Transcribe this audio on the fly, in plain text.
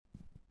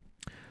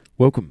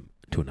Welcome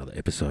to another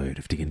episode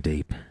of Digging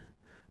Deep.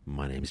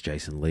 My name is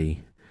Jason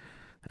Lee.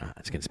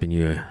 It's going to spin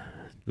you a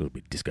little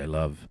bit disco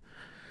love.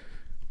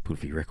 Put a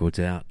few records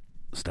out.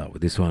 Start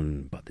with this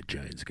one by the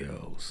Jones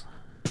Girls.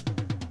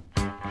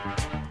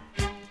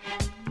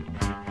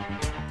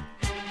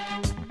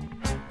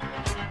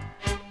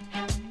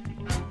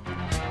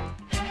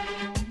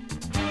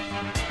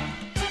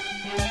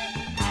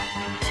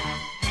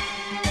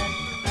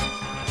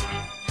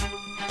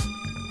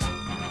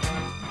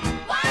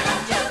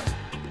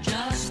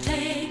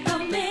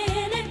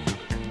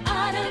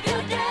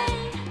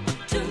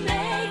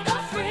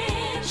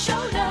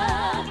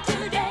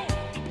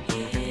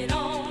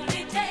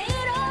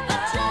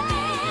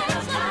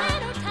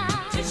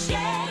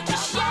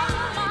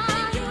 Share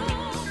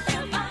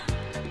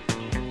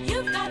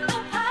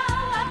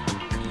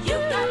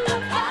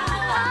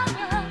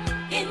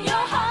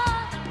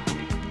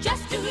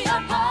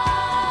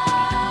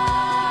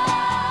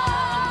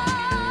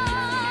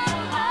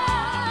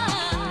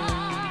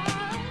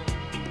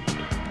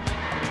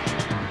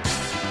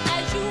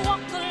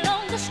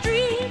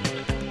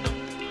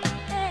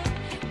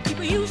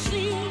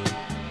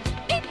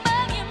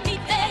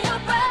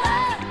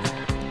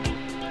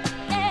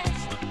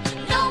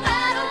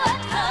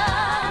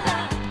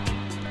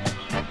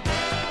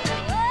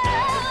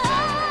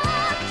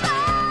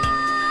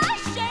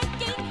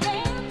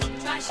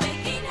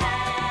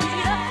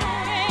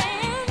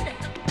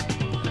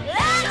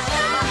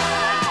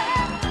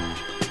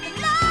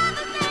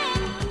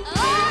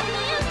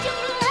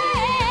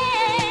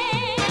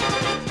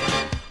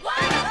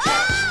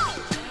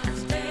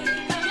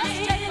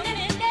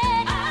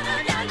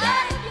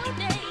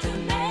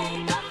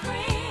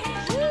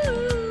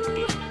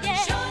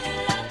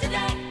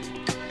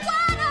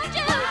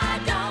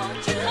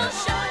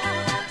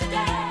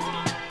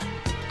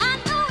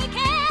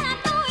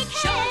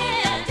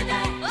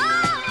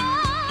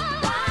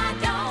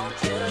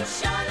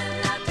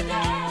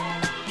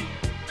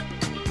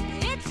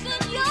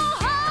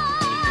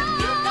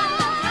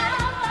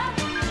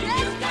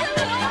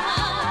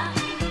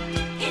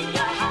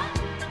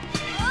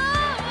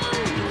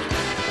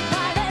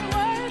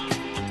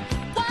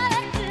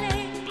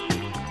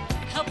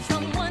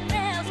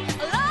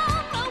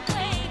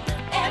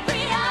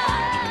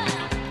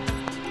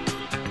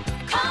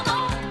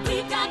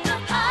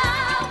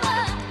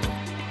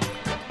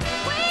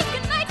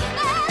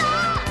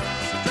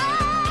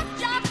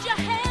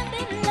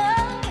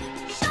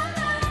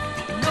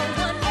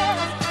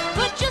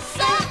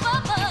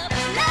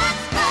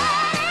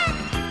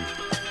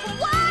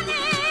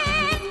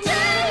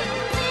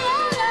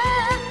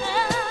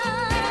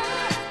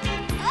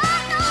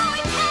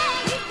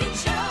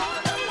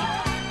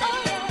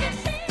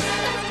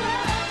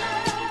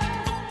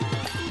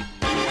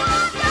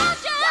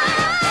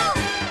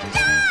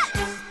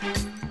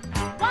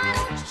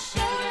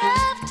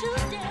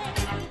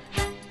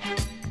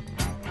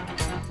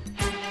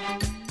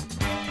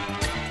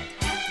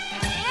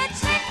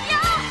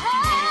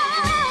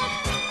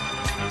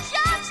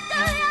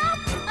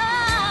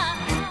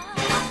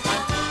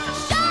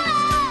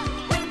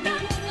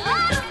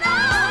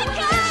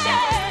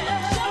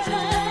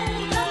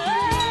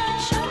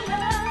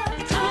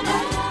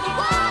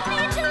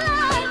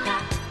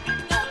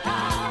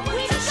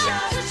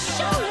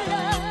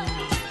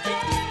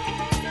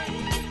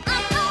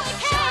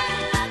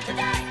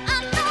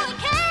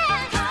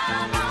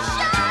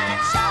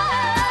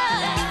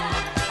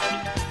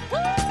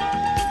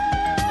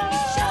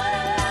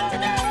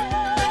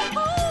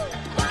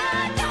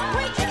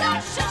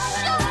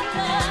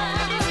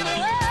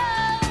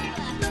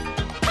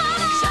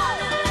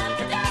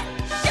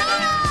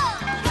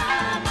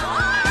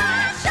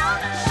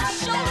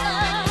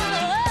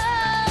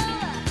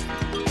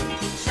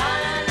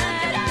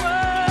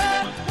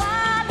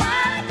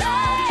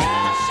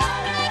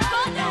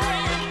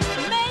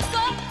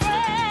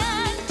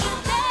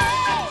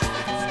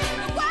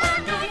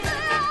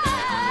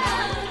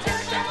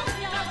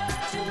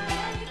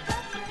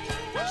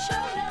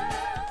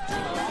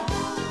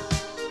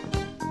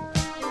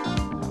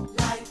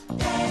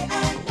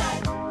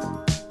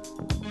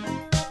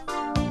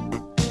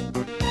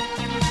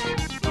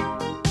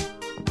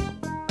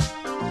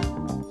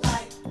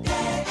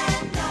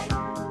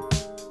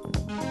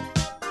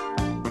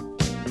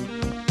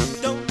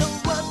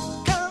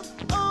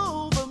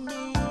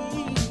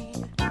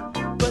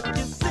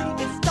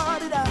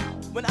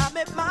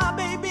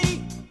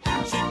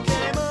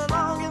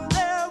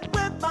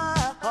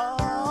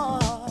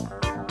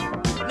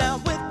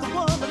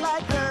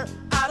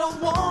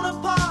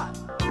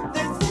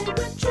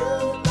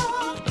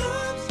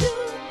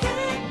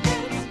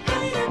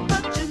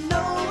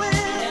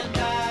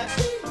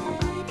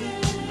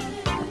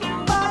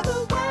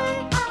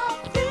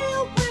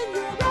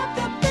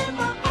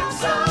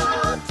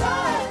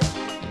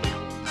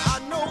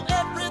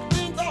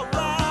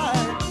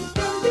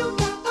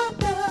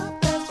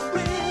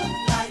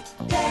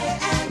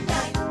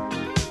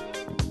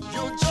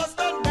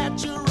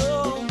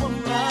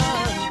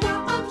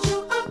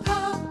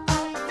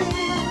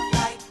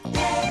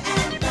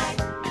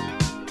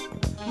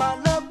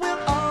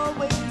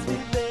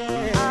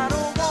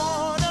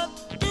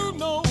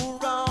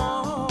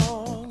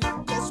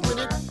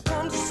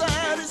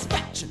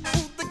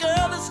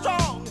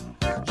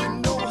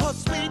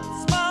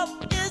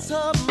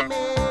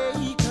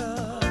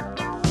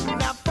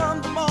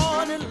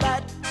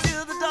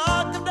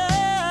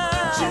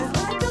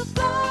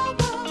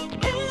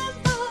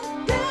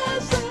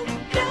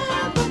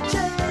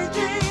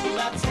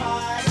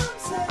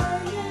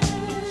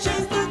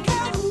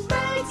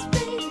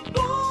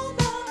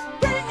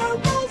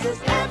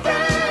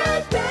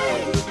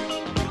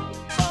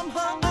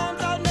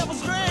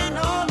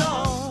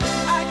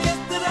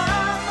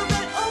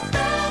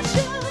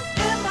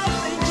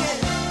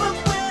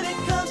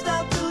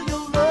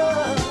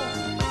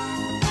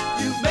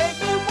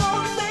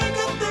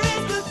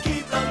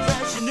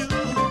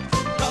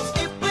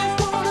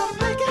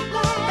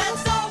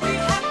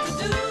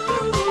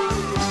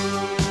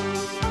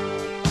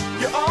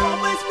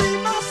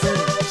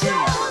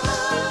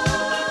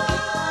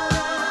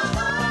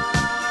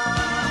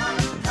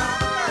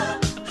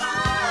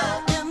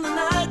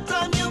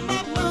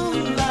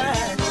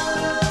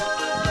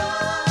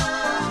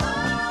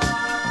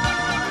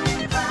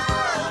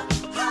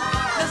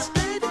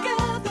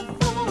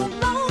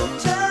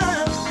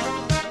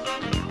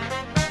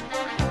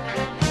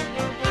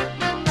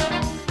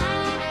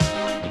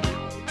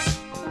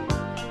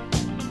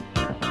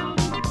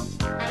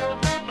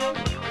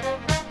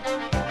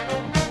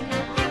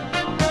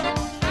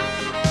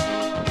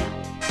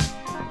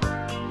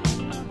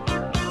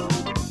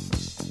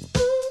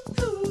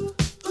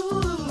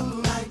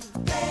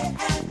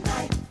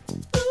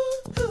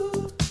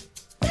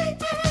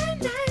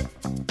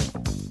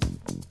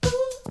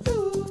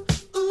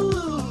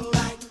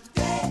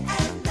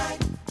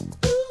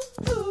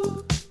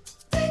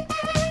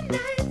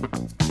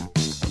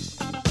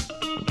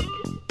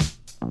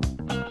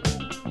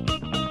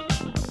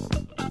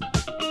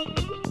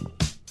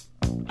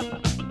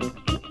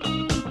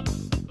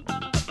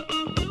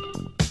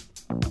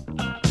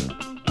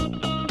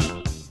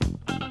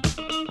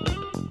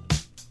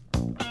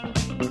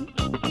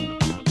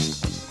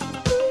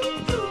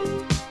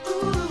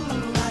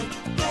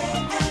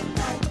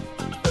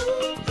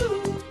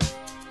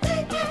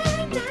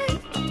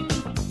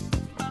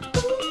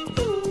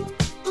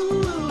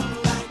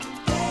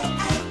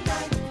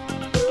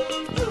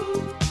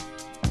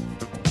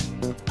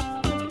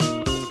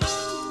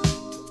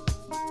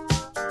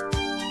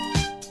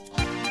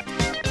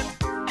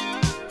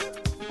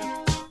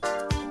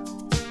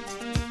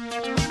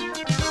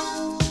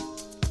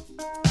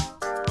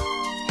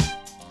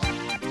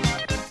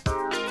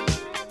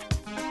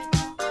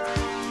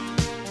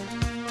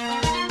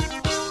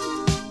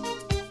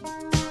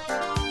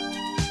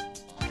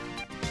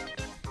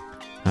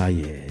Ah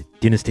yeah,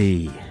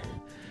 Dynasty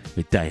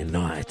with Day and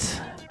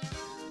Night.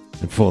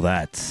 And for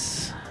that,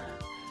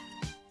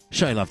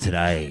 Show Love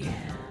Today,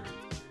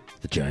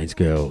 the Jones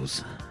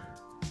Girls.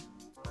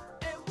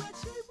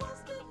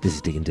 This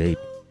is Digging Deep.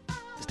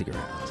 Stick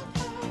around.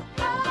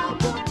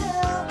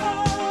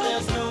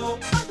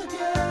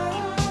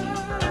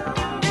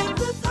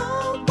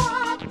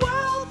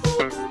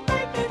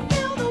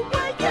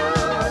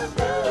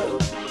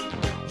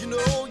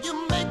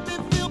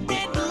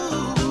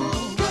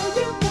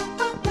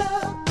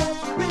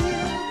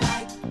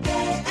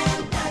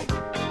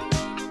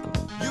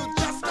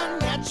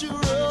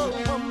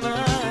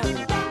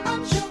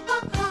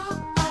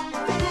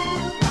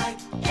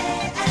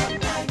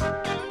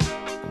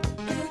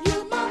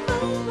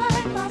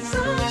 My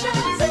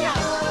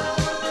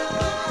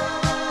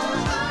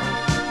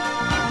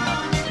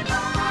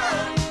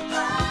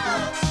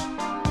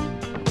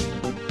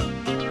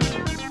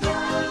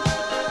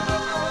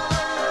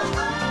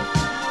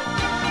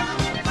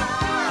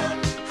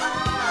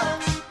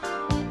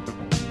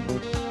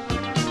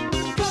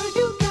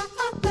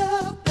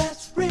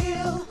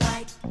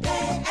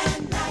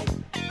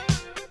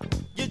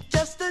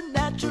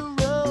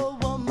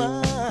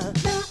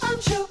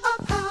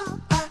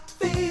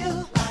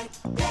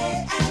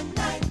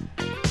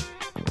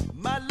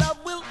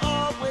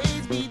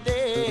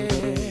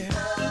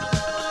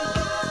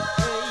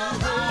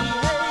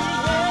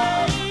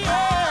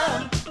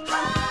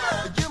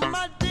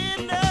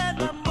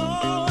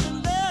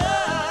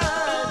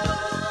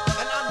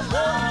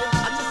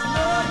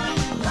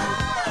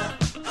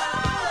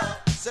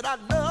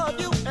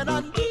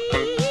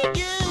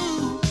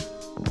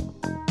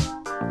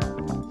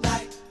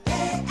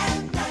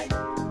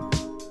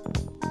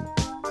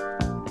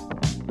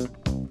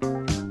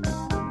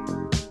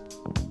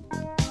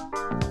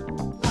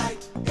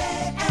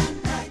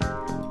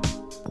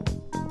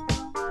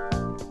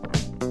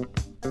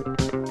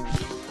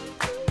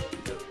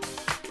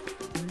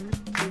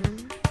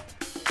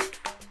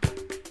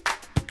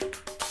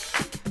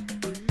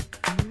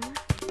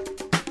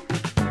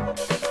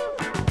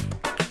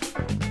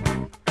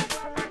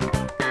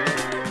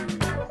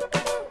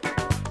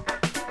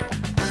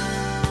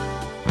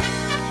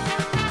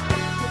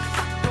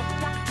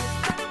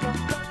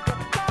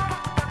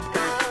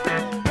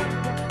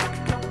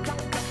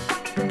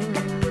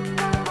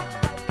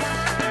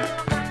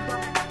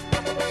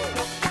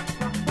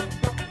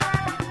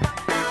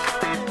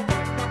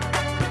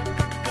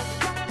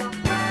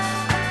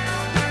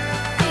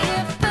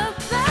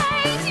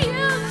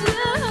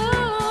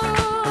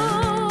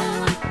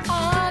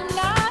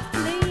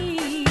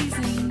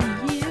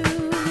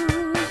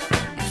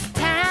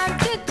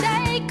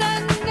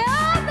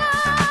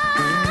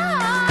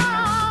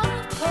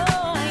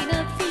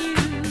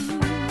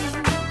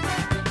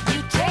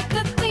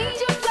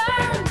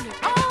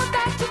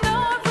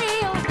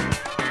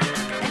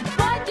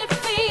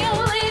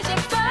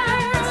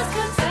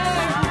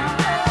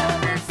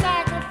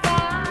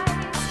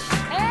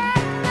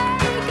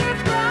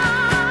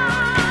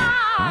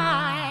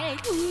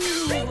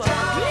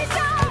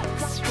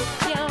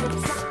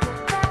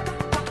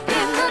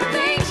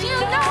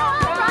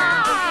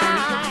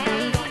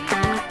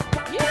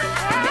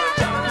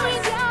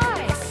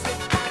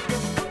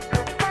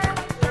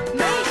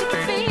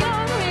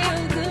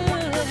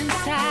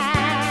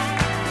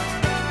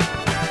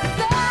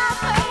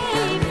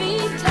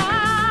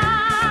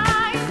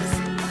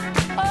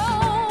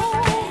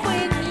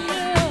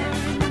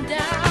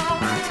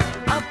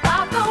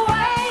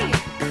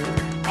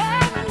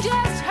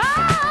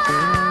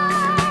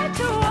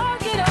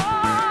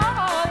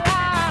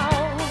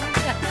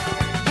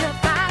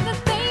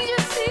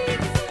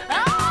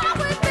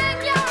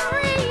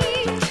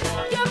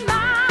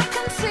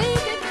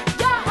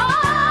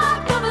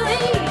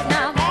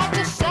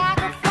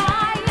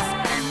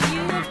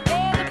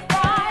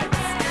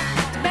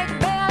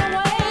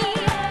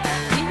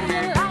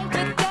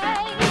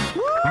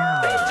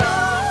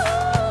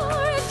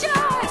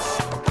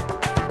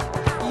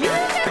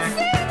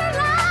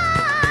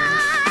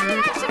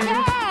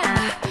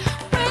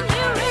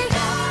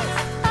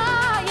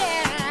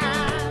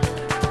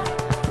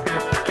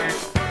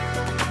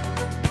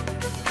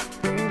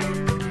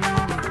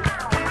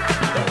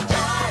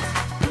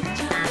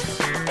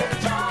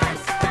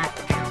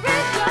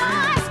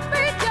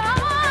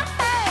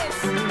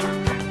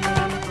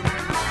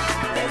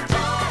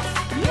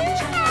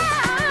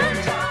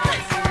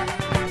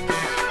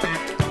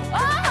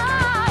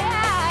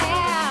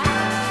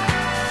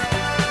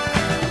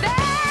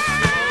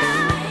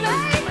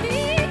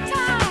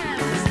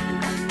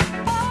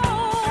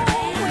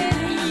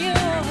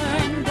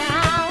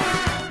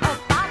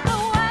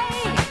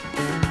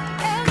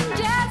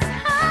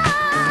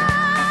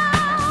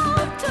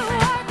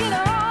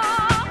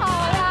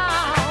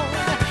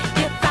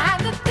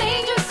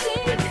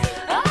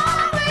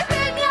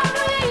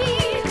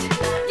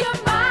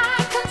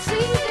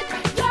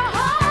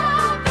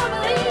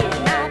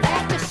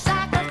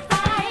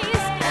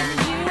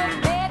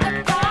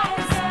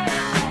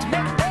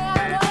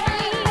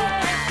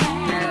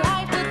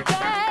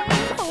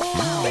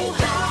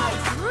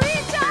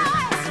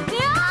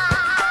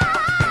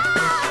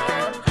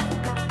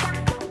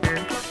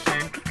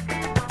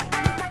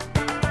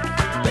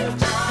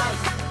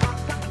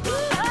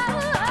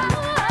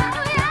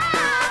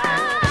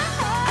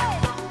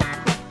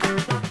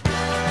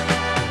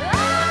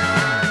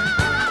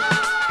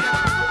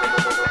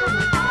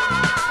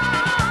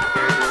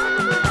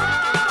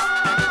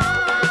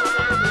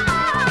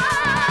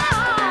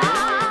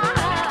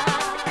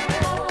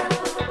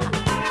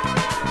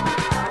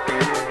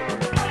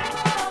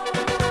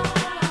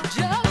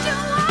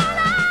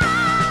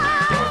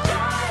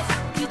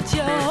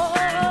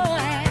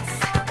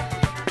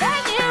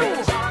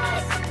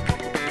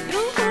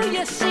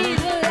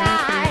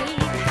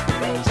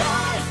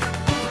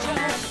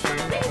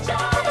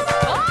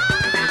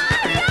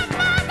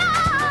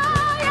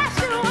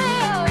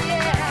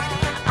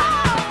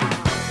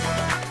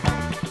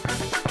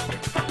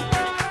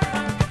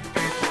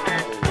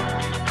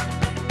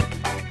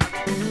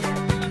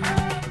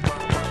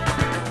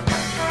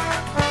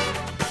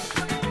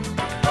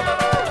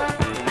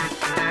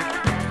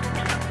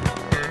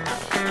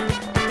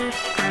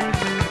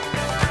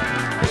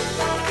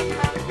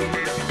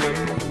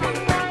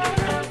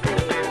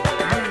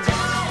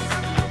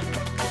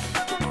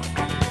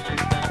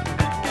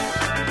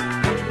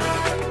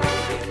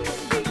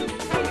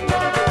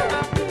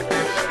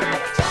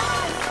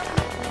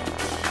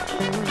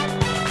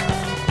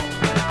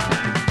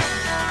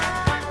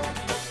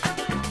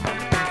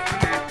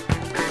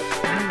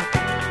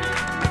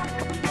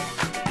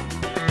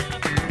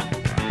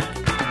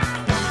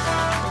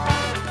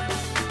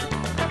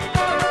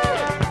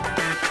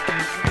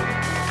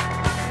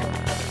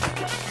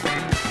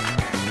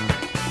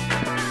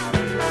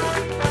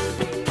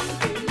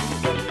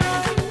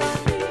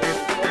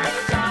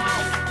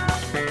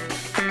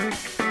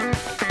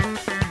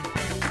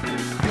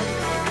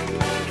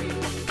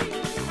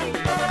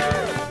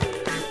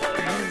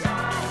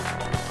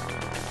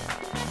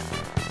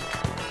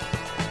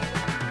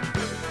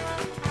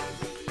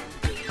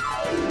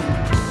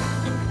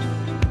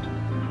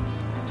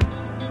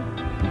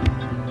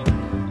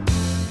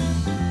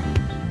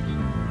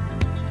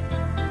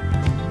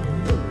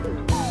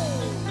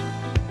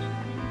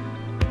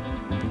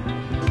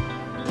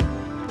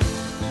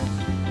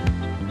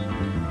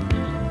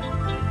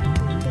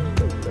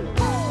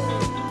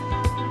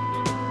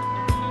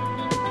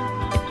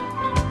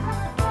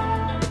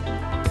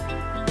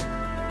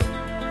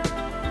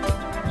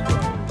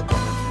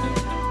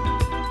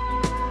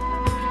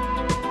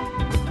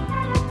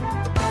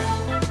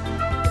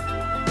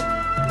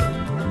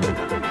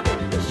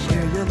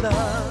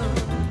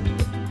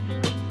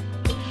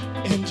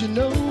you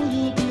know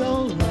you'll be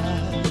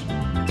alright.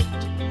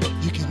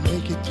 You can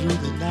make it through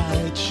the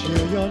night,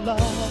 share your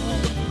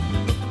love.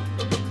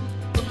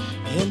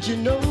 And you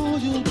know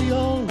you'll be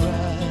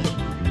alright.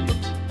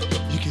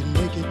 You can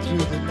make it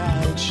through the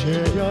night,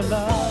 share your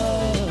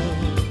love.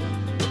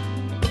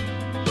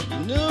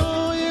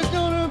 No, you're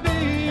gonna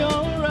be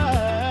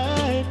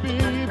alright,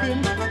 baby.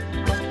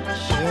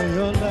 Share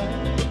your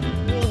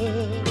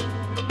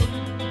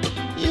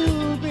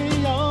You'll be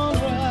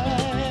alright.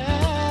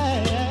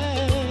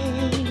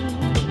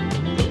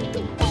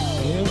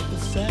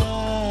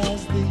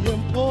 Emphasize the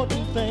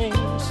important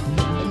things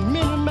and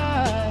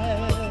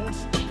minimize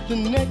the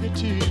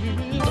negative.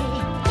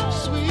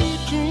 Sweet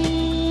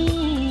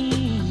dreams,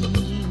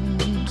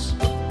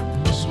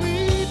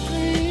 sweet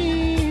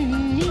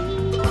dreams.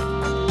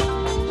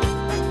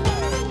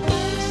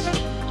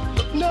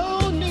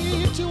 No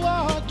need to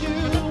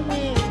argue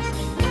when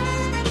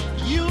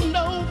you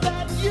know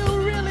that you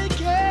really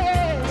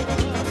care.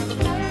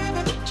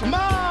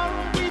 Tomorrow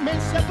we may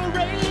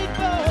separate,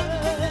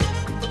 but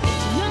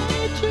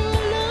tonight your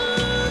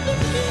love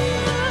is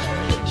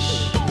here.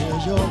 Share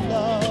your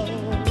love.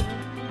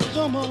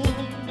 Come on,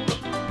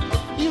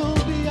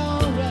 you'll be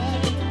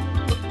alright.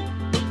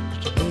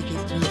 You can make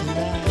it through the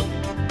night.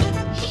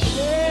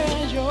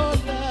 Share your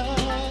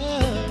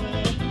love.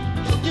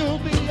 You'll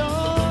be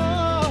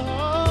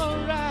alright.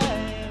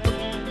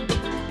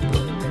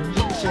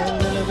 Share a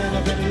little bit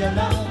of your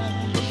love.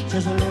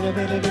 Just a little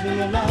bit of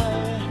your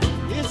love.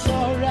 It's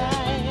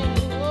alright.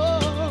 Oh.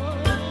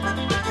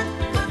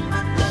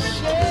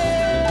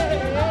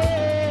 Share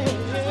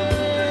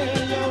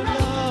your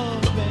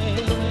love,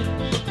 baby.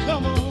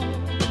 Come on.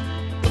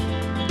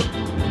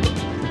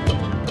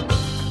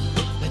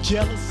 The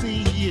jealousy,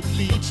 it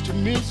leads to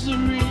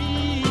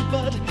misery,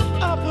 but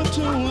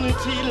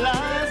opportunity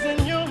lies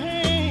in your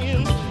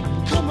hands.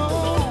 Come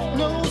on,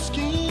 no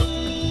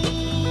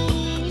schemes,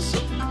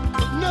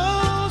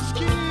 no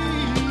schemes.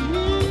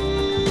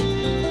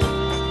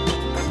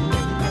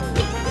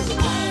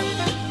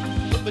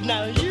 But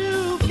now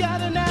you've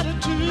got an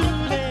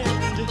attitude,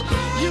 and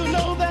you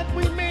know that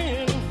we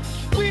men,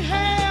 we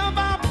have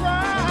our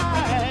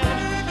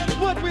pride.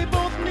 What we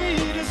both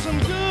need is some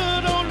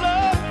good old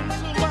loving,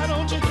 so why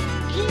don't you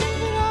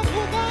give it up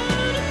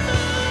without a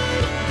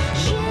fight?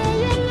 Share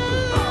your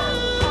love.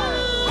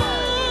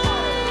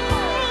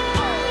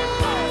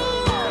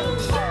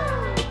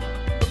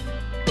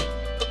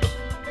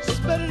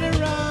 Spread it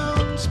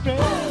around, spread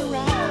it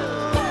around.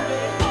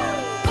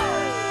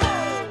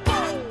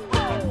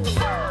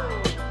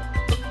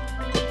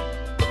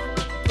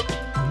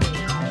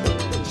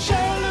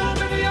 Share a little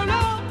bit of your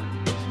love,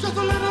 just a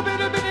little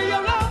bit of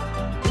your love.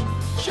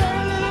 Share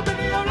a little bit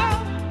of your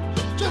love,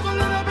 just a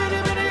little bit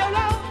of your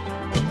love.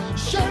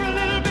 Share a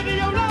little bit of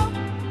your love,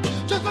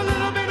 just a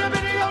little bit of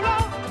your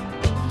love.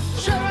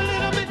 Share a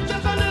little bit,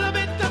 just a little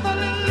bit, just a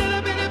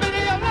little bit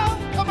of your love.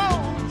 Come on.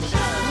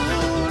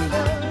 Ooh,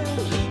 love,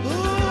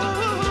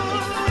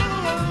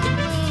 ooh,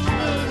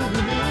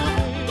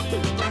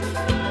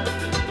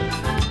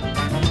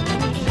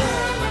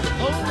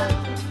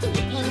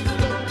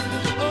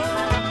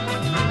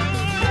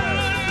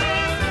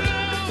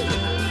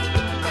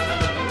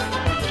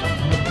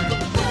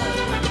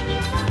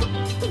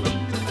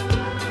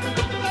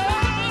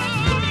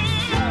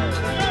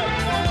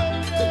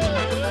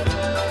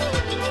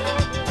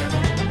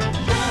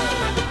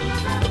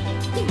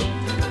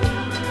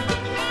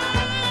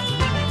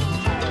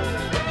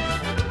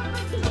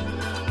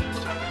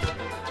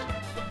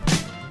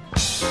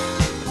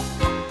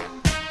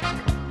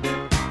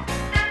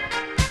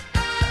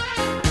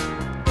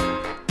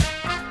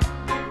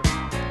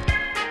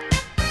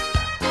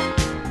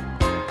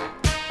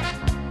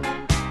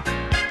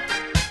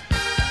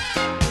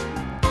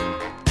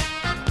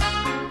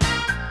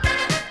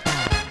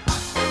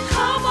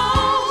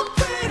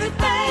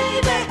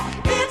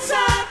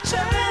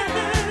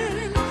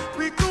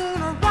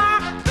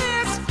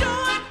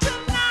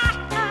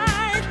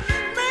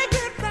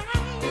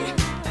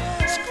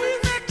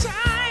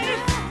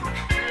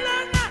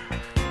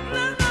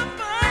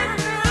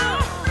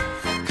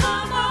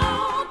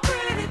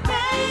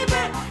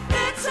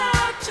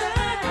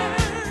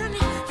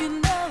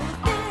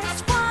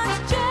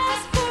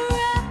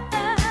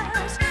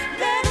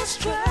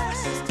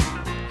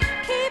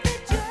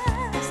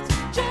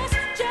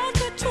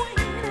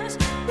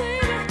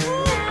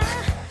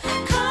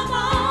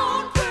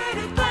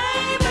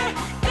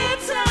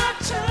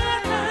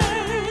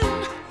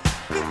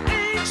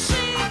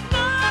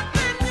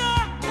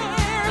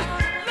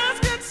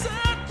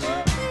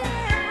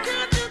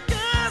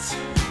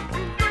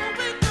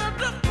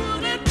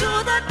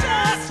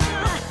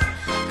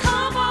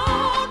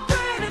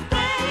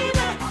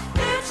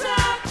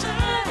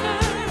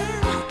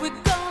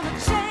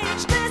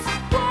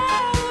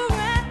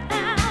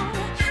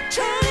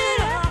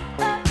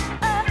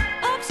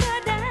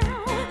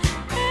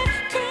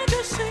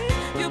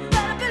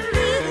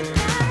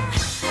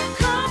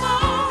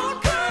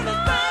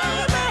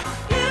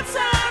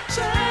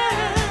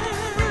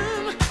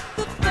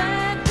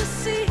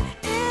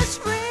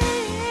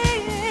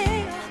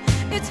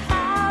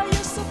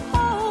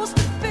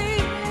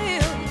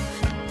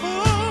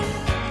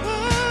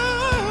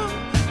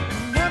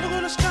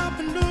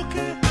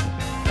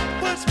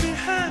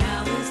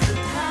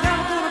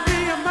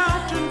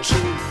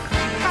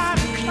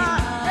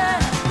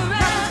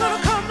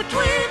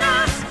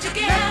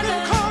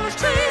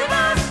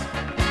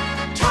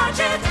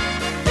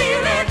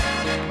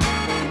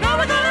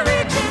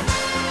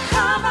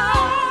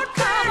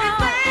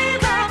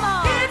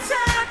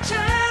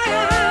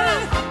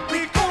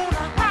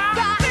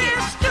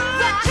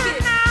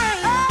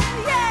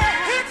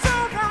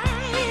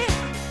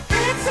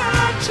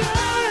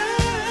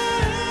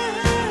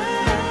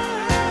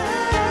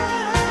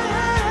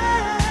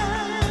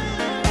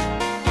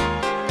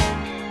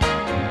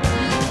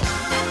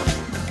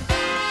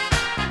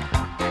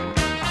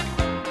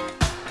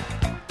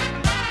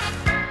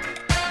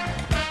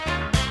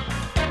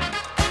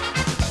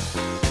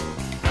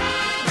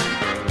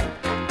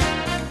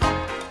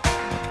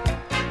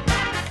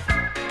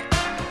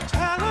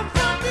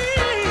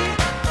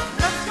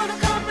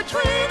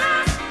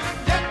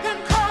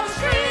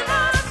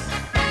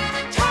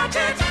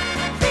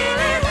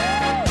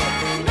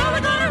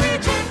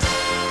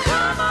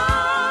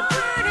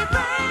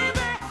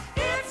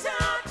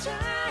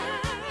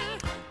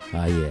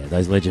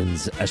 Those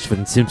legends, Ashford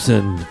and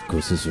Simpson. Of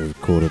course, this was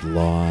recorded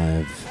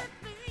live.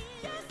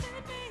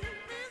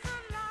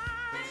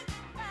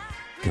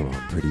 Come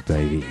on, pretty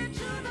baby.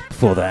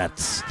 Before that,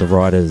 The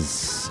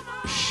Riders,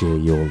 Share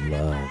Your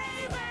Love.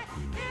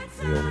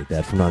 We all need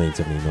that, from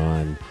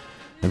 1979.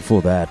 And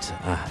for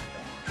that,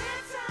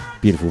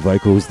 beautiful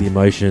vocals, The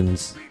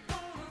Emotions,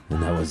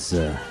 and that was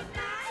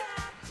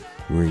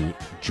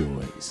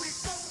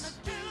Rejoice.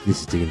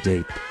 This is Digging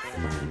Deep.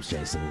 My name's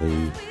Jason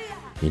Lee.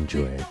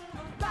 Enjoy it.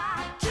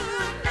 Do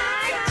it.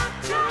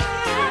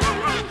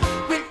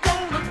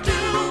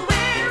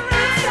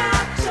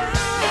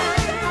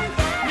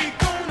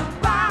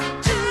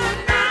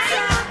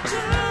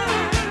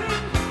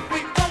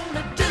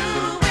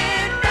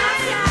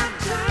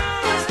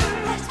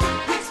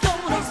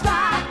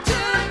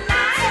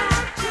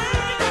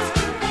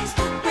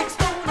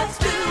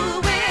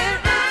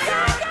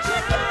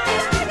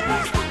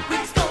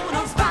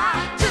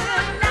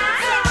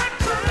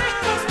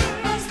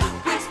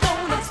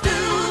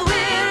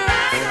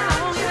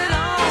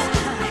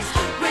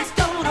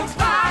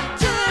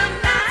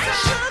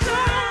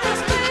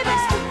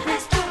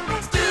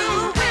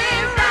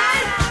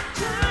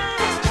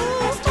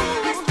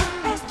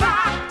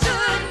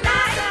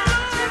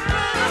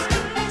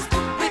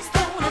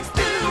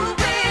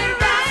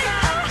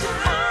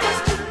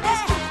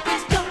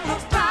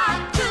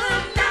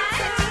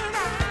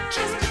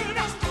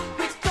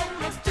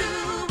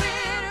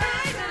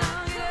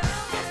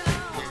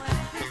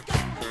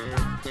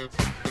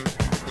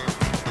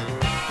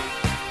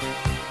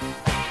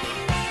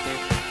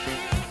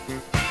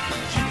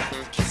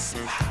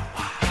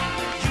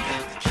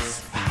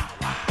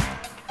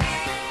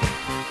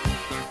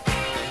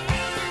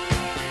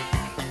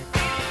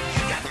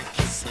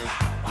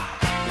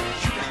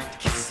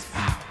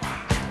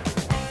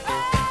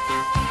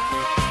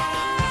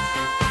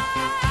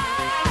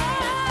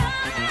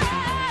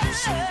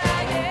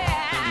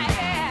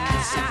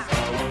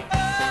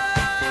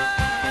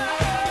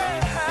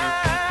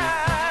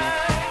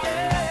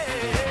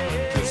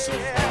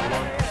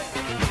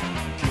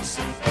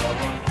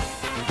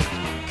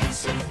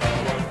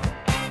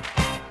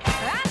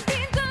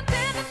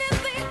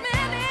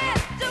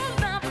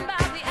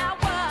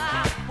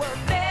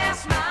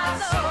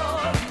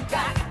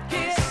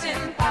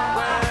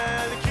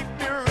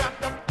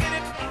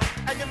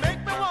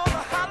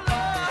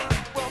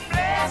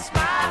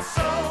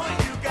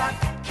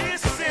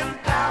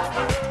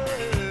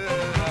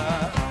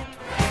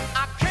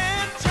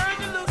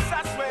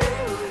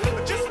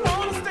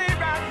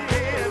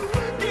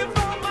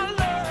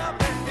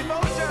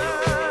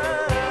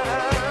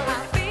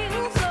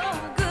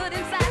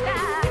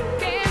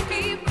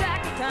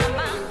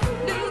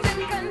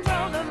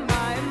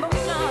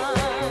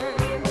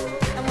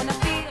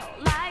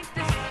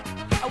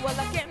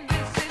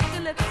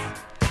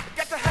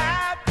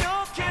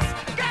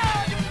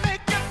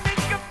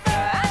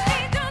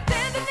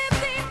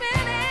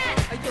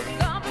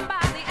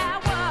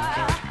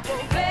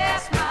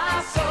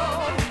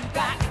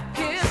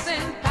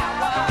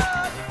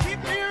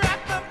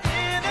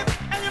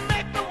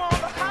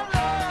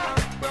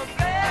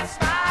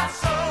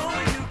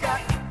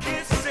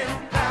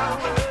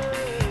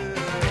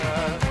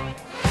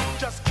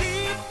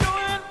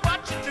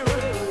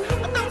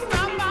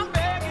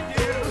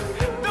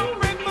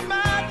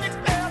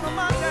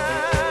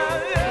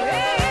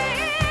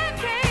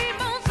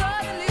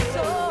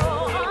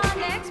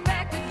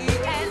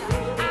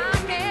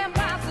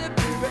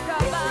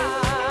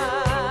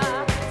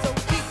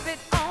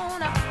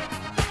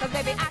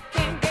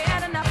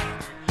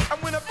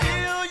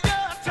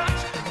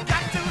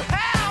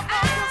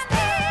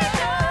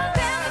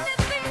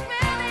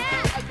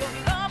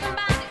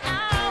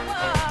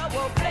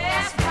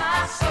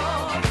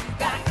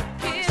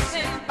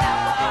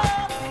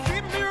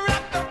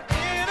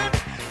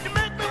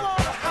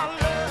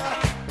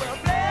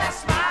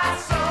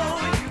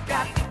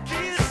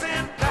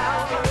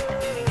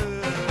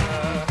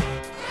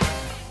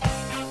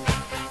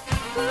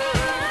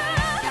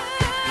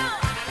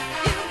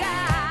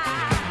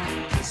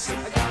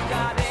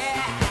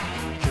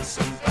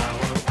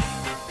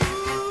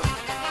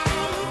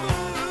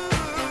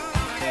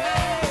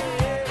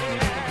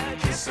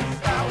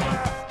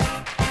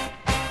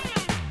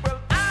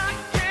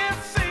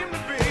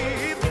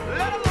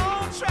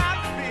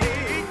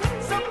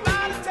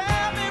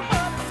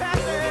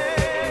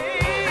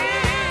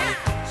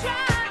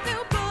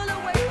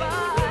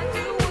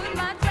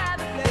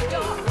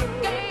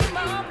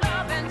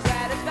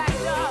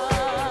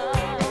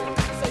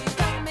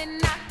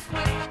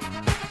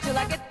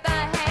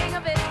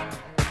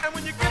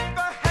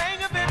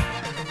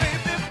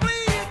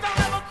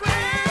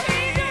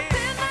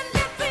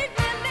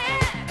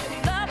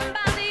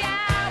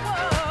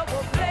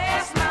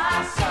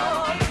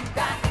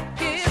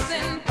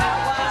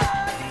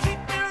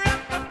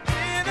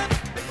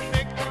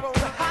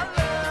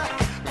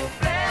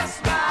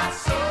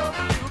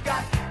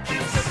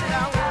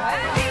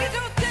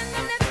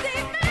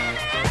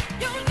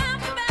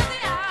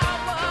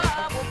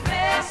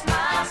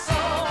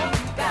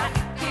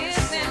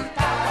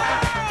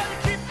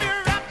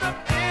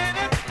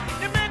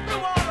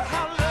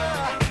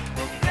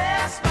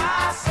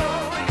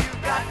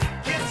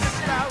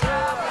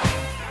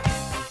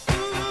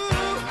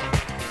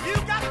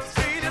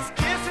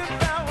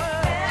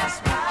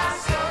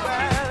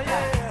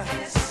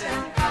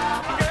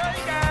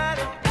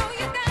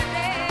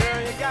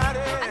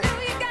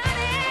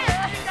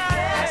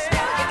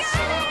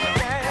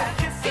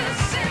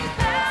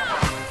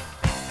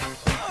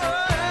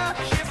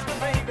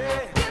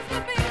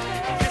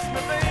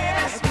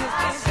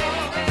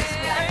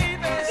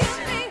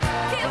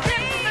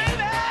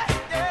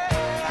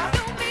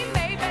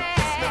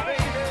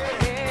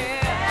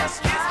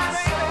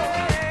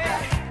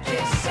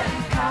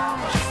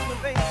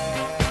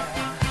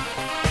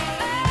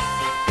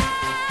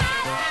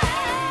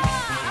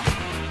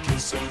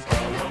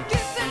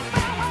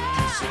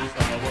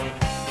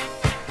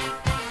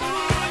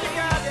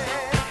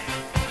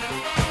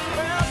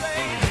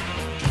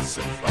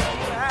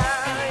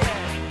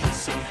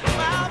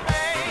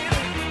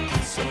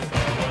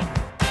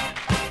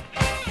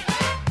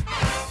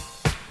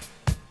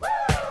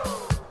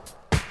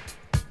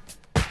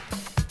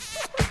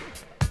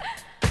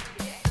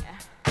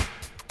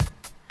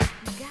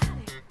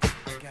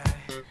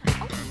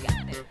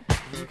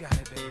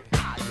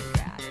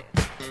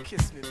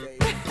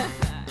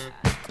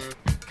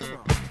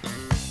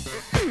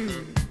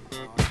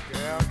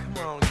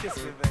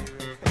 kiss me, baby.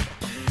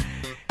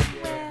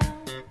 Well,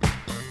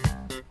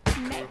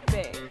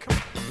 maybe.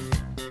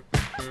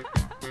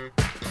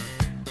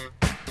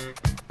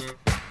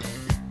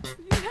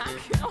 You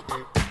knock it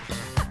off.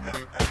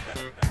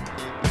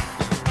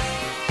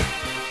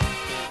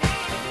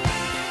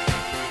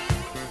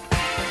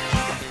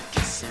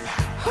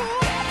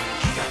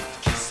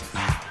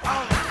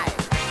 All right.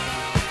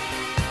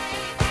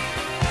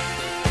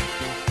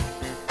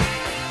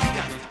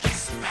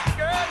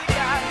 Girl, you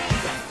got it.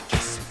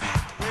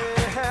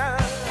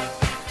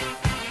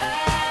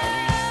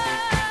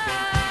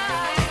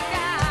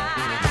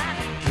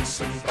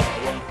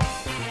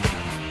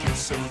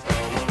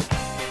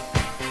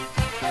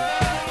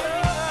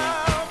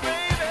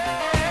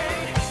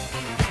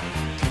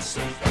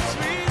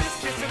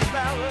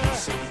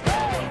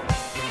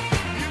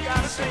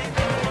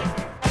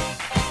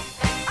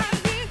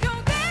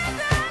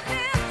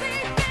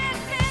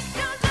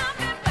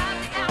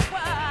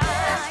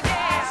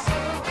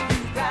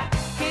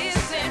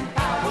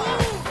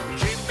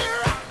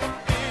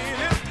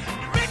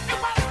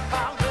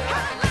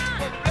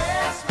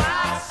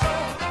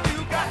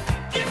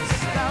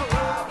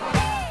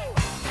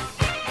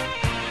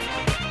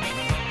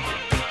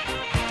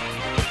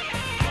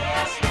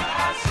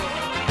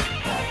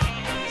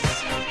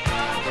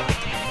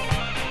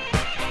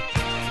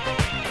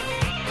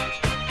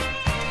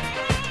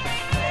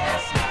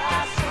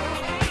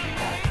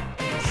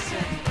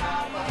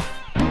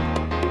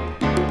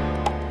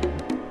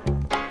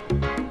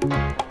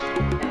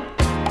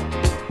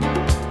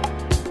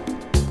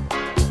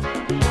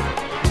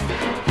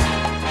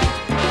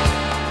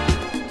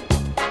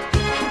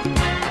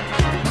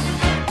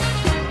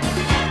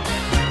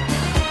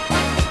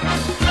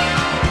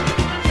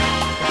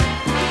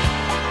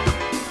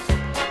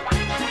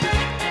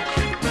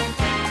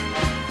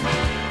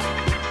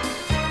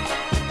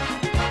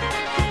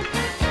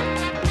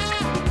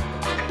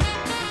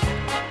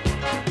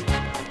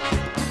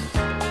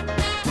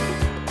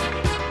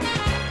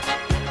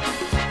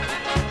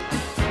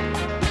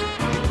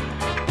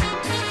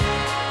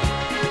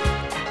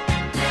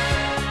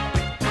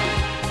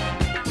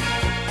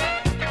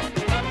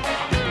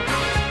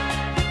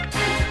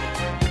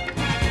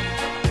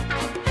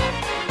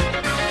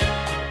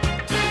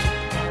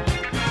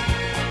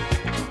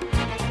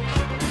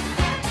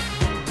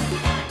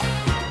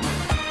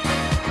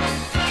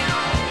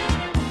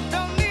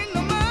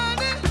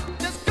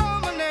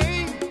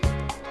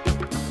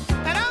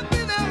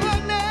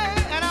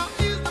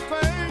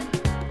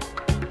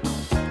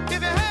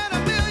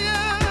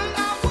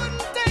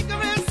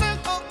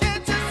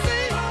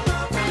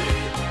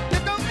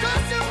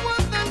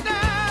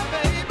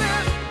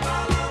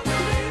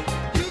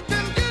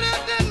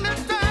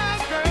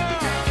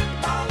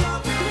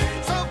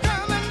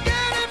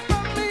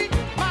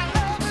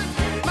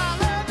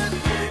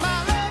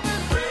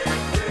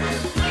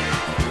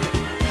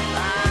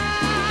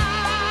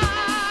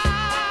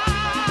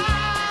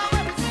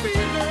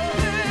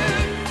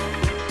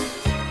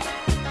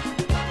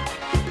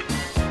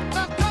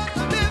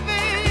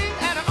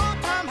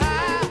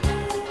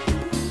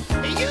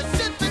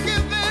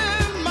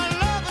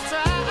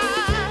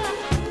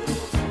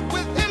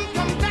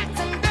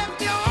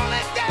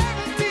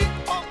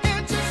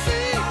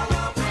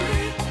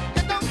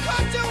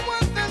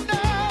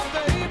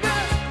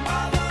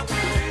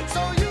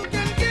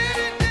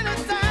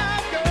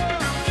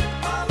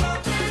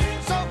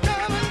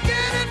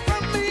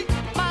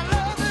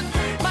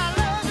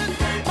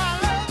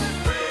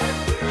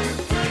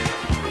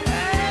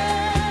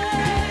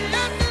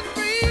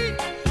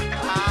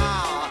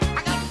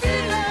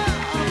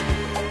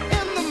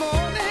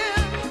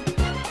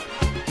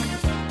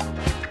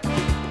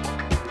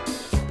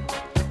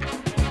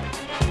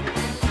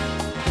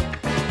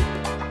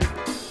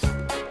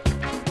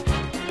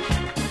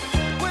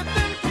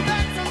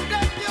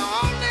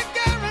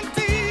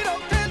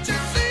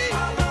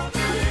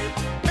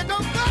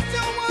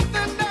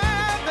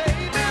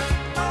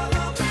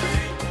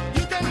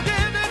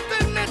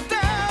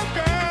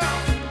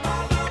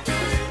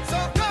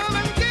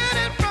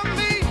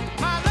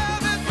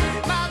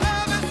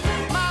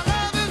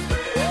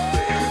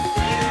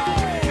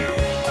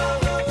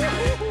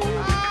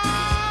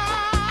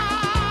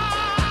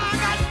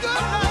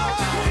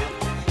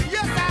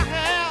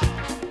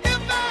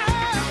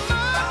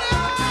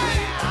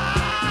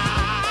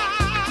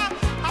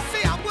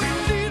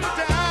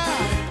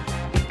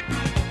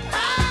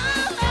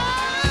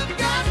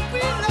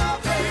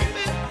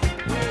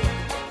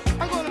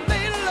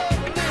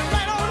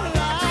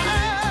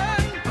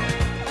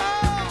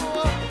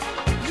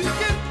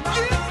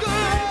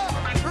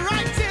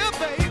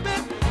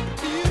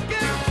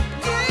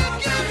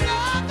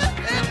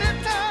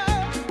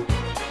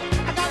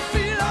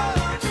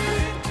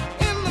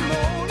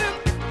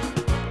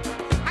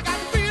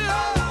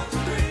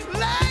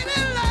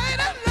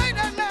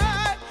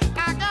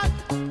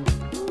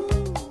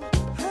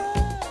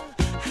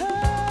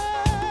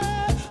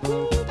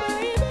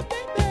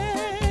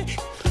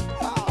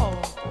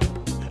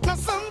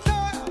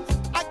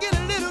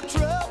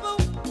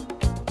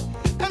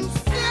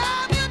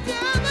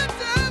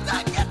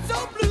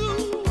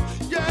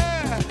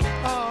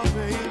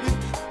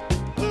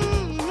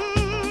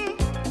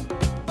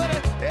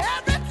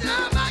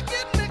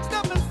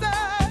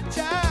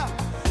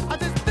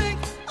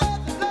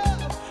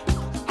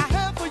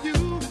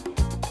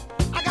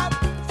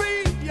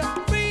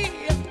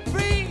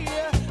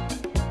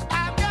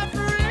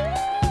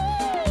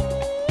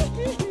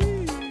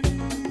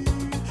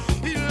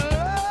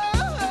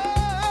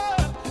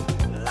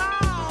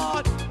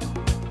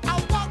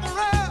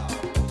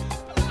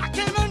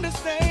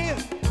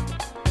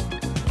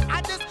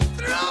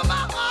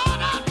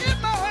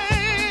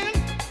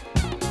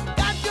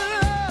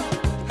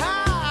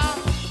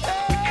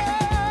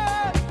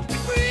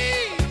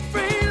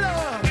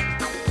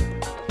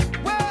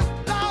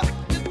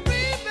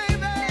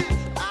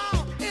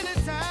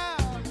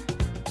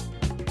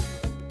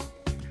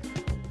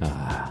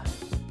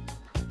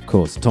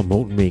 course, Tom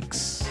Moulton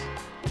mix,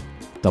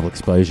 Double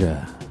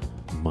Exposure,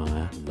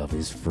 My Love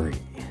Is Free.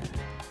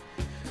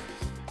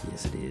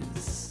 Yes, it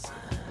is.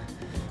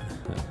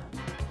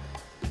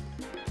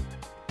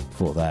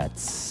 For that,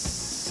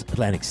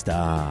 Atlantic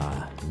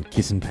Star, and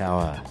Kiss and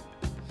Power.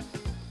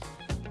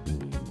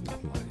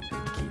 Nothing like a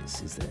good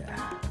kiss, is there?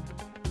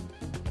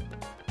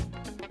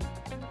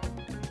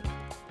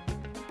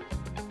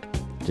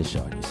 Just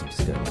showing you some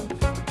disco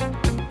love.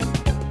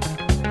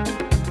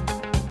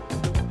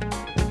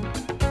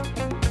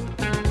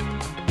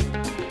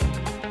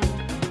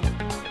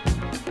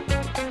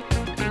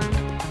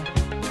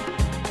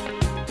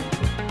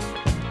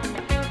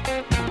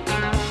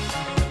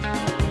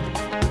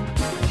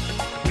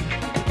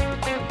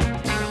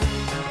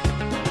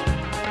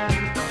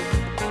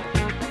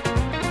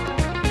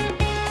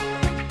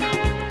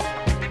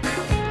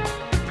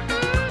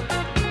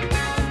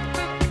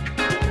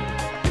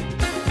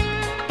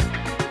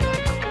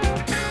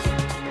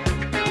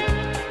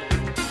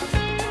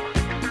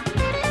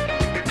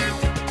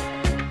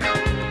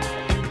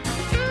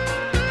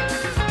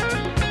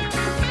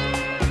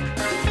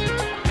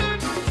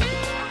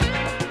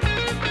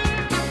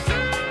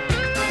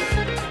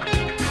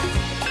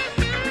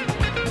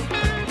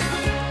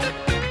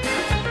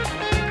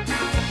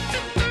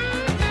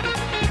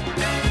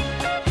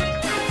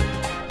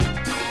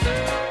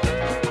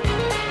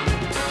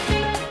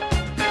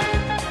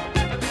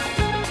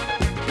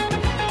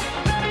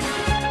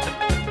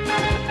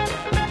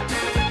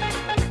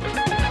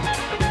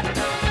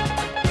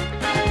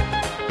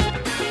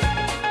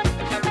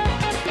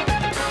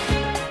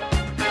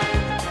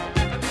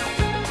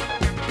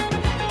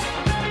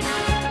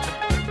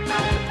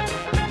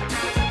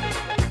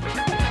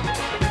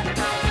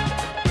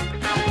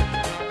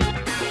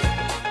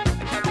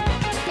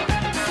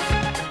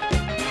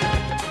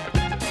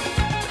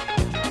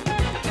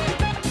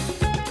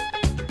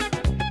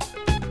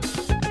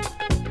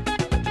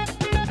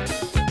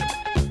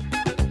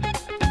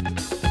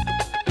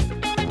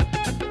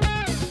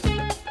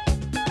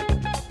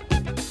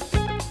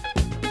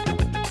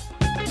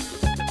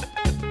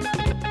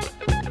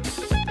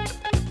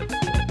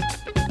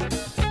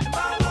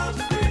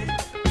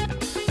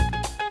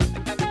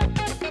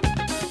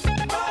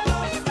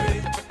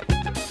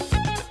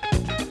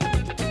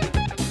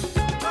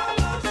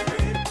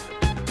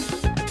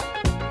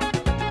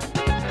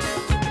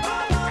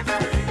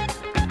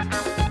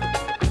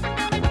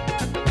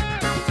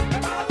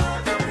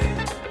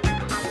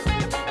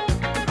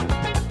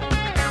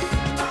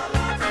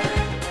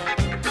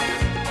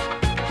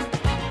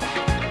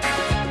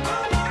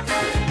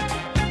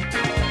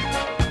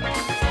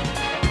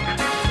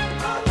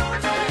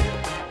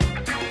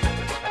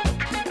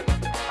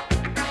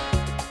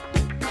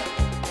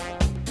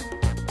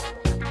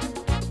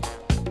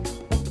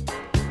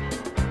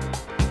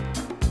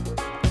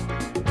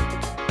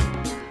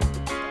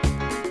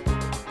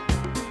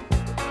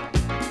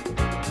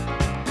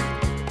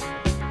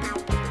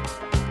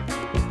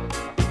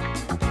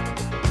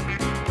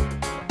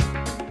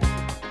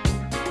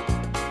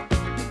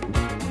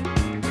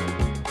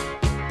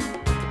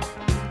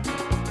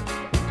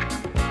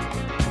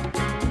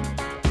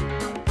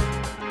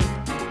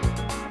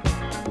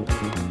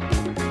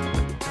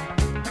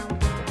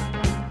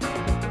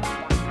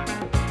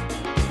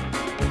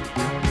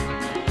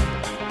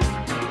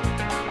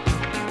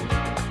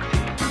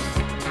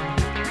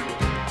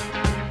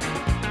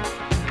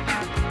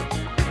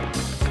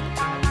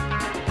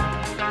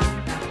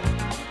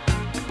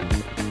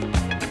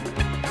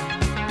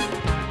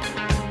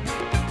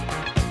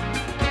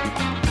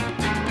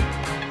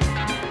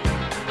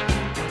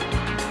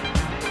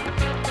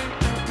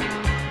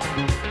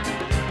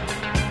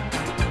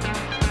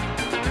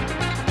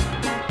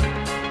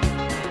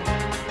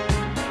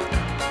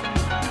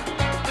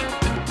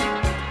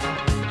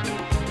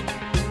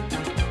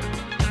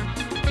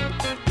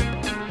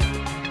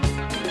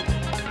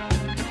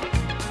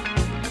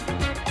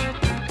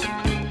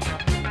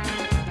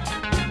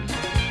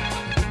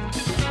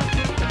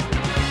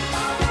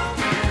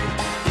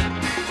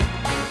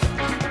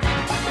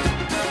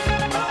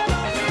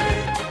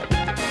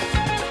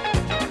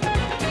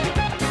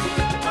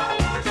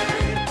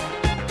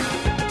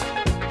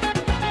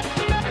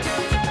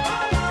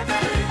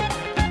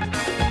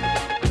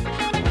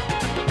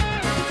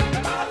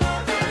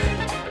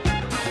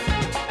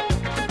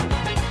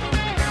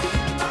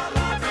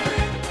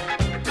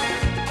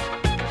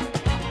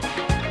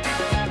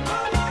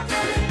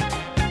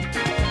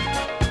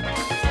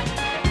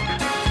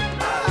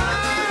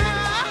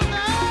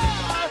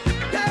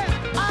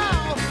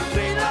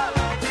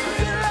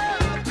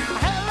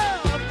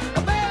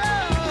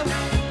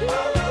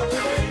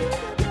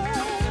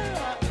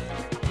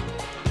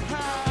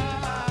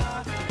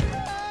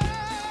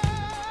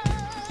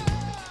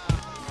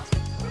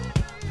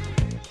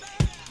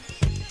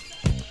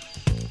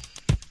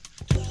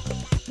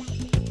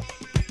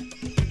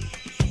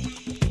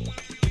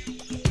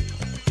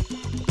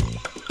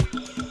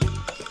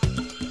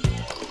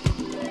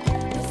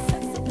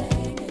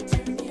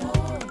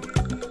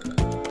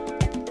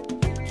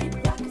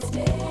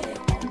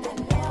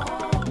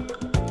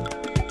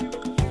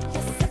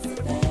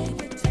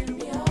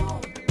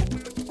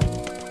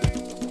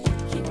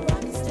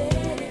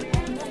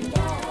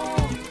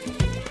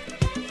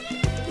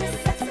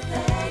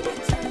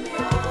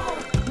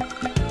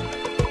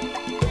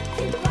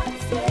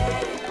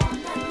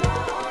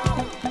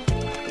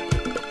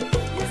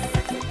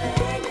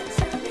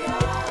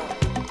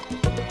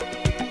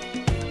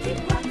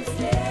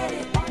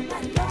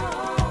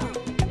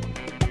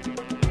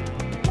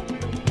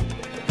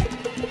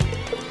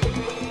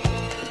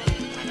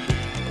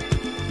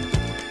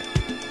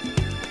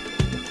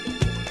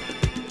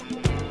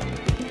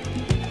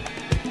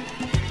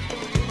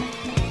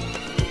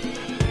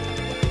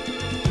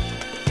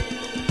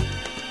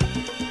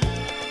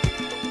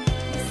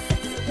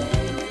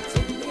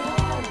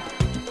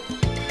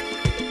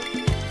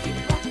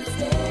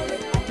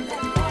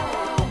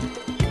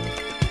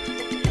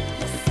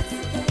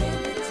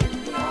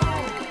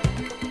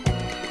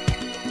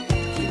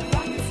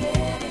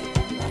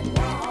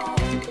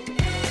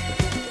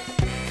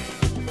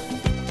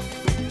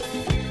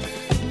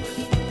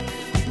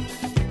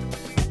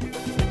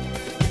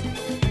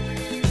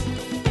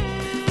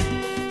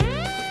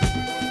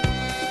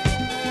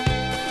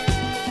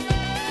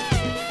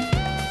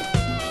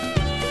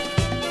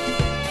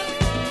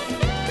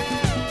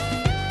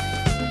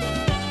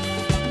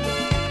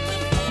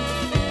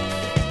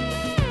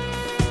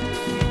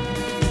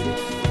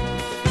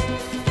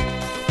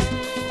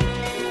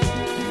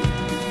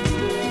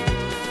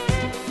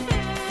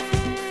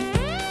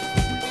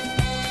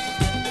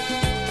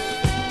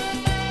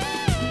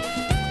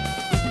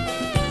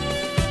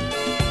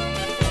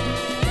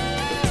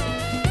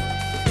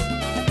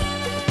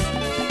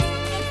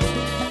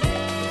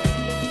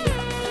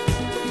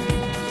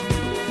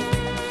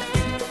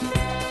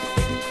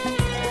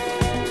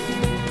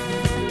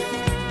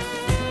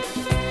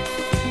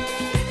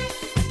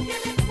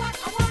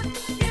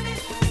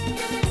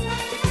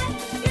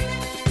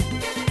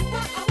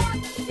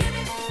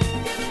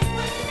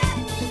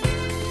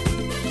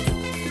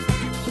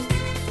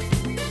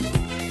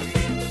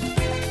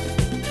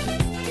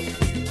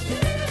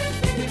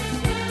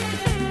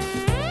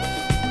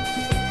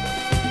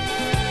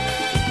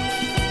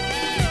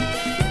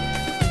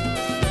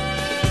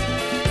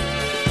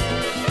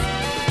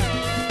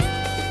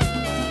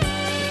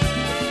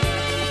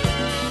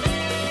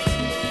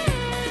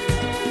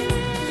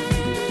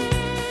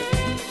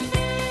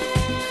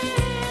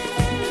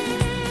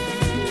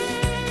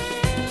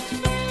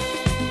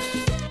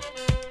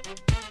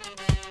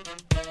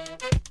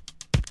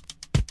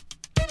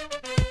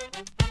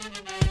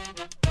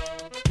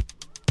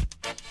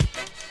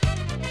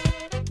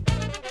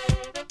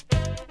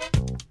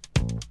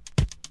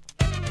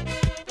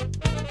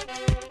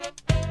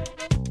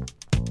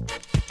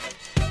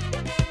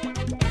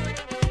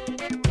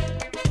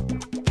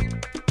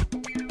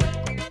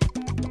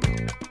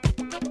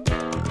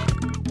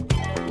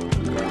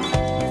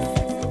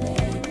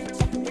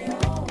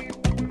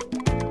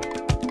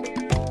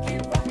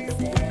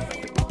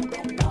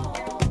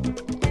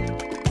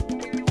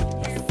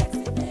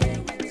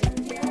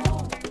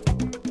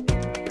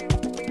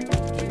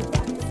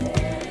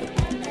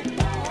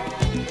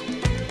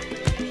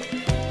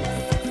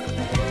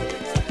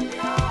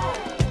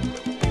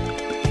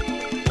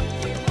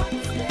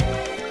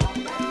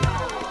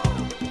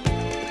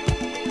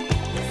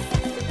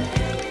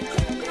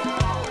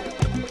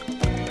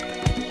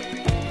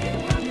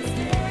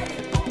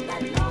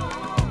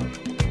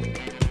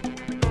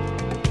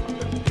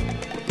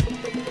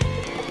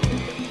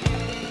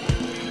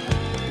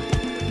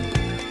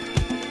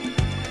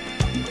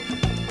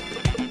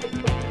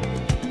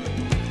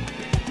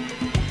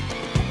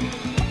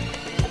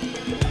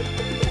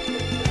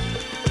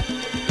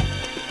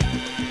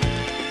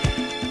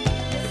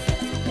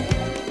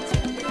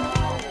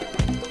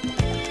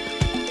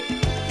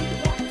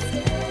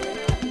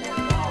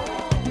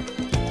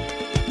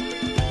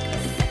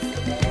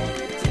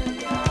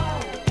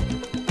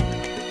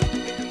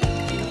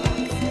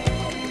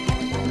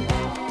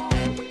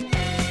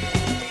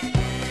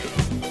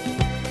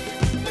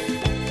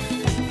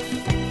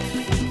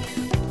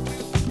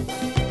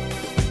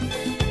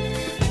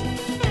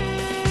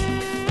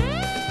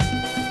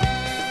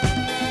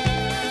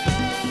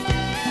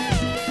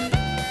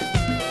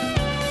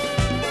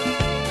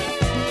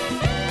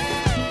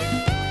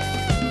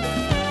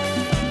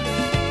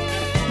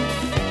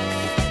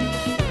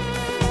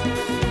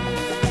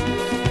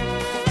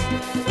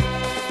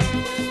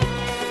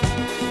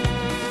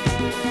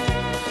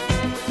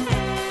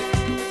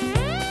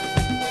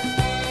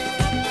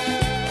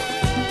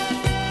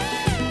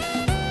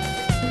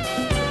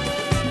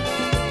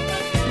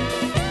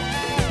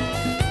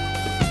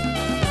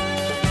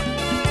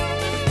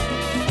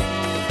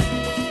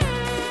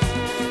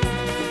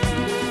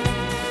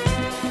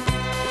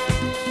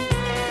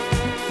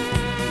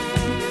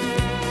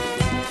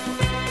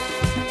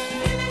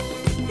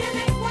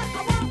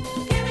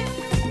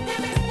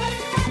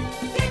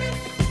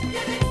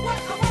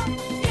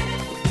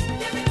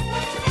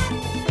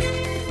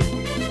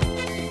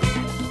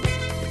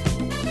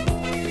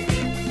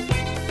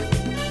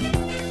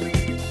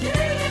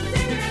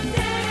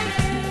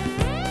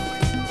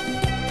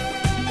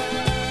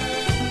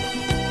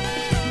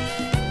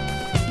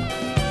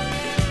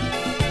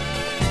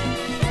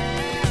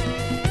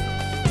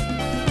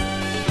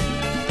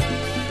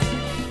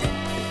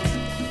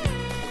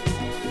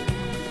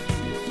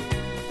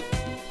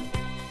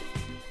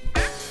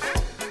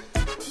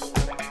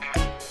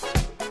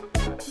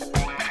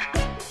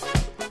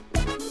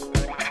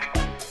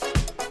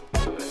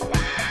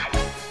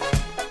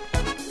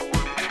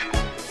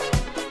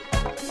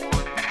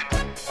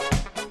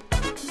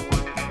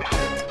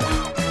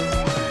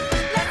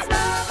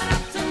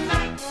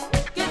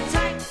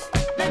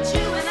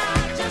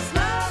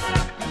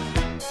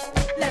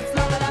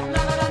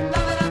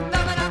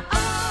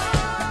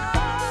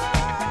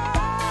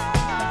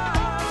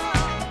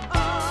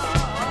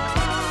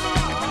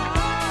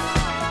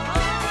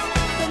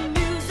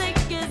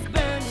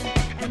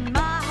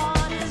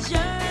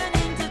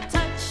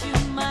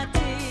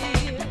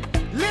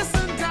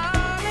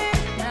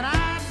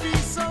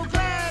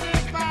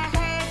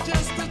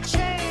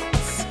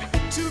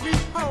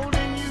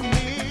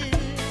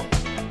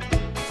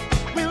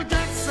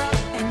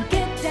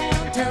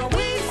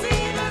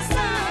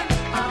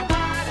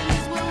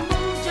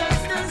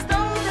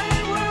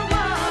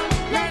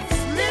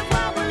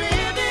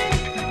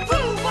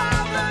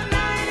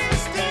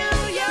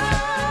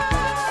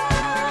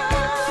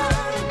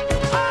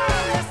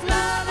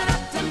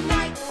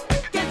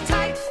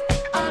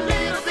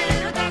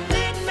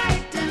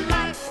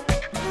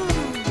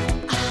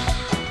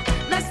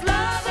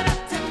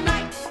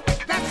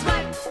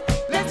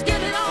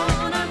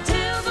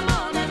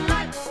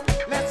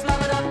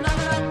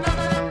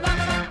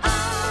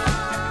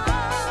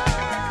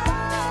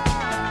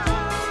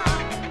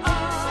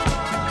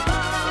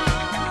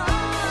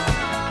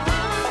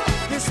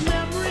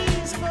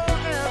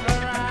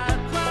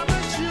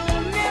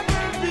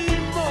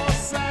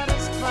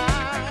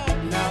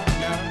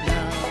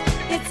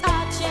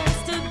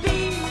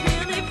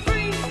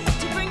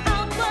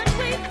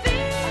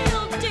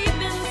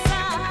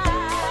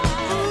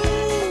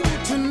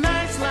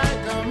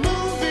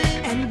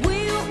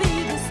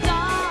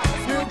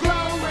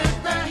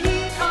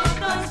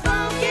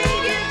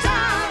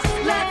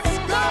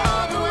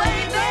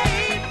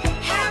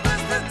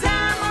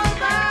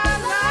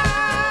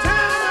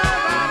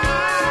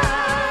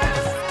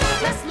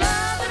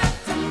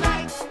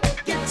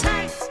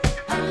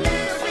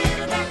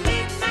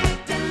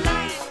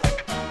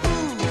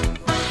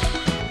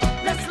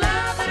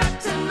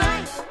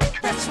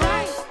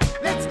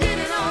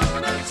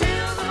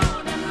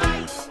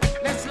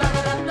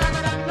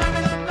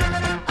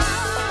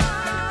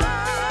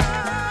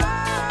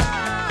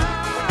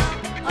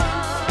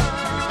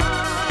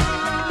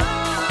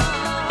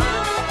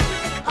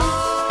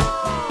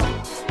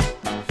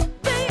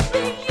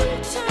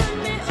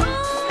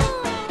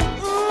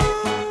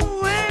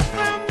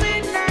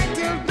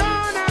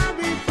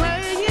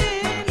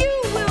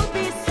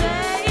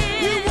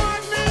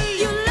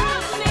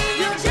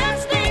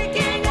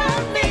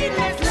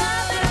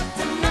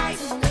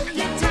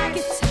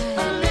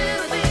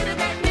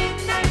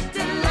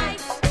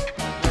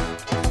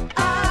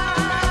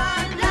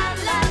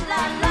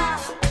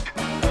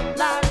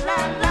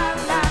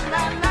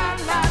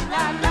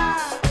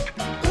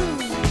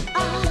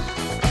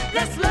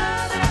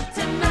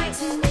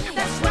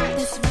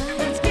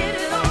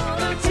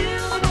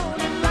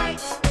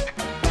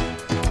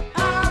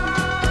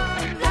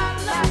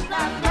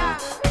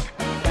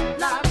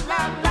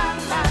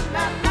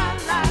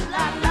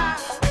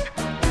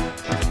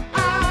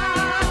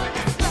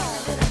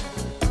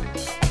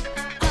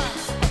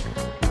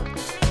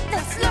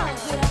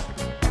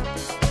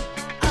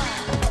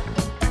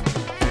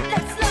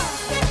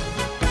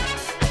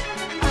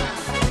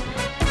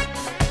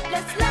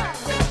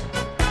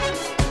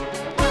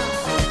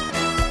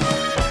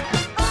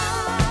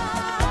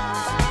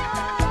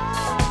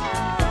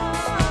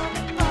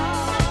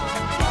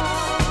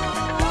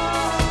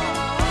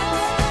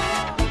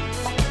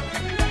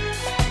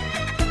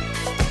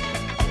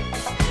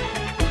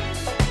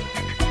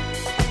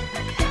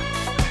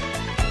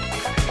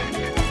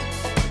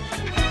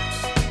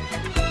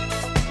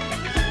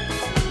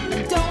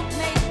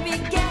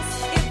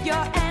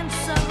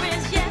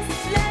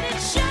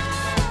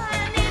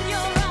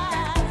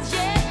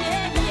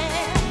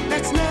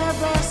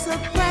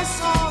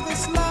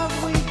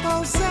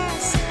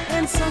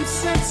 in some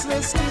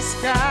senseless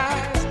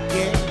disguise.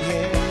 Yeah,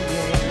 yeah,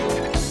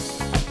 yeah.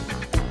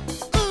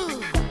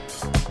 Ooh,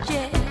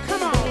 Yeah.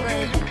 come on,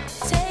 baby.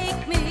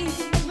 Take me.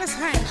 Let's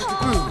hang with the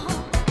groove.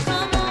 Oh,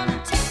 come on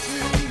and take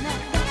me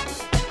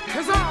now.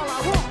 'Cause all I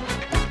want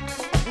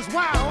is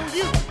wild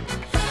you.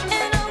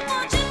 And I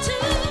want you to.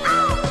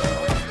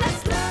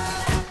 Let's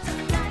love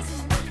tonight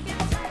and get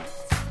tight.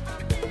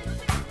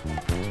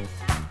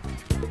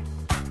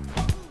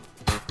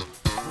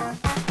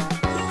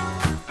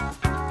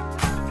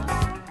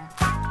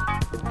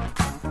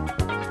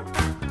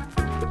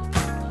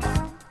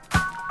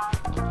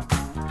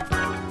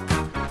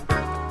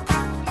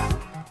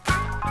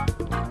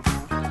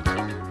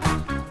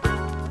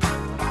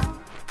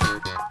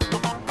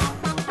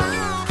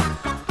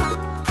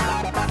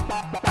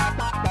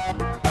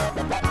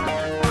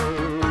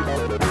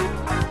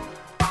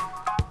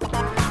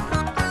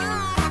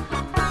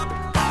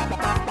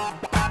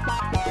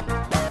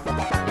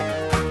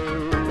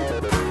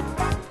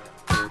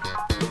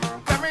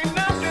 There ain't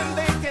nothing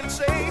they can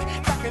say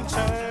that can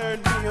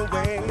turn me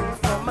away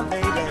from my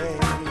lady.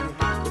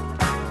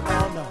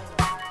 Oh no.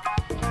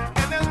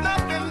 And there's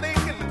nothing they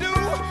can do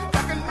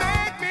that can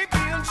make me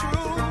be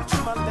untrue to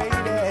my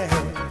lady.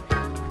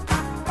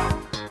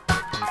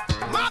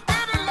 My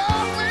baby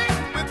loves me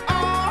with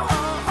all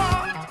her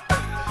heart.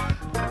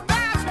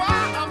 That's why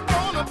I'm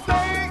gonna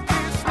play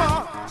it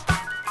smart.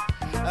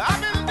 I've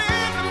been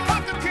living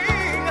like a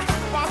king.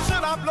 Why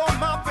should I blow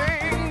my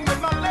thing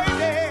with my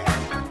lady?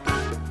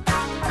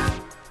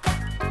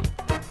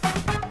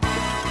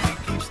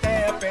 Keep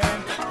stepping,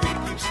 we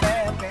keep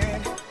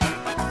stepping,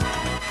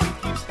 we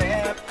keep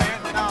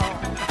stepping on.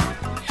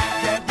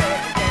 Yeah,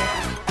 yeah, yeah.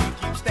 We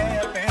keep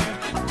stepping,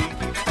 we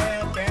keep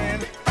stepping,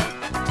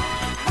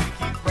 we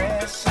keep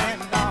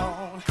pressing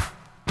on.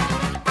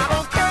 I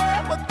don't care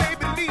what they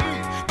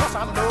believe, 'cause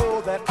I know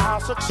that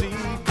I'll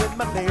succeed with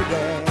my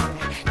lady.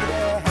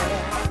 Yeah.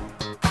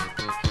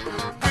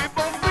 We're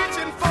both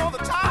reaching for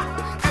the top,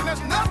 and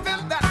there's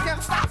nothing that can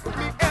stop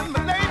me and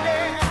my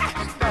lady.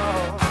 No.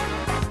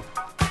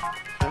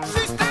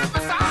 She stands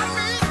beside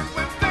me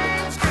when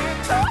things get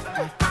tough.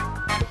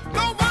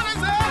 No one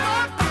has ever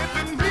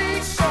given me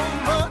so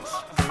much.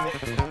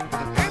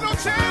 Ain't no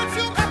chance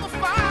you'll ever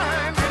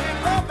find any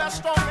love that's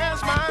strong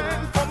as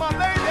mine for my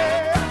lady.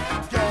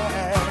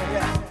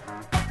 Yeah.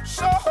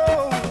 So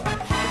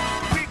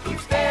we keep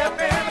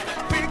stepping,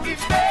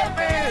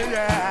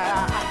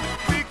 yeah.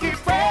 We keep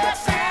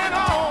pressing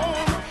on,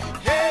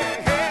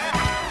 yeah.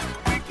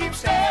 We keep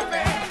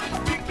stepping,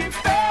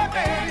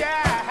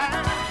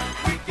 yeah.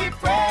 We keep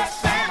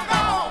pressing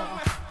on,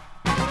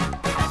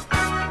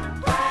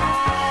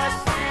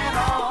 pressing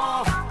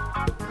on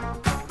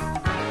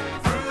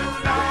through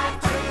life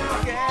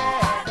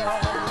together,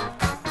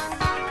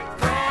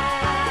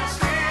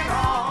 pressing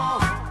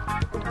on.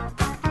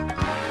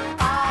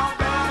 Our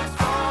love's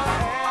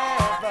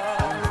forever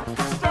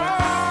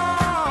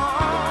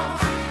strong.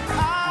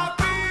 I'll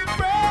be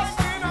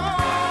pressing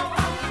on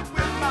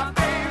with my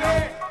baby.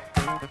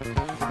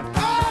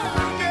 Oh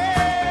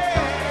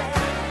yeah,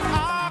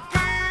 I'll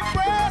keep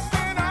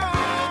pressing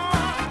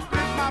on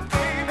with my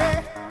baby.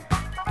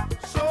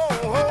 So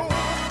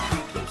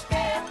keep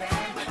stepping,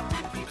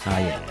 Ah,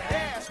 yeah.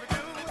 yes we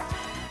do.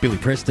 Billy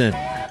Preston,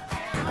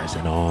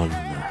 pressing on.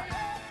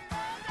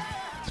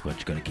 That's what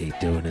you gotta keep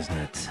doing, isn't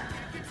it?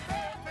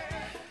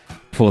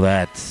 Before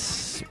that,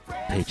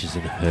 Peaches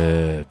and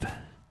Herb.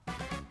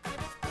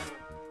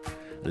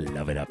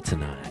 Love it up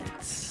tonight.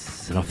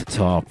 And off the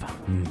top,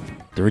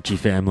 the Ritchie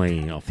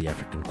Family off the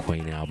African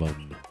Queen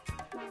album.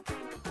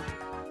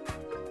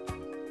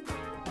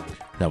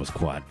 That was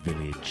Quiet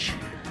Village.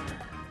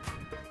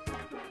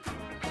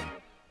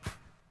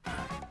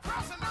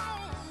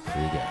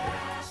 Here you go.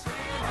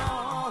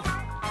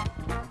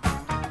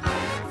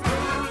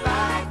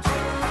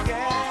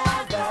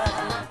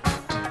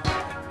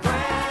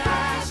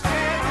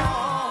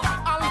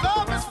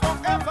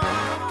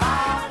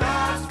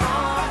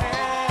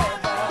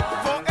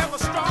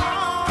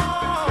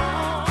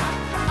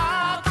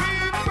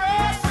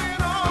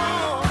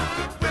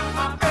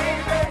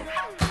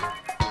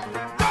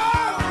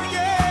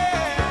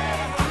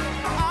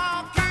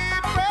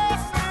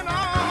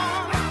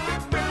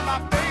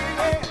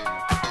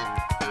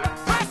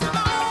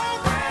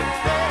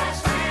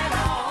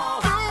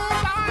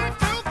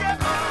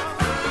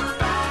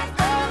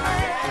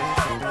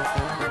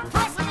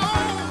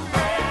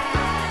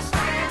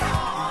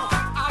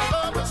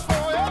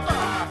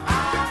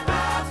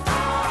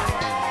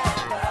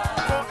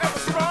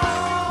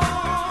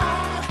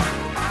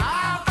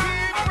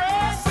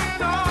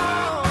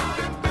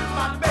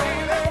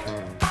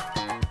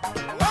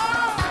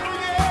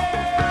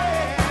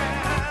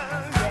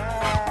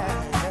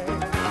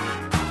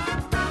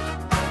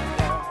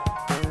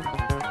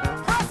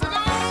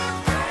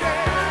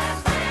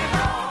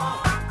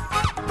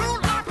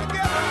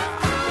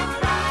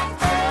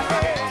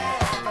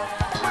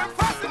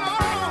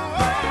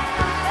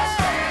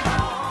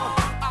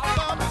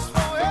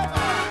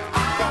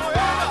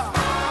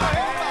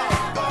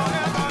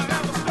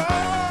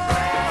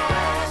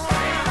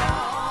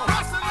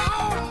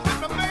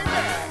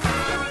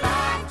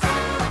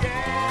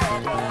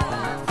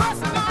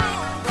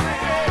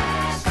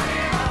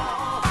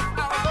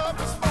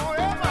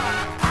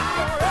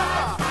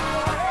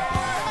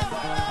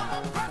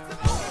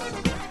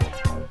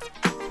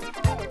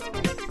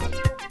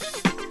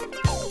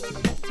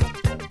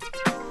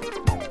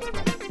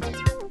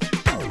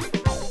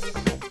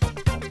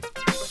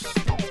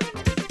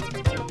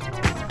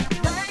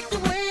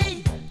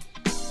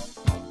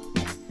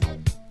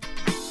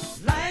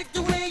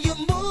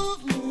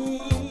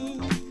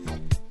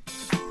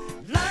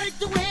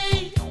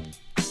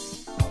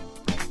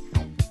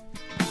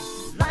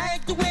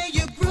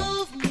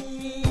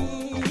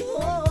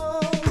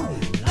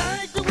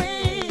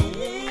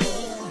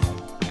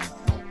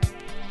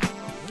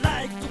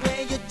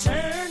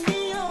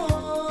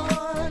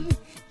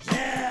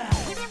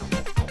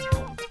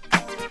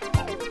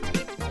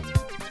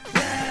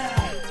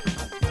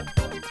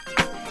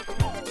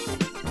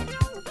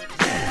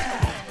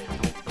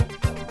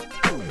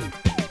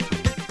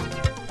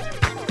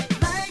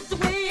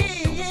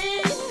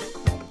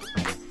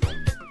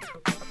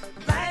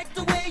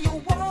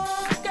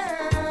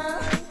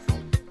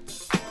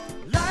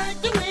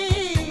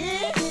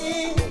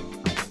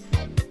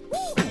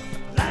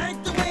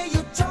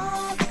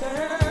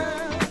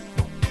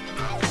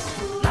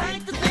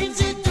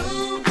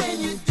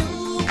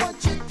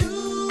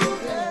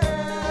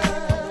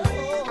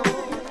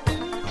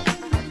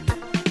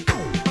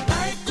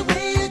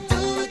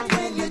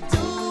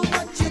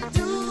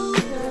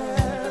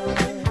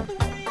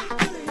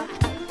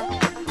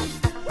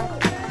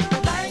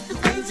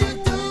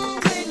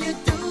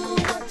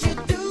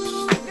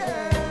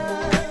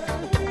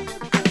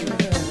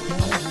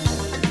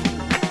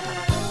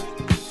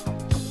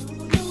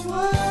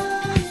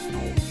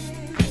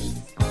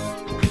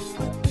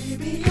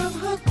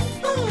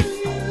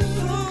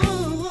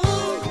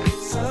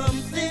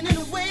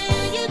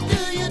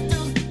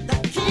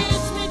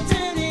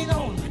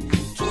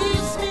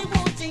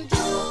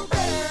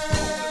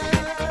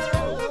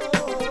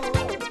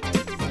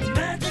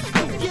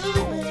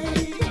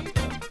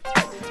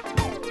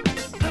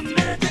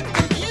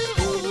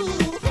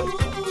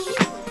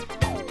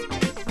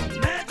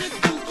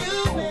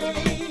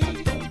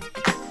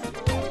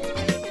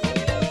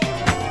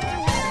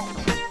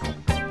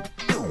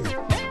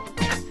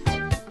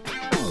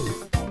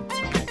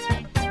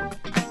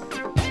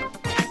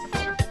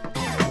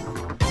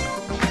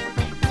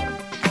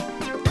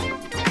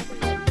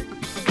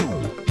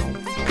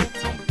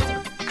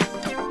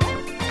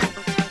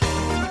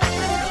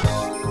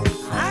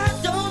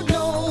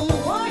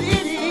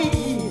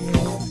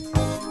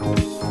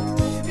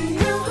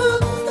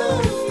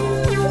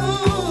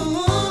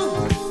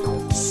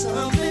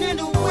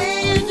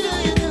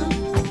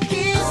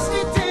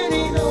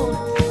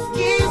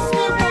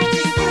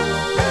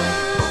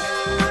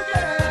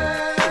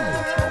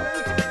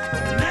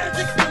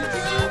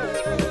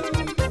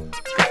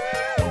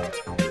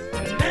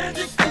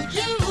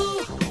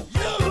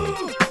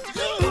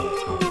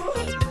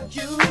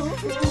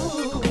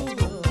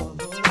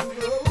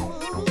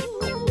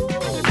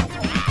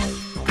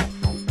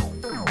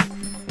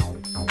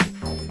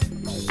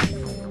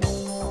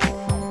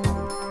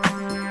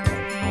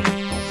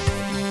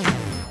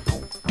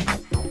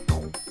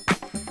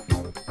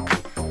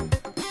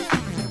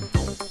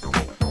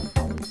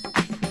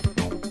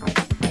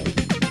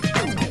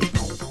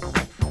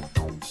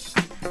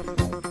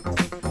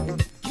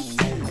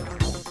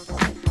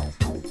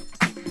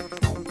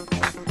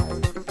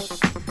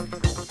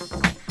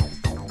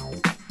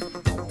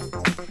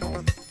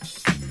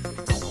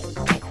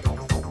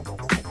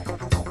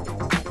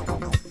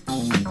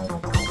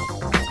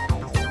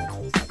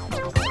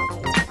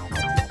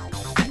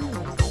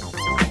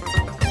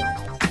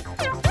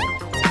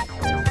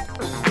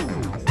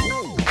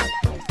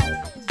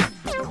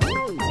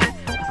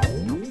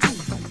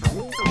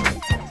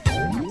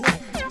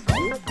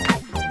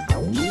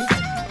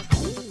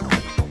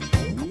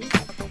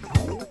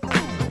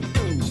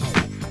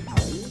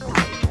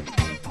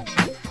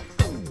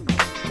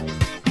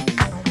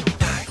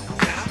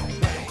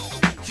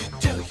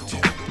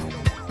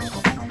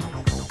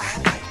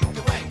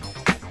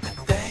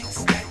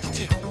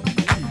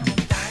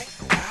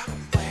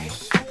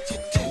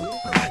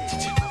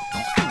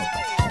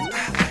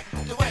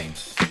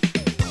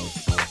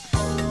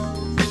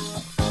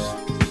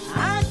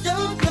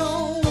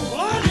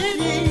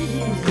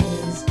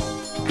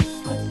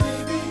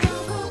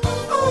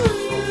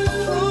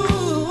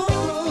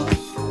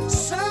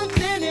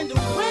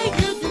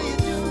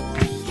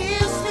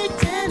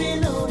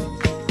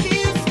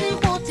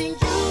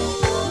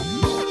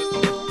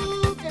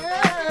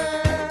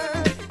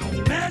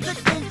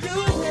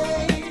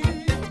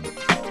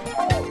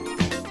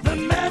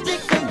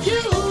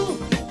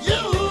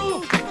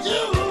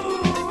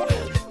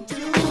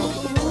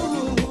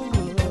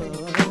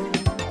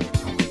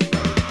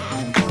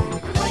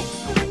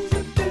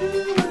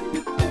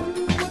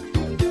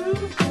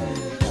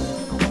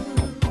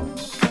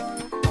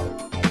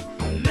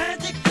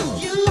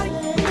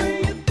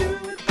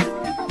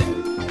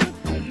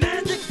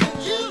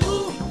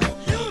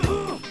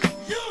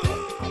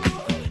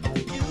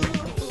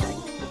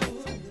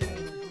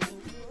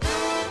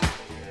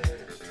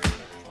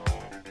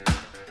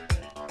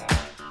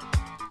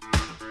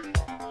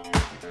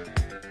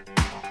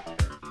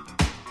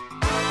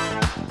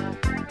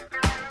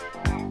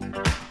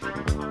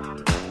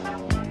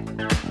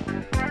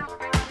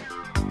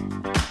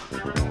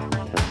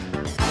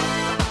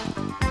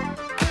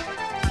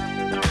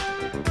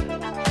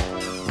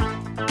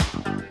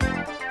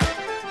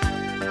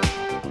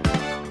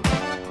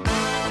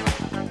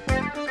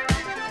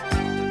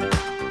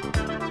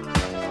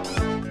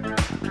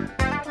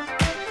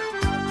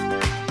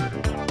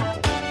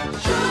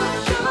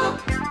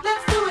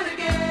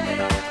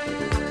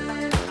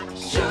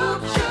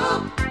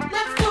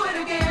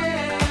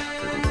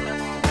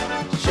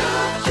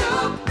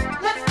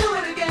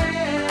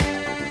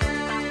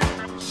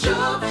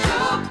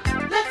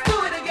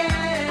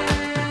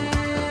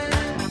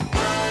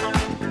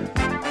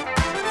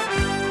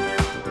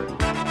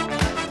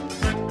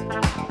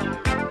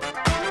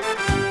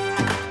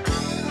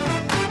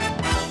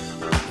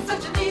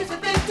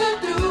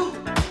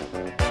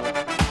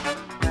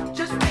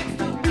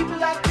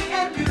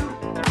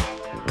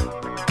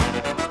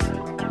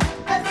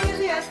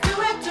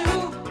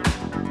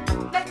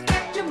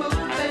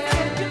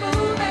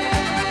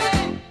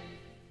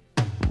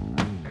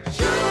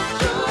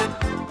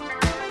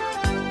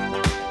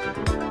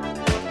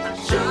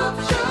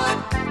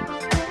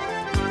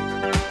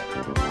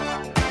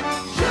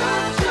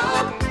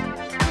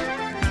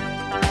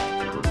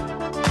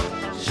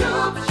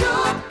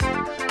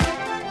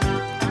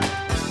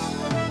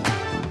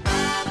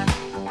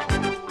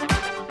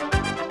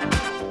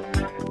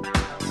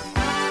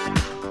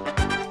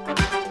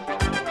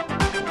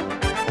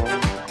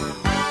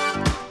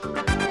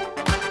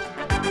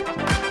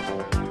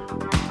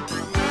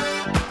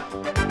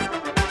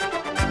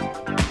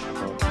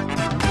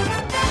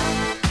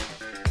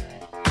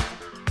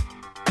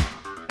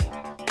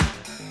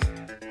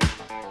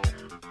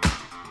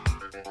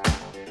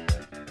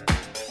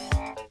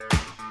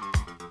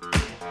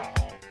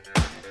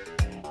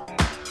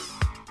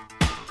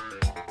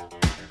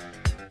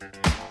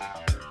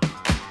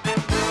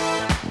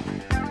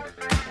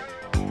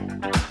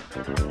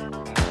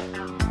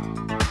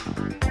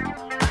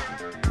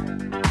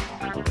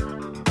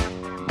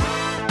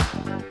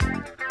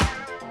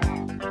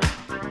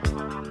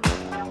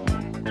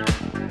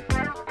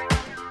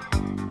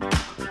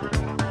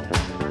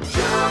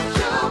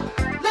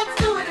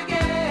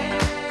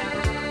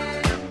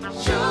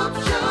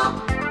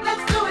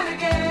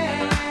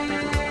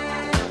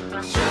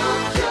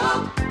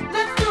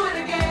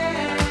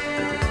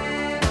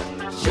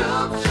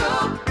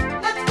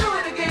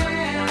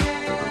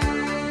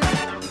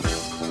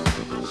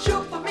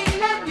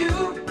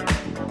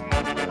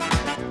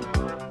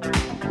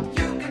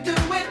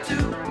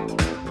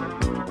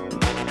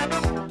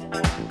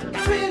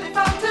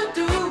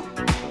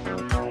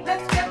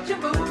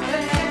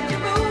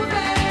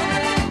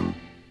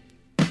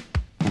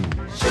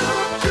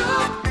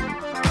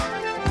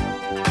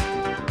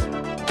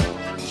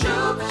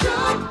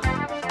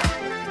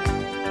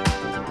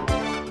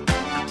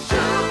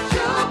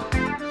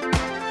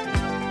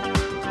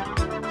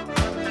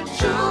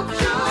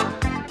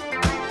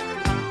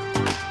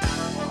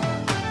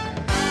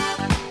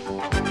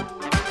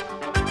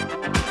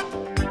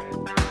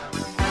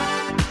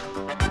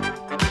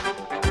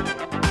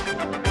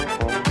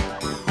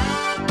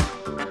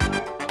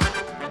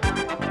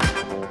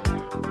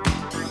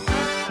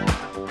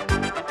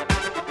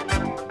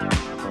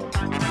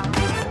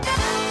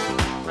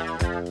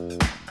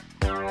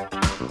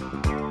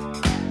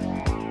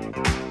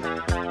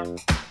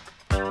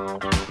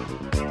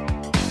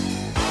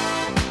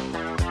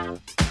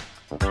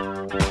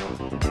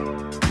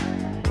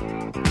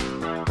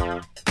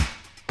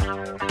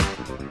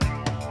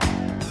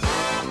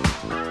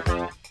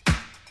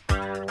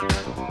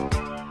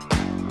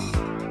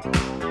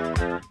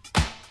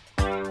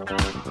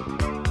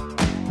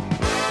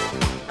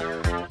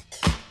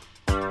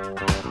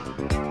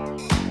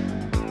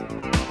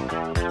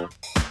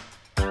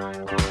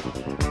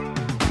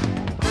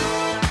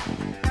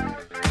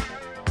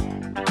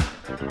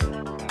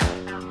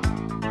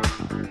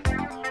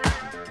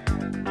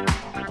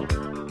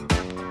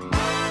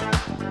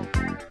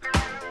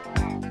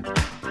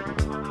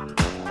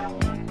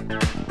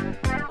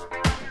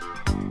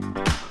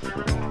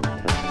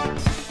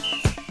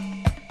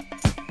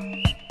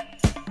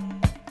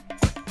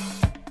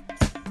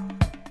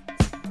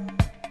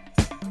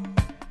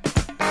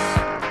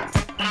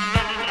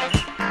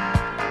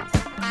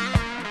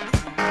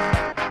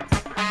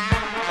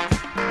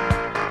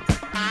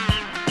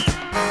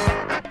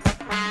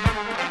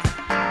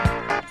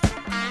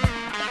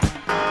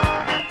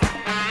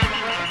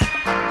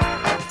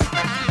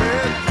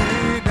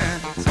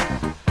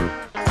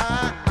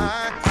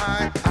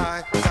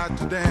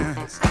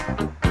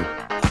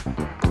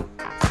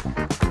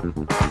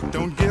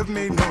 Don't give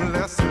me no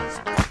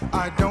lessons.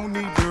 I don't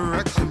need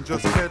direction.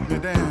 Just let me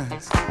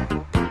dance.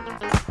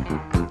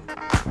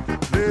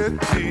 Let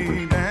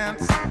me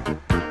dance.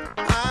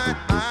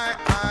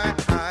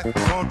 I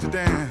want to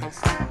dance.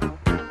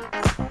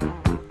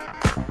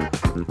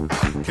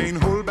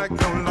 Can't hold back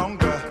no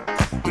longer.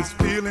 This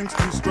feeling's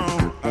too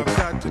strong. I've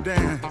got to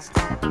dance.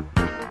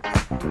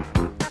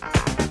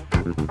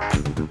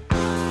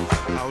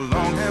 How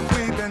long have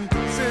we been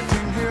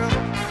sitting here?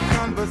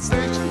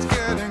 Conversations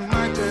getting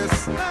mighty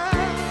slow.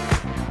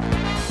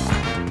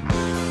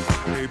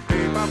 Hey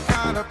babe, I've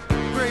got a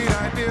great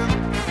idea.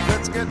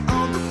 Let's get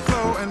on the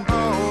floor and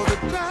all the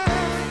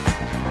time.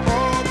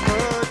 All the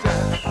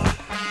time.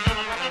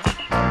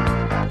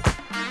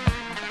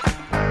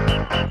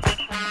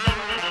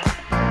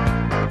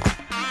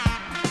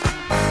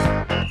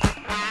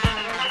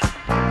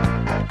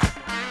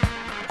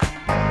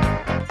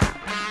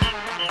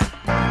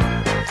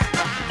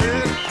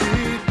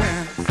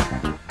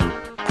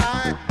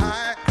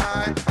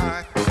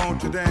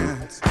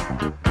 Dance.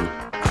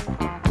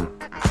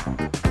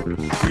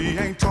 We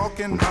ain't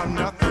talking about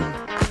nothing,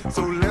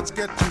 so let's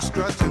get to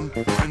strutting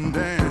and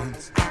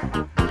dance.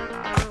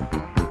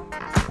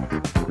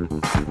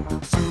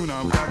 Soon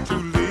I've got to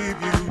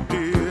leave you,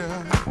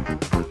 dear.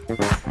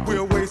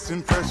 We're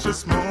wasting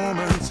precious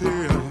moments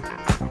here.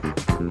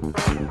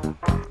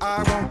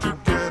 I want to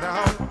get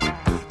out.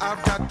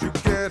 I've got to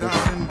get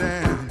out and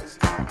dance.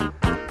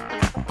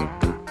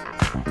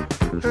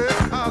 Hey,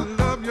 I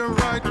love you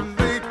right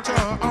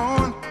later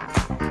on.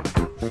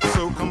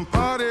 So come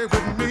party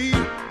with me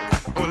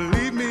or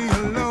leave me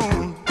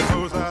alone.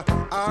 'Cause I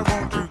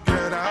want to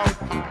get out.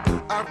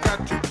 I've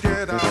got to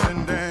get out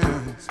and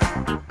dance.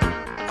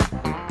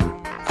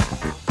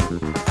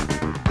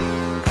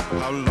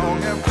 How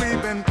long have we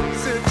been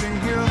sitting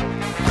here?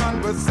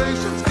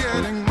 Conversations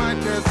getting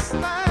mighty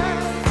slow.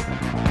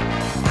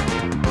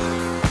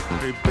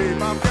 Hey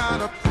babe, I've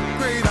got a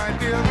great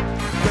idea.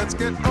 Let's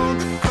get on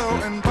the floor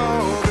and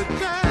ball the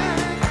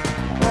gang.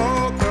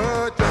 All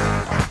the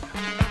time.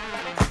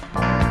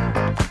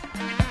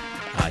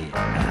 Ah,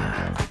 yeah.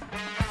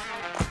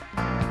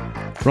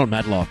 Ron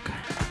Matlock.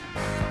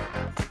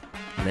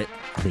 Let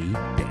me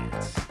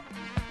dance.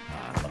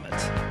 Ah, I love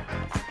it.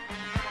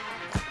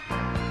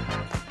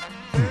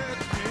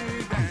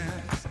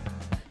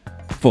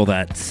 For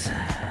that,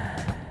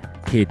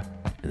 Kid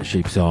in the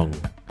Sheep Song.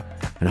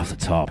 And off the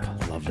top,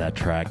 love that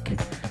track.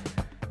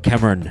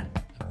 Cameron,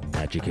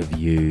 Magic of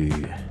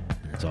You.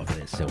 It's off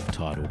their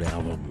self-titled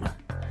album.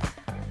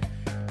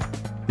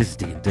 This is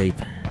Digging Deep.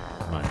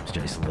 My name's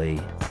Jason Lee.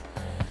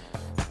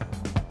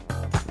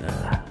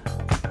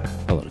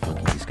 A lot of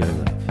funky disco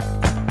love.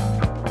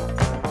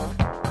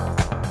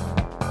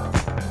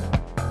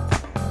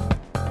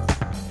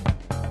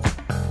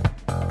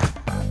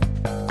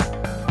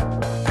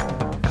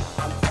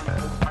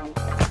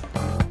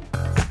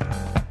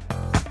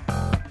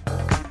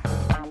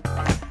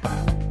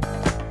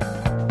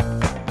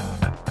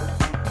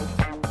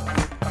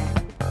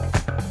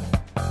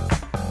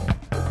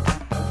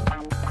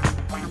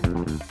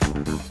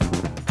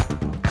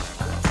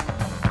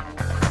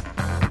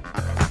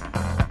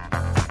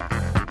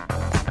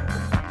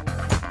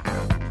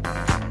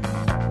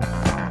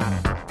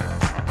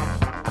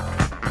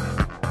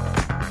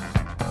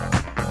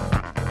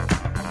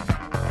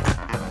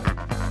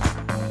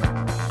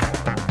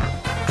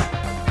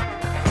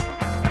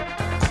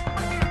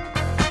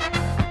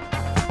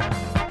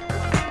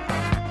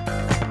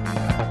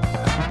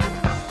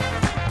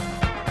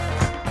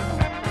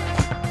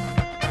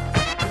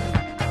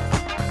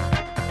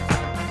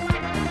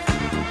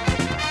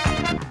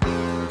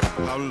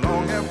 How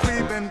long have we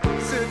been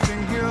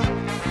sitting here?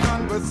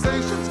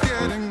 Conversations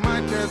getting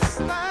mighty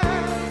slow.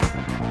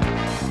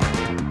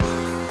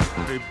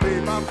 Hey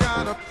babe, I've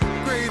got a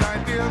great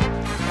idea.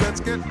 Let's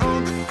get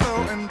on the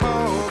floor and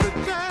ball the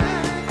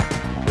gang.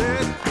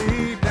 Let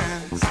me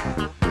dance.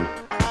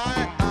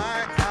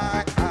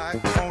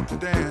 I want to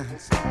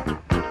dance.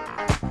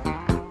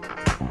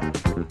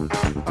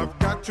 I've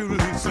got to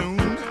leave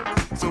soon,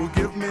 so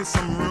give me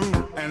some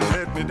room and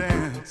let me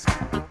dance.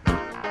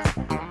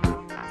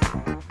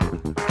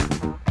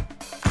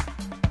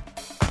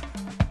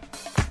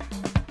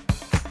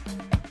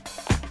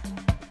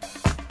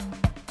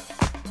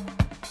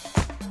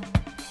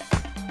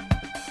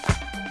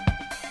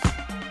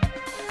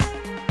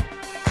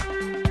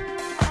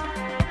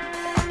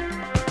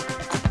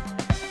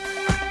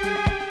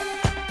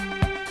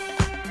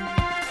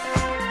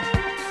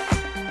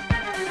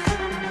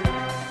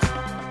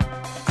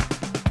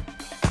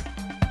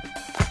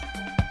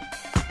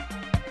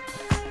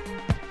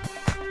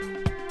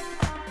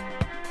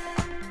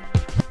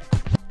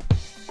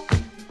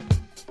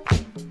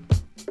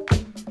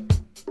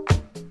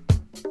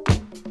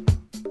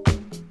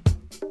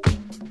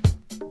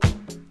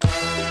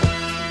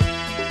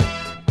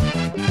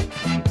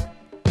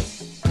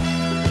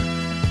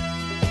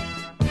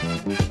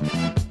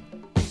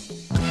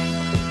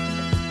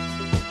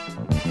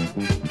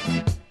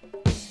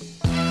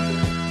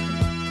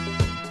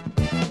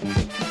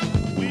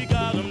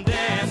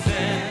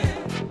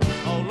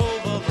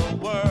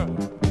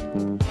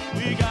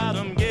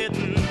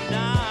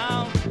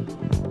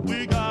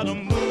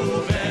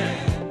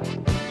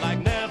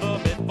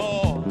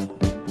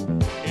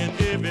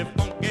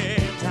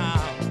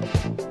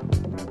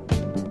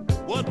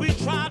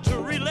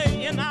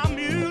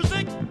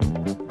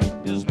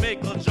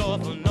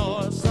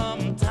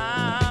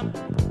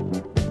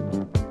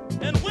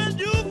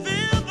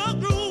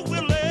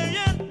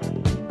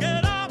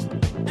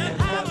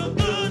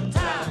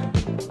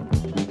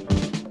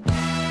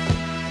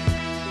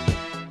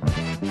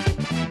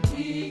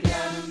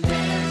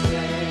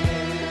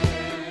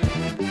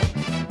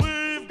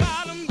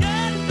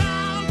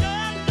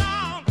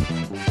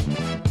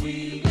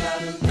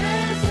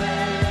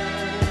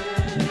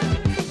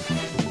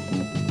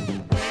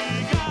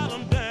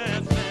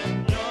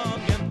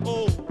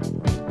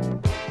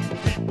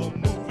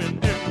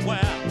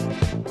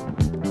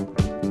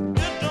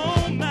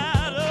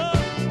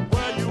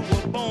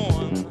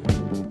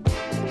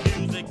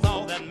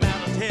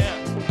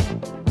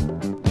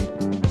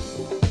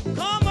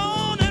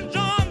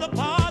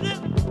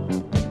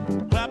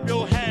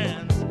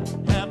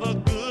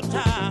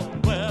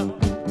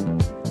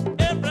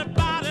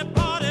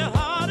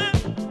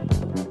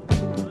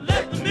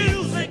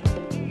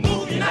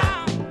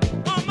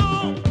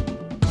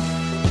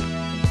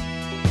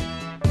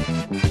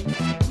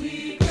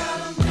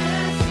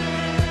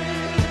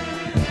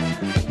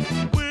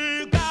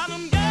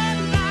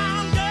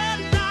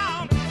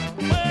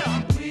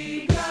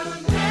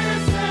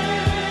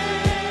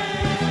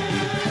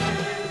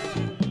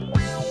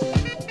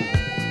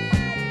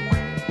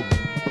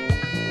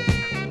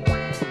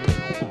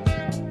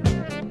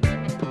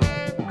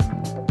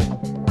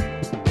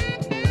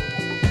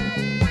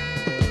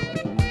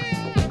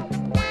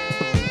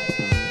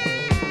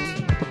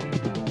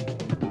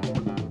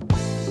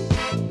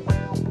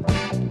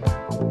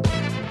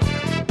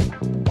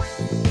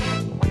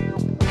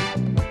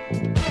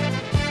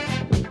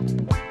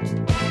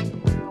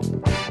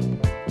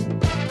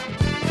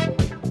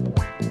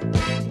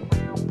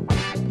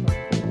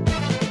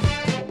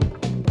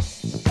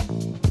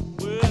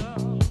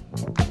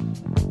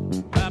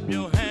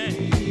 your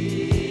hand.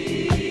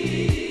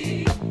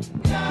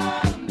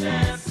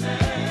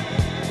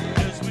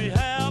 Yes, we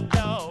have,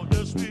 y'all.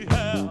 Yes, we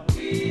have.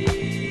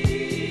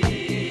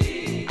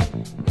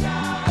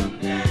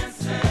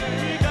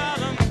 We got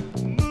 'em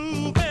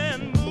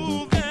moving,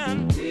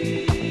 moving.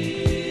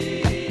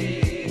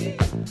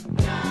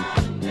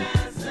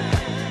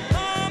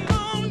 Come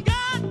on,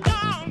 get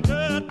down,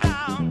 get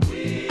down.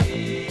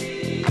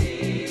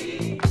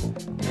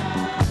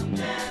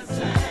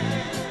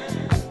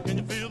 Can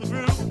you feel the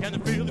groove? Can you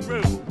feel the groove?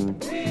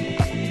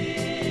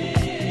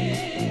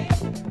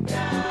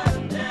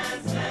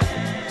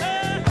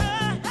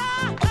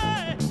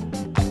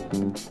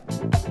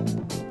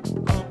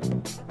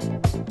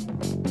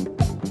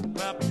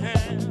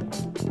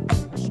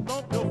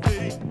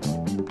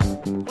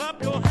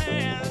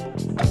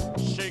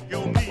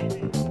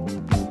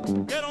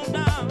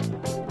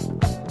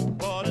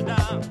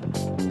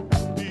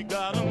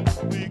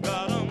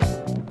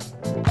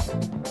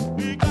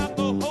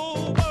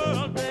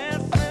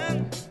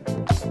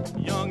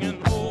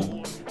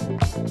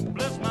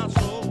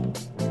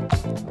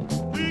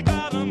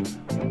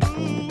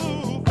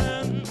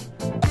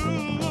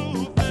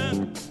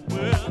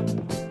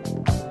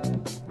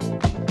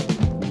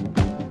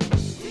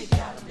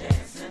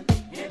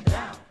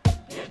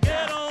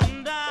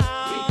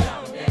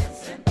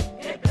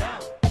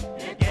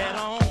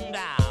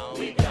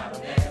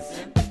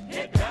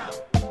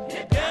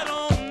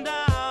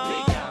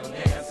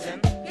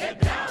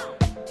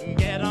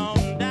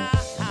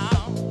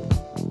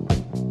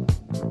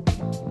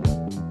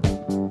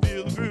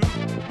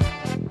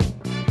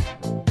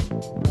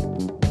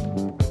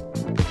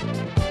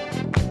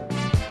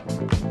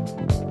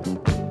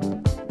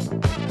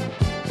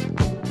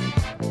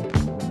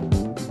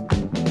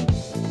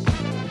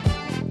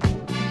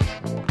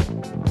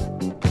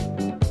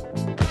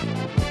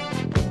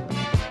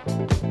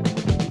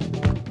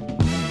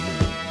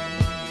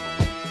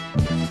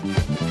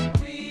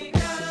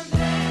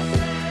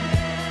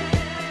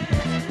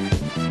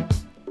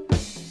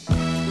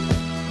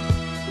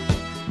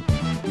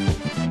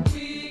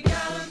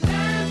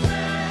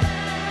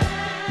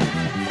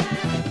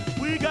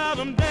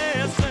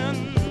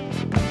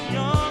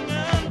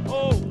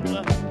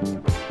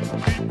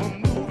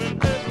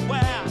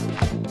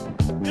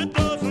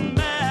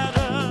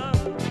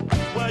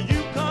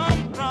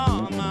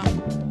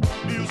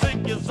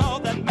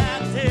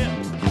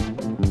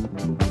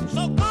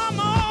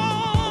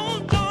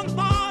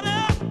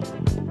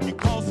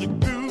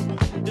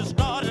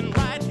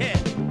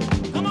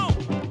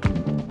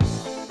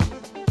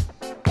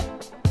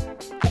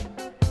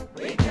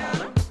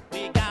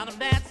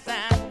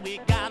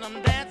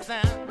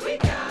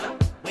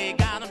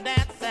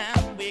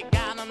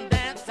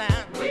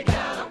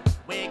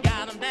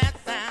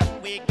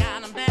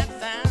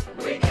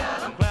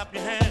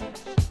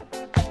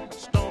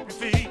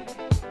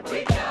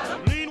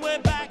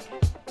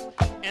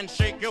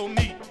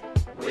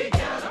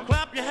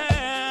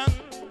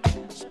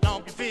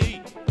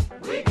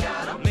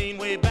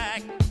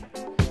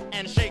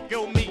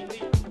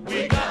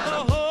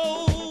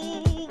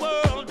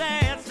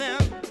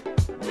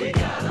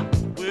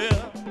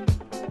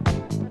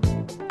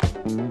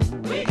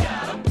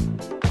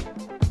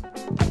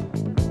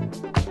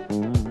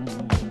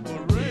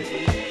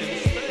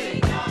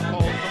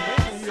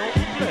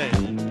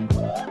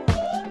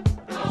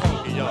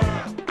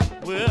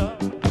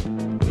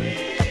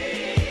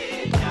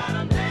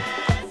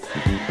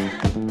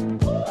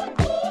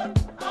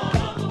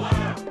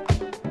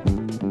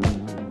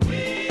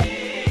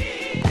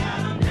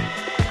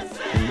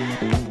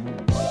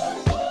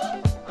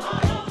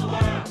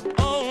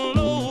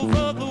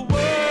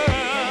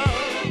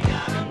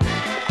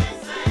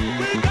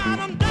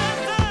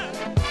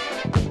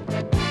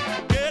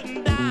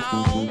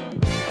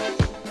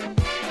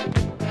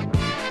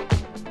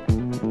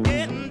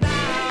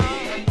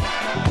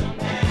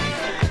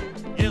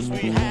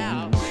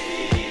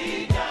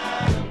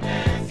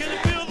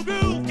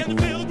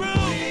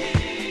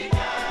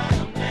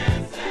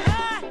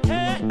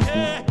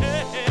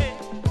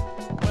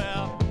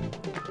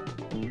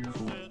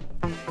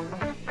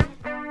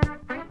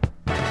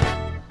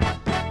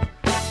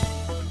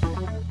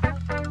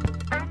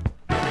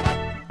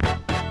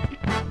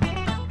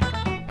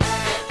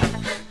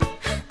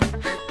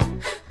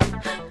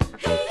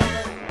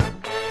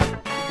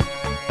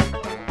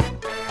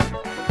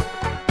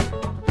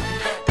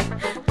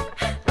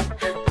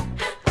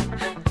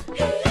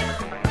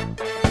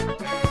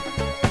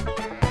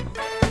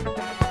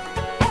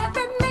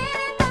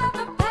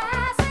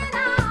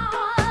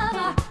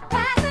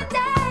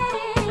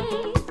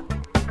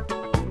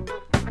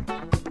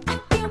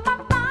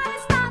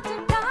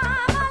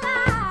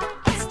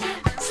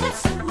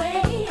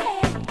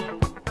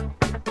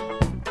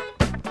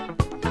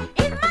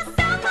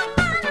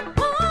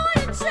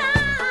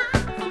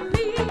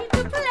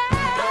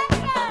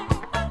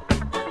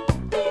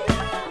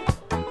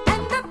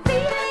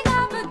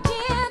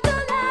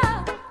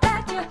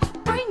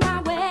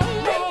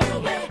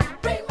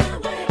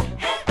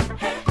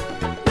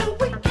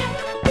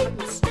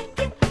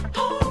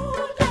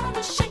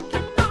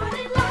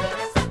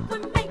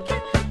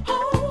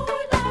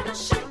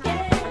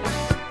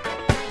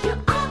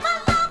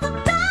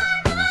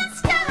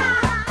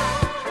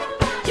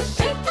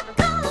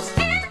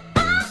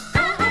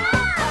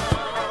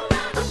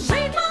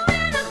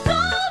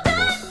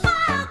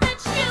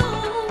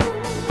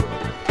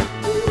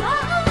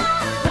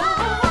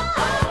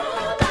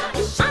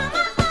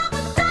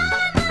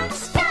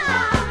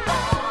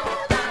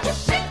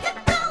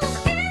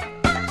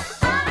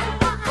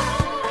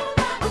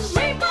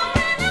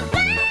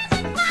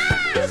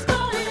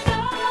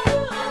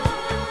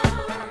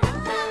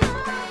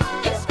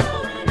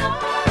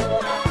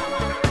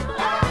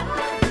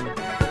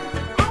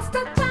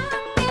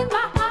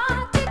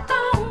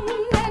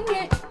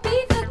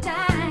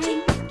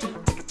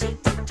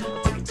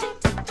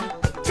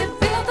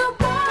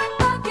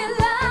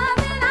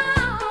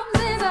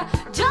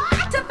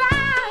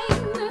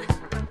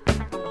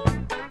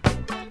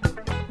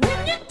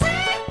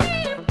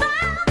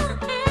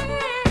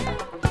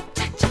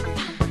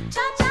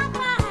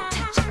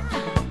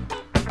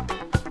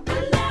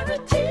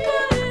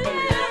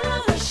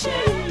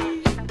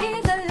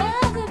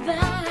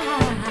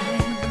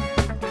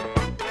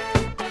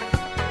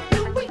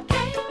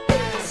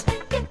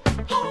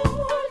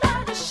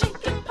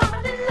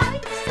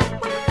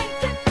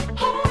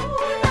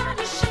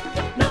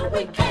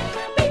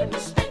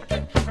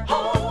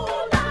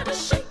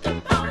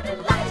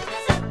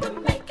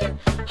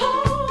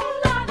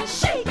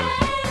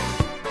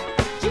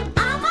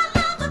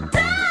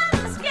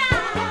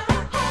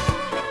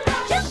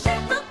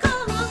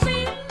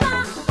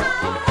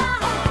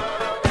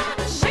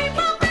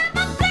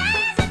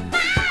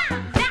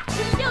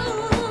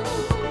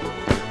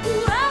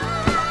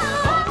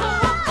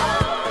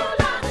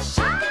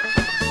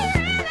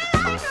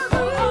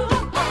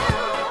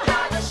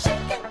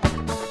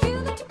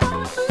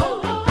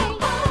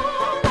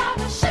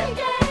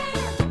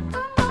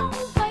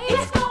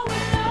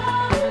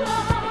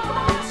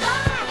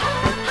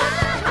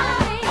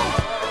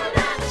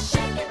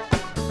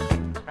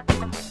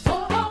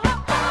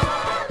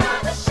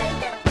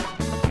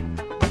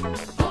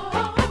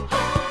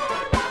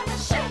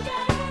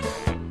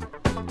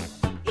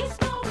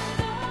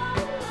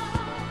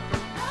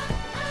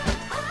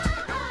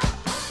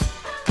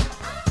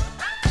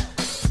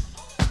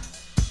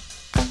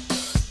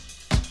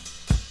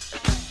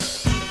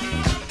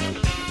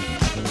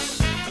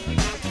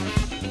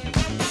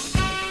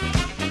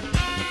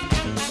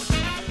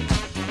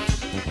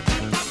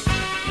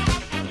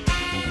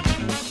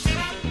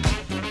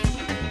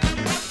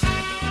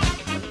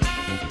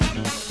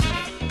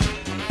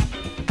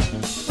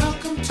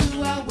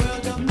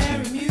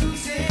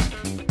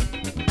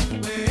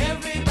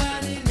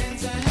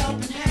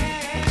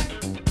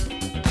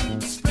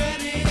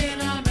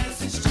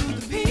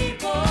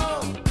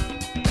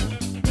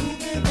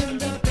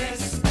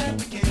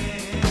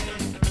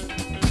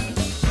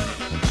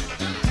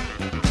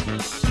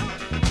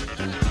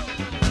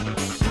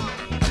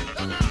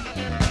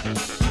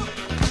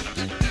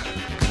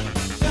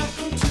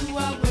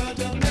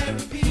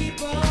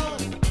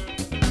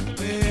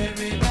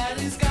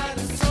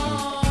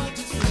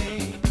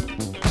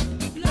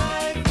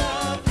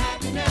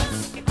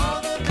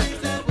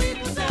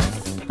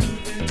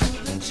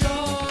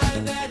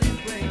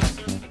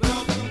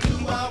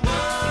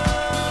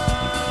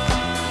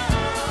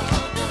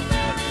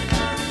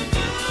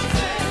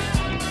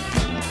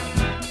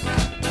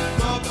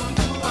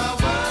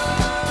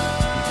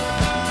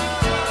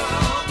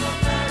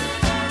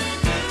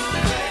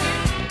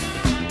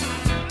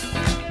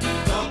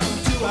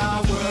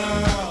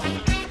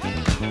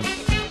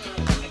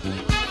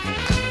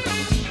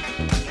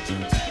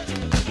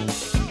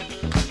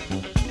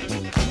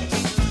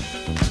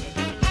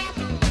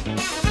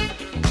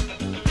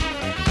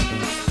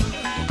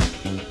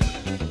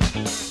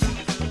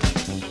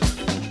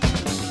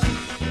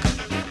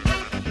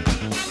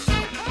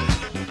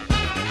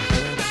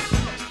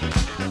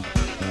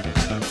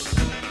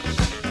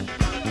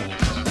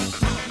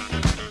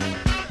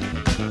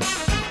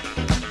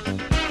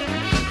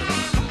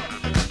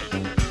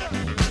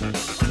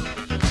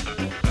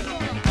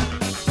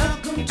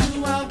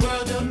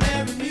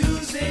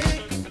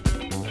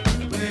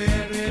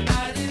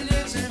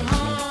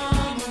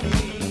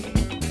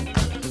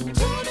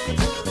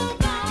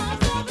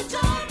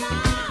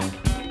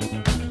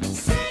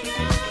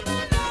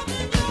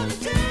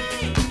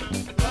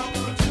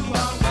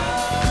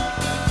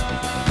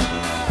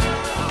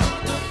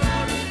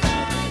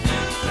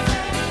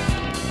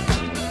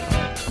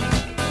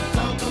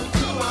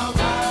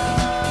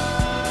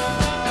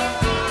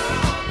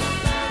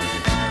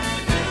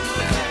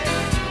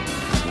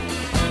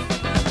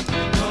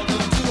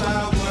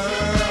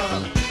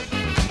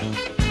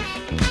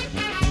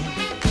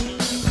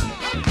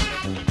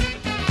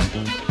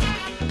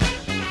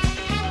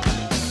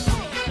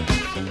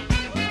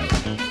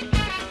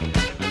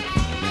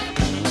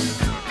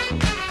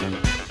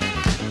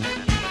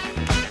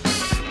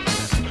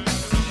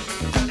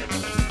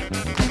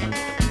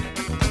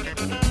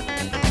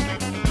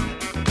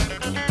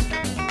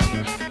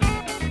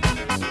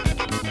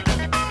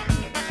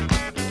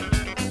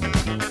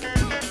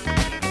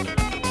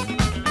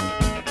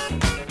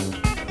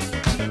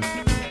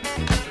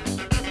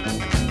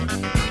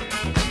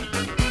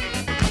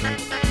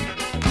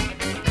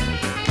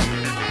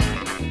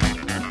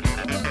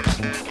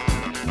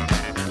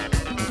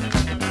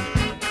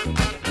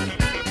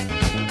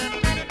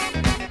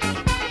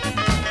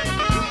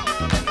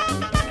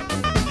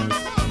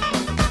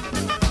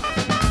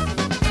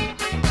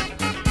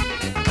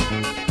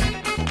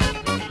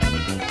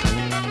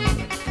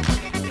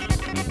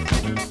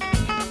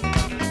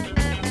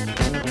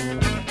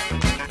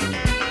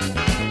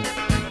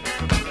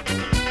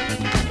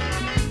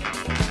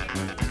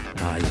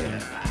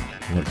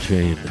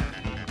 Machine.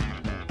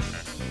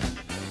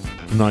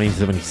 From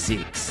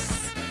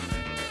 1976.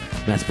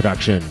 Mass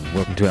Production,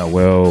 Welcome to Our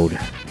World.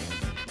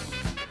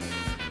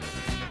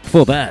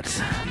 Before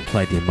that, we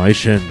played The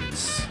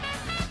Emotions.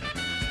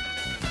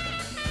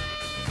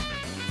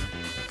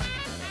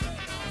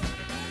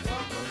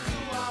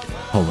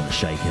 Whole lot of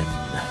shaking.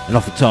 And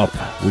off the top,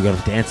 we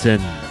got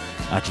Dancing,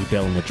 Archie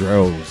Bell and the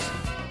Drills.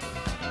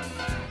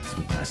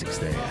 Some classics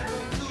there.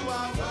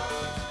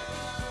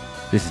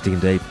 This is Digging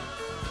Deep.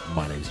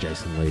 My name's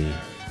Jason Lee.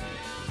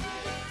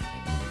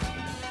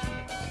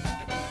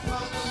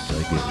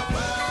 So good.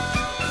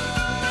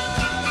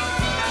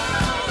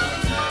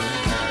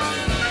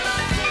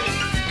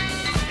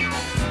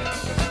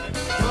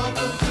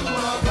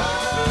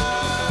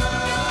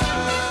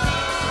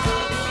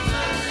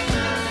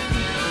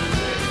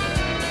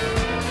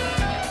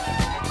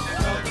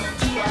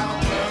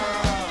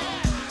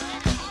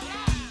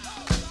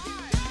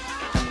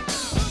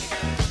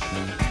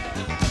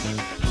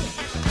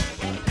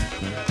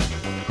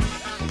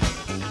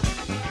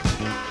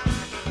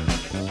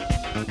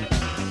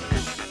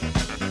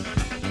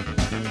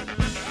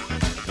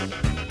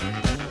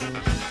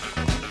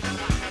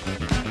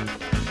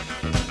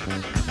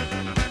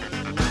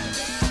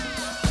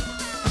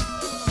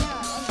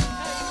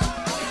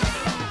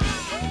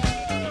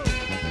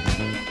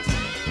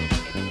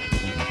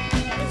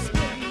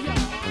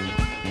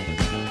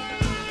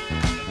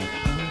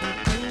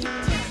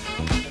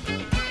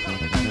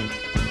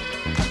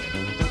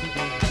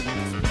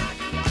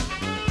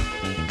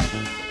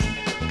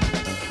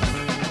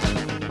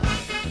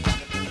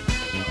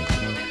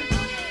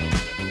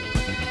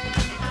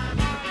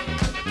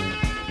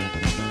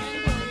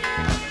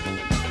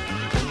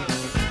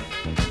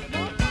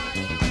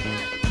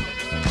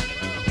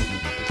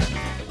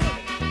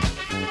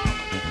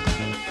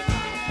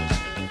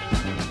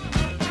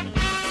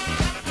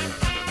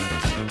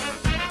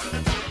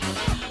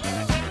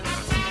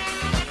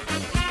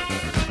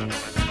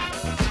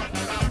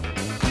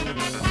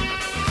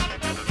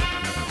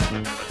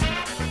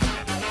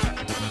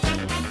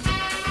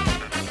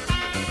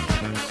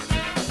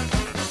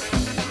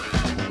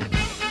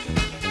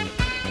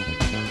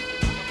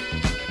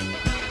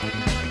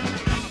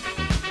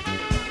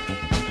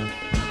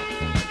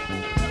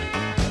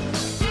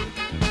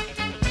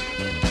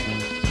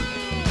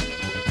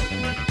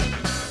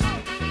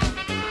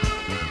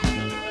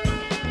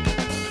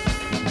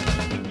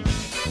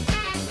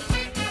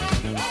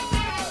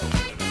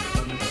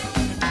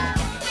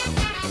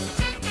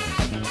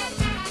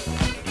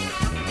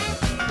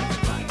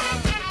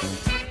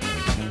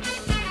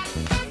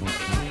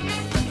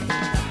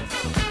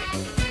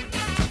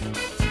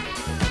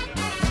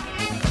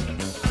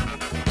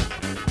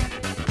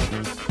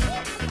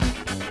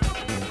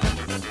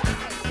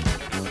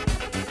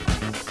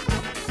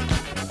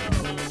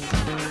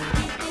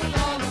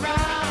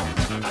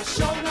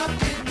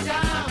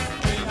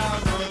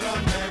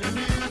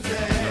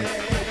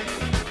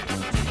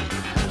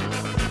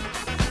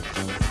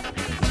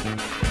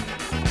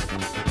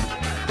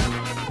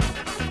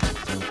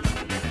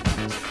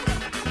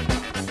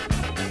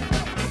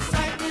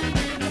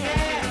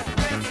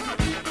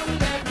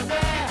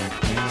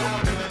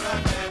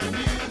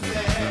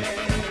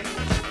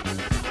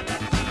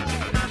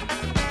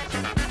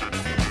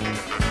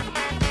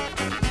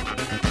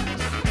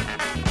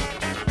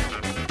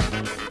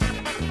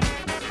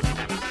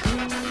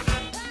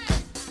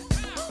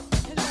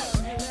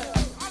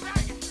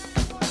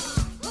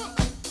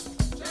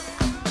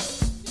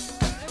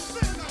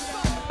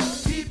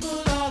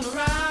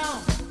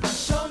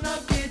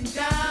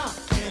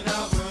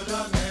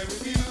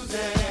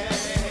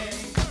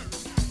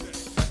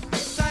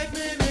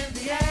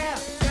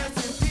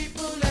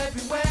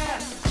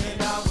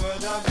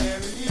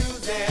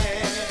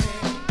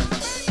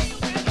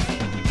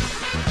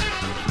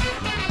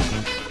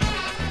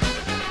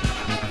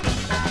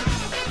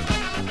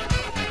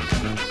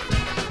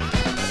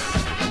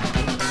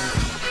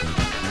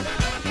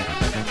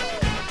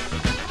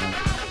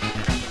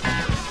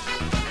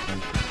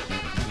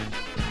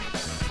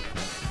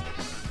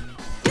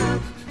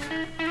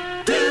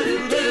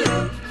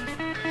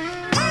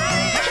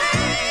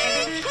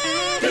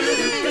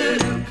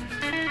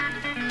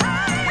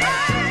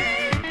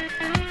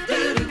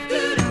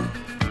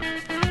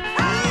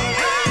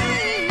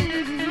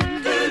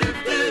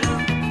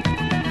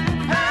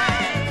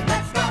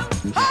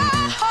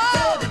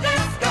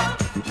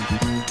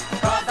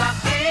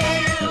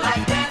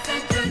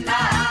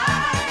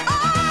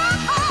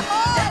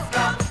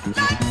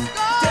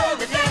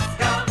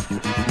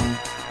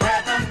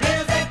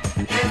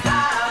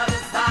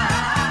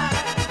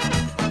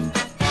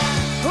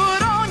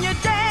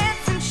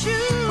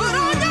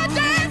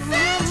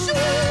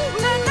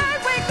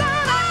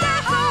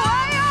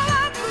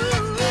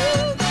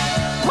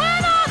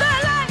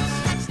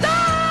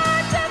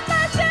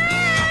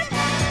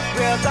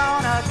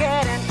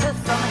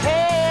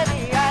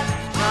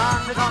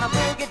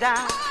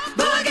 down.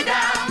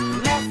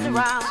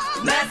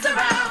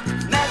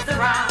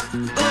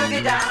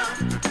 Boogie down.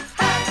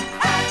 Hey,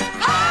 hey,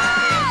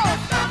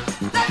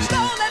 oh! Let's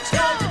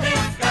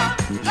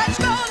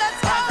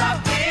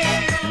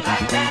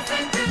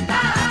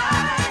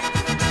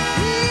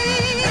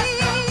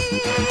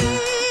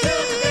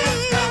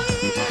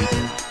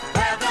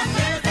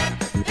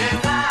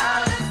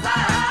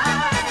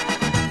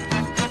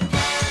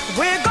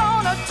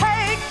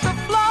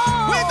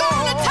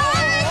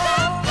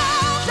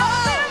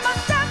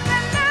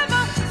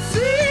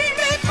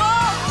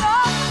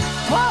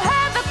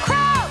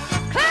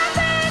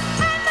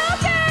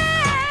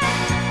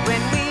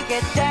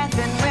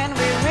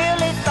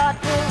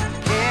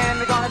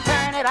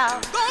it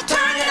out,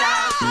 turn it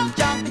out.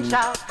 Jump and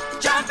shout,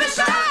 jump and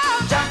shout,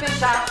 jump and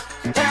shout,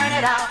 turn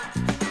it out.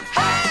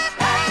 Hey,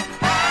 hey,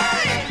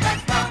 hey,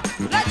 let's go,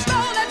 let's go,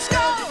 let's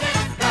go,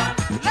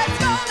 let's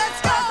go,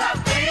 let's go. I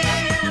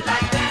feel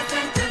like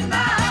dancing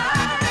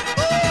tonight.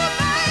 Ooh,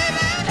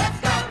 baby, let's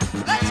go,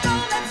 let's go,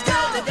 let's go.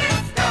 The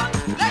disco,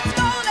 let's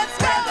go, let's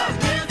go. The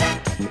music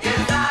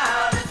is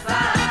out of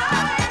sight.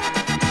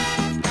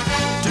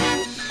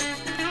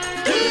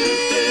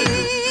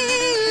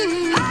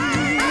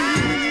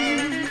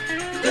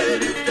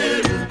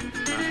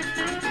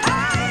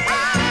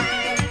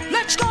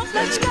 Let's go,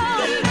 let's go.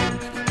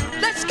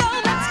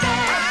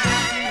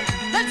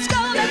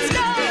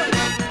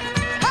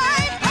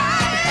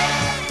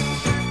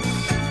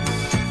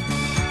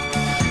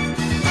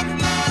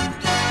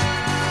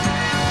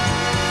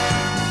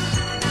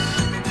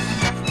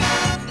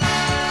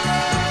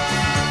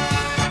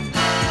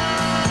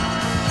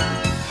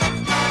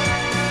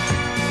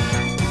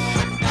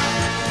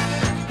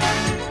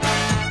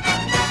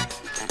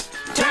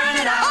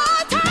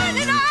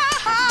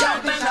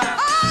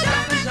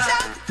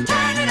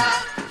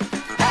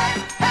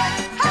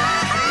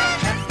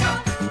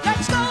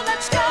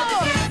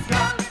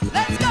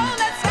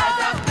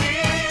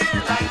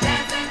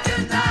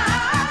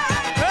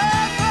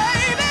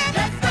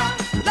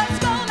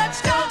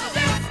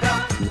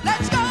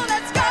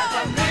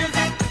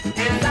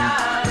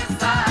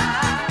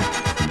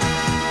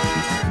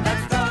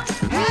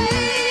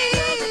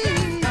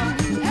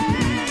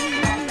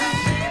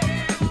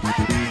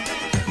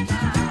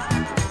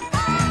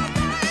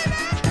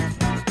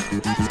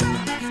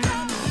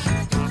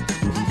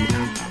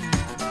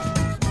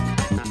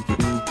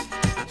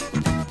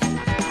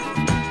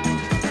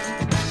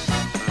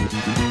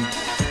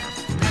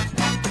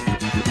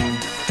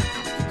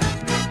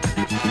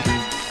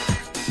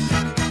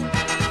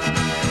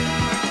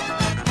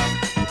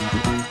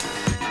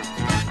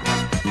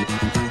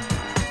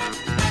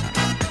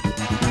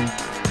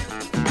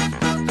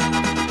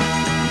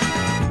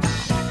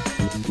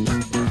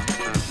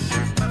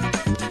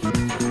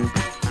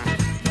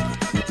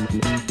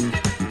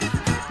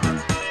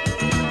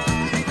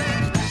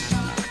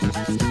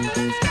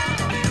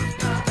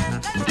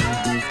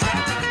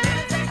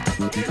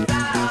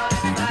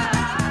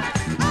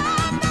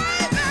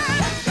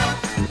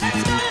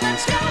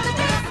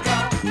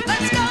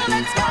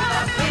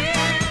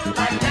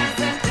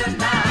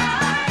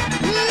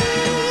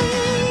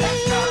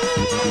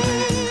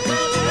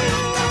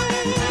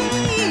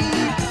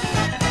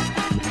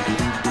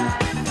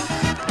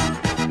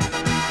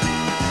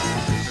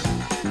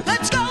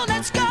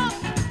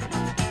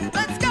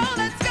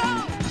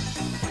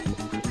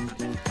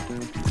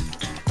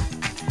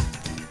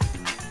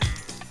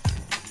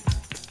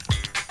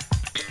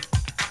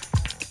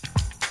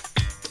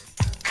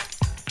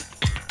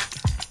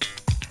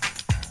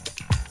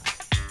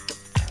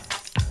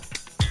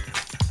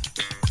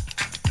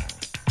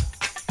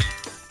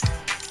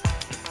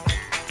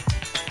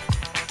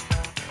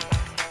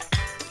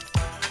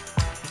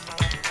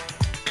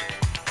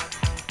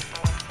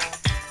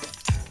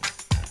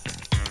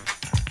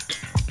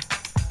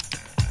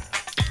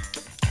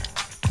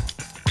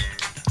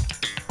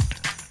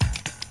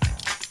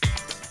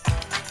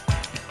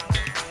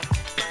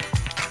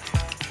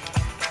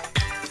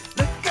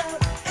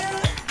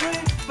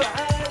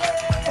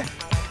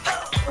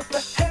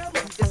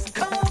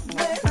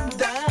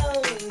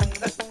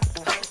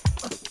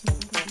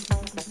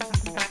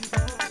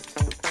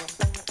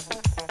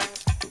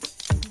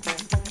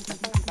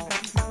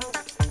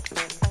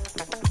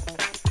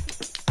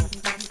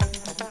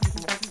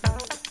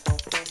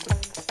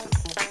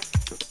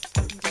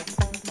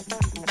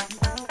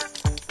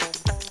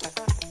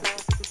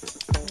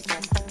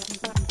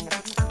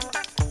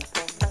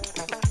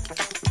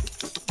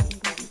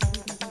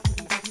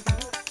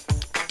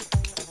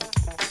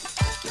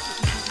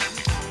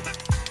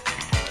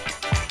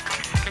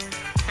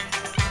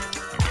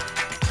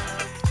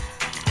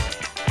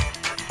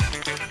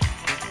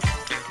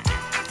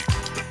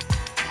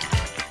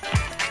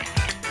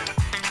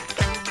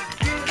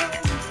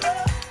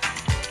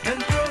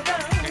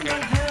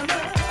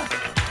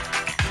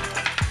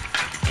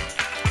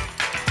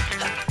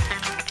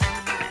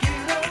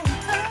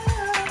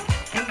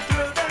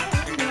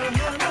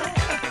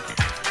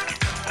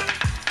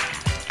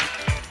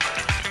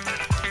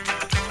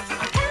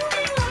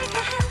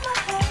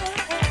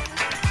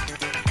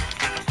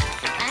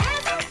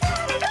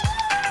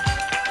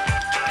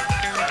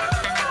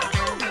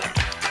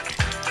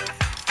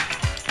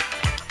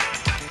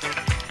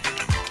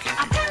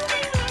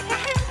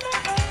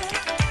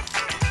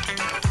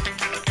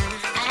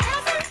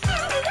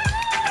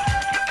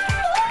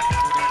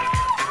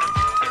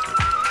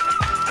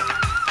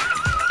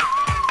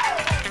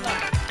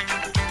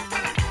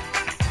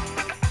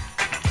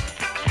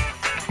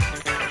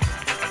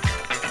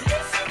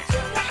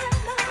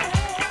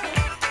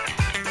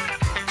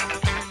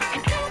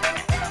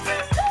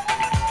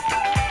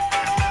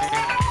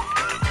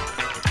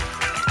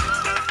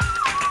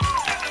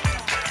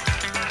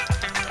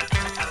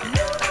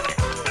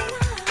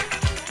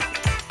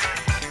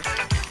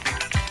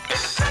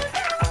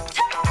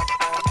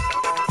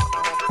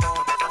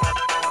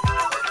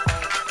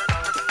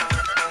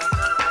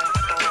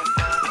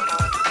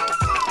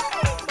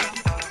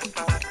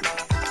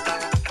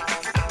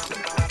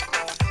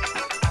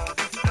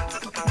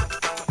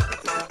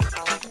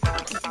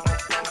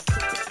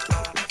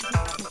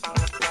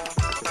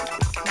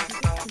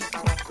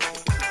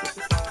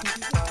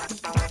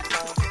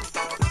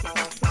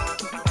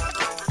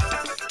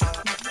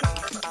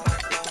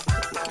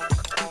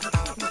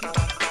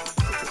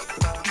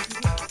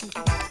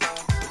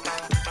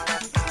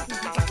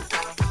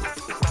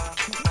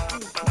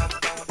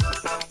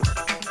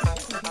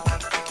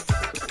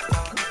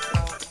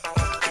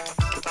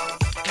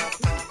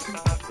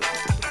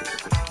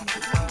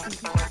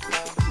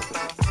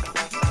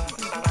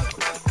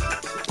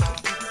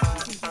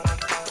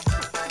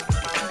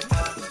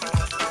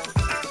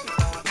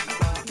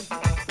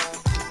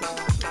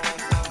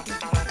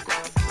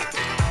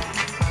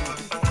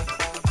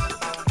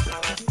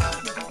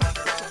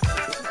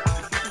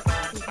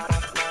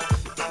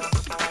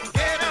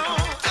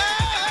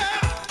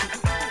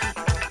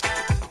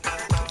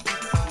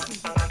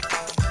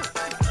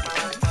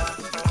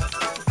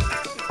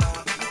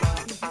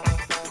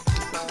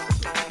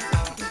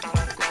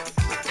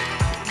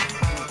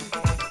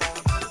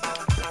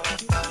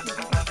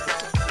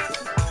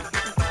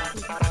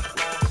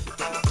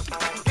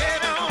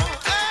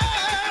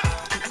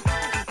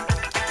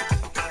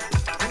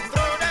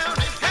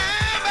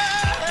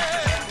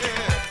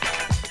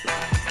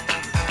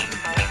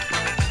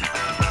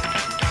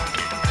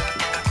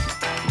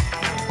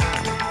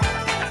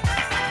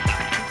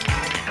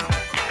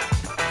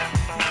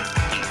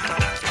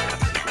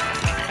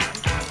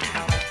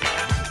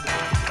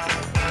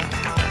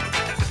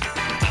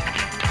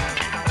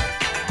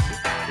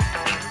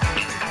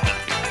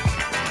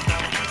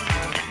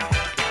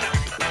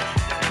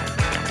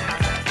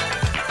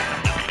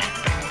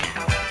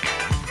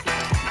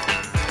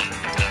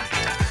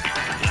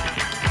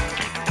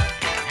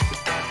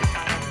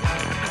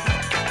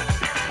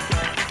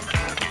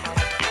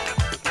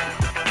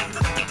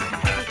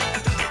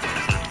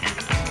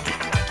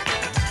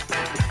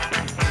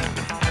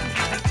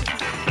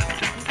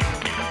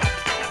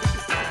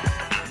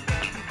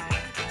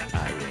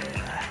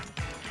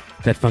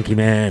 That Funky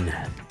Man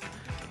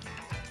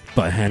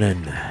by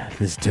Hannon.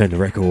 This is Turn the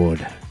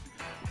Record.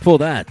 For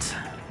that,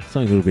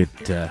 something a little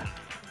bit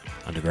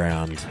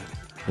underground.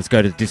 Let's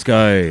go to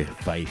disco.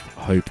 Faith,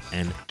 Hope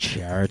and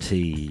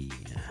Charity.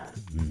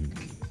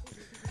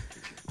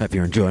 Hope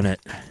you're enjoying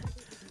it.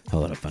 A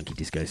lot of funky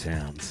disco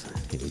sounds.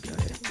 Here we go.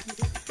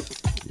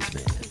 This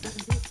man.